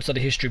 because they don't study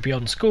history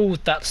beyond school,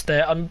 that's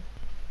their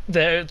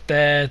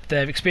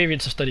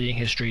experience of studying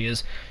history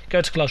is,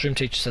 go to classroom,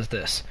 teacher says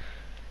this.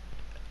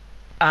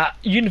 At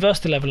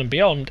university level and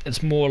beyond,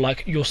 it's more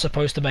like you're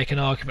supposed to make an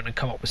argument and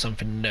come up with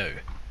something new.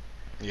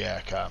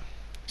 Yeah, okay.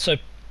 So,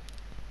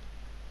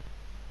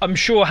 I'm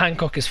sure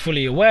Hancock is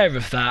fully aware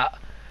of that,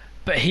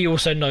 but he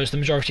also knows the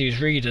majority of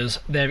his readers,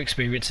 their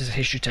experience as a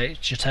history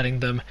teacher telling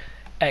them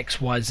X,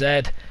 Y, Z,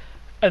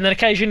 and then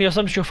occasionally or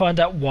sometimes you'll find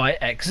out Y,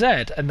 X,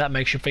 Z, and that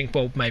makes you think,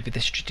 well, maybe the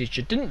history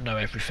teacher didn't know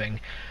everything.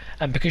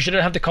 And because you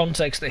don't have the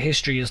context that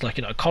history is like,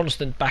 a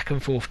constant back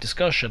and forth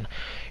discussion,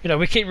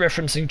 we keep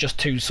referencing just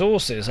two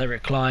sources,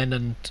 Eric Klein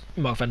and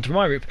Mark van der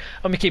Meyrup,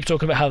 and we keep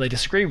talking about how they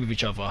disagree with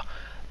each other.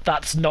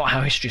 That's not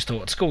how history is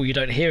taught at school. You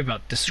don't hear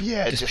about dispute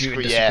and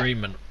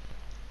disagreement.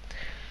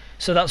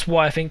 So that's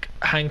why I think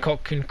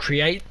Hancock can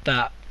create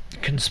that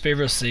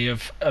conspiracy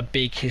of a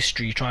big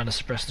history trying to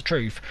suppress the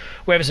truth.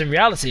 Whereas in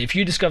reality, if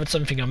you discovered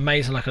something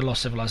amazing like a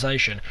lost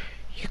civilization,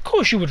 of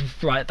course you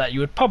would write that,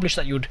 you would publish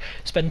that, you would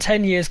spend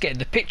 10 years getting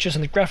the pictures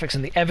and the graphics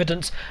and the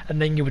evidence,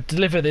 and then you would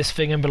deliver this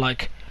thing and be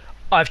like,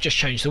 I've just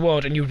changed the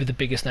world, and you would be the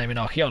biggest name in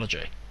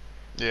archaeology.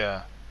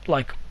 Yeah.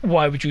 Like,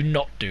 why would you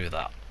not do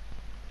that?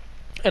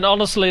 And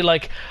honestly,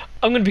 like,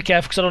 I'm going to be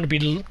careful because I don't want to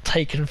be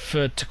taken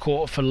to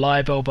court for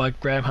libel by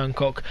Graham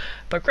Hancock,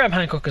 but Graham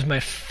Hancock has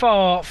made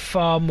far,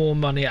 far more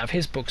money out of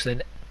his books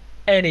than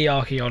any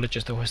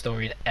archaeologist or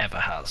historian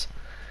ever has.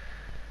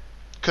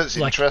 Because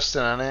it's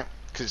interesting, isn't it?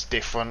 Because it's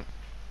different.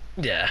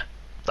 Yeah.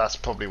 That's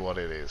probably what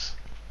it is.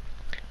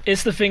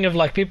 It's the thing of,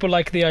 like, people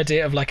like the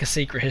idea of, like, a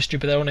secret history,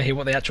 but they want to hear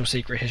what the actual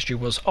secret history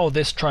was. Oh,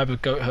 this tribe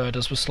of goat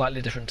herders was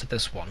slightly different to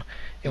this one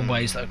in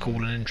ways that are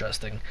cool and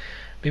interesting.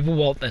 People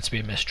want there to be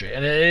a mystery,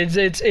 and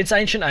it's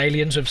ancient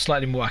aliens with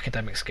slightly more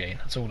academic skin.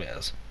 That's all it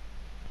is.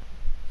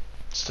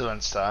 Still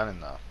entertaining,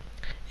 though.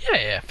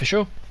 Yeah, for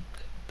sure.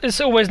 It's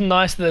always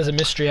nice that there's a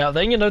mystery out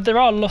there. There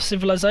are lost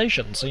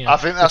civilizations. I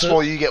think that's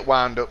why you get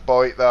wound up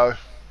by it, though,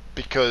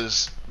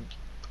 because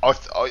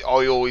I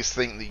always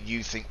think that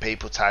you think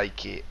people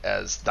take it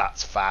as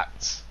that's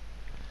facts,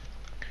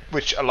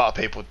 which a lot of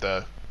people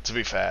do. To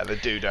be fair, they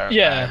do, don't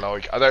they?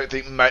 Like, I don't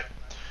think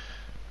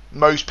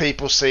most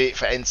people see it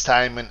for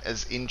entertainment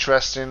as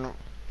interesting.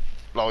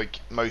 Like,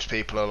 most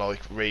people are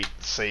like,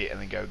 see it and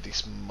then go,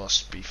 this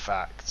must be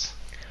fact.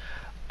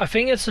 I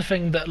think it's the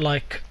thing that,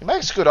 like, he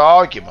makes a good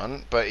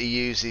argument, but he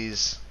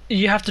uses...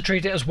 You have to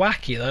treat it as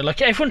wacky, though. Like,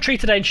 everyone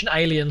treated Ancient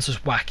Aliens as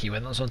wacky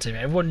when that was on TV.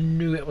 Everyone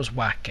knew it was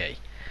wacky.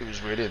 It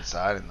was really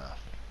exciting, though.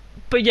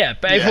 But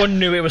everyone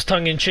knew it was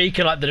tongue-in-cheek,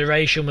 and, like, the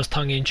narration was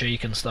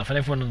tongue-in-cheek and stuff, and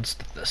everyone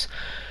understood this.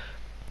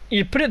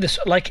 You put it this,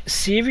 like,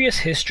 serious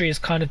history is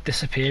kind of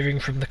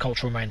disappearing from the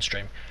cultural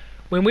mainstream.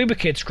 When we were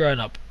kids growing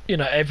up,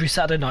 every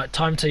Saturday night,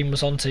 Time Team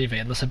was on TV,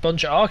 and there's a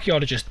bunch of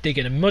archaeologists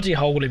digging a muddy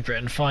hole in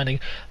Britain,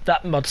 finding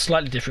that mud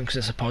slightly different because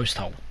it's a post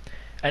hole.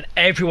 And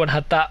everyone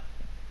had that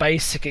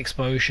basic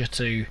exposure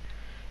to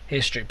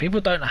history. People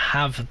don't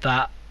have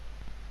that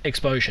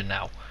exposure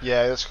now.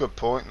 Yeah, that's a good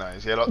point, though.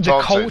 Yeah, like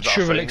the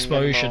cultural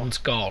exposure's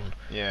gone.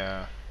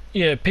 Yeah.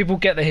 people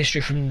get their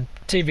history from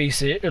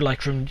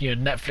like from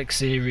Netflix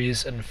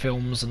series and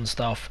films and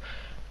stuff,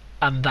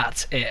 and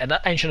that's it. And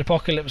Ancient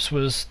Apocalypse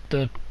was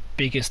the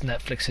biggest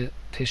Netflix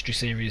history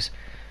series.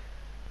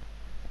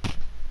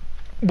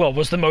 Well,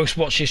 was the most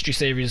watched history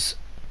series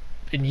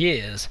in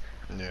years.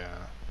 Yeah.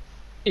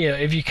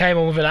 If you came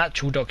on with an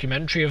actual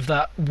documentary of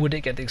that, would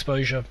it get the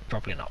exposure?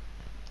 Probably not.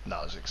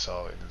 Not as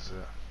exciting, is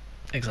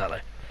it? Exactly.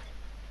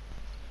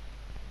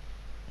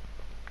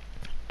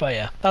 But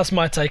yeah, that's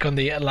my take on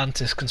the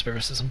Atlantis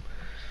conspiracism.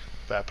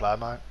 Fair play,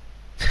 mate.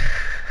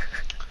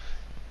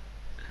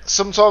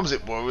 Sometimes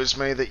it worries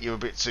me that you're a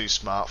bit too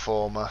smart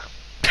for me.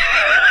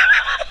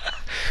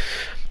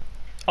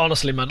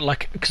 Honestly, man,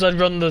 because I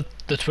run the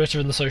Twitter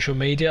and the social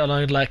media,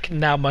 and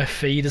now my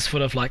feed is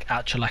full of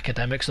actual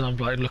academics, and I'm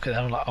look at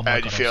them, I'm like, oh my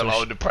god, you feel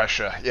under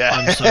pressure. Yeah,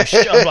 I'm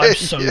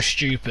so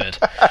stupid.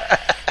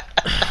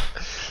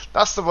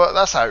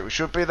 That's how it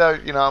should be, though.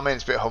 You know what I mean?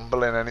 It's a bit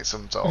humbling, and it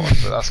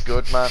sometimes, but that's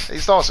good, man.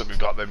 It's nice that we've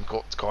got them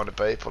kind of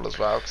people as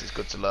well, because it's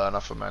good to learn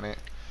off them, innit?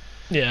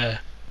 Yeah.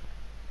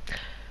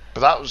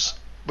 But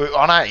we're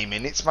on 80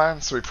 minutes,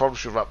 man, so we probably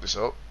should wrap this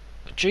up.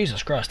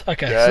 Jesus Christ.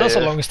 Okay, so that's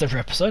the longest ever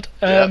episode.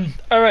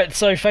 Alright,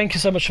 so thank you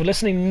so much for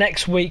listening.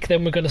 Next week,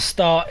 then we're going to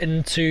start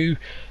into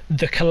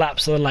the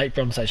collapse of the Late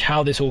Bronze Age,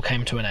 how this all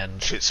came to an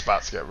end. Shit's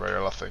about to get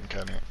real, I think,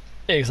 isn't it?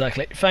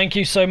 Exactly. Thank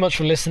you so much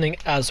for listening.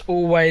 As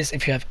always,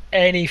 if you have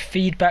any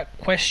feedback,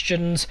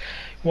 questions,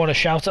 want to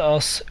shout at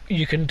us,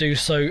 you can do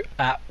so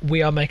at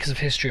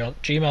wearemakersofhistory on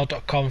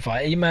gmail.com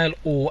via email,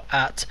 or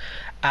at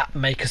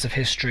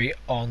makersofhistory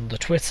on the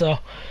Twitter.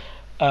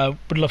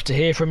 Would love to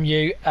hear from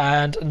you,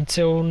 and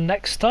until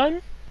next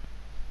time,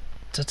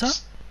 ta-ta.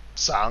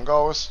 Sound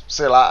goes.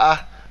 See you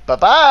later.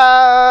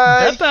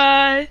 Bye-bye.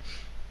 Bye-bye.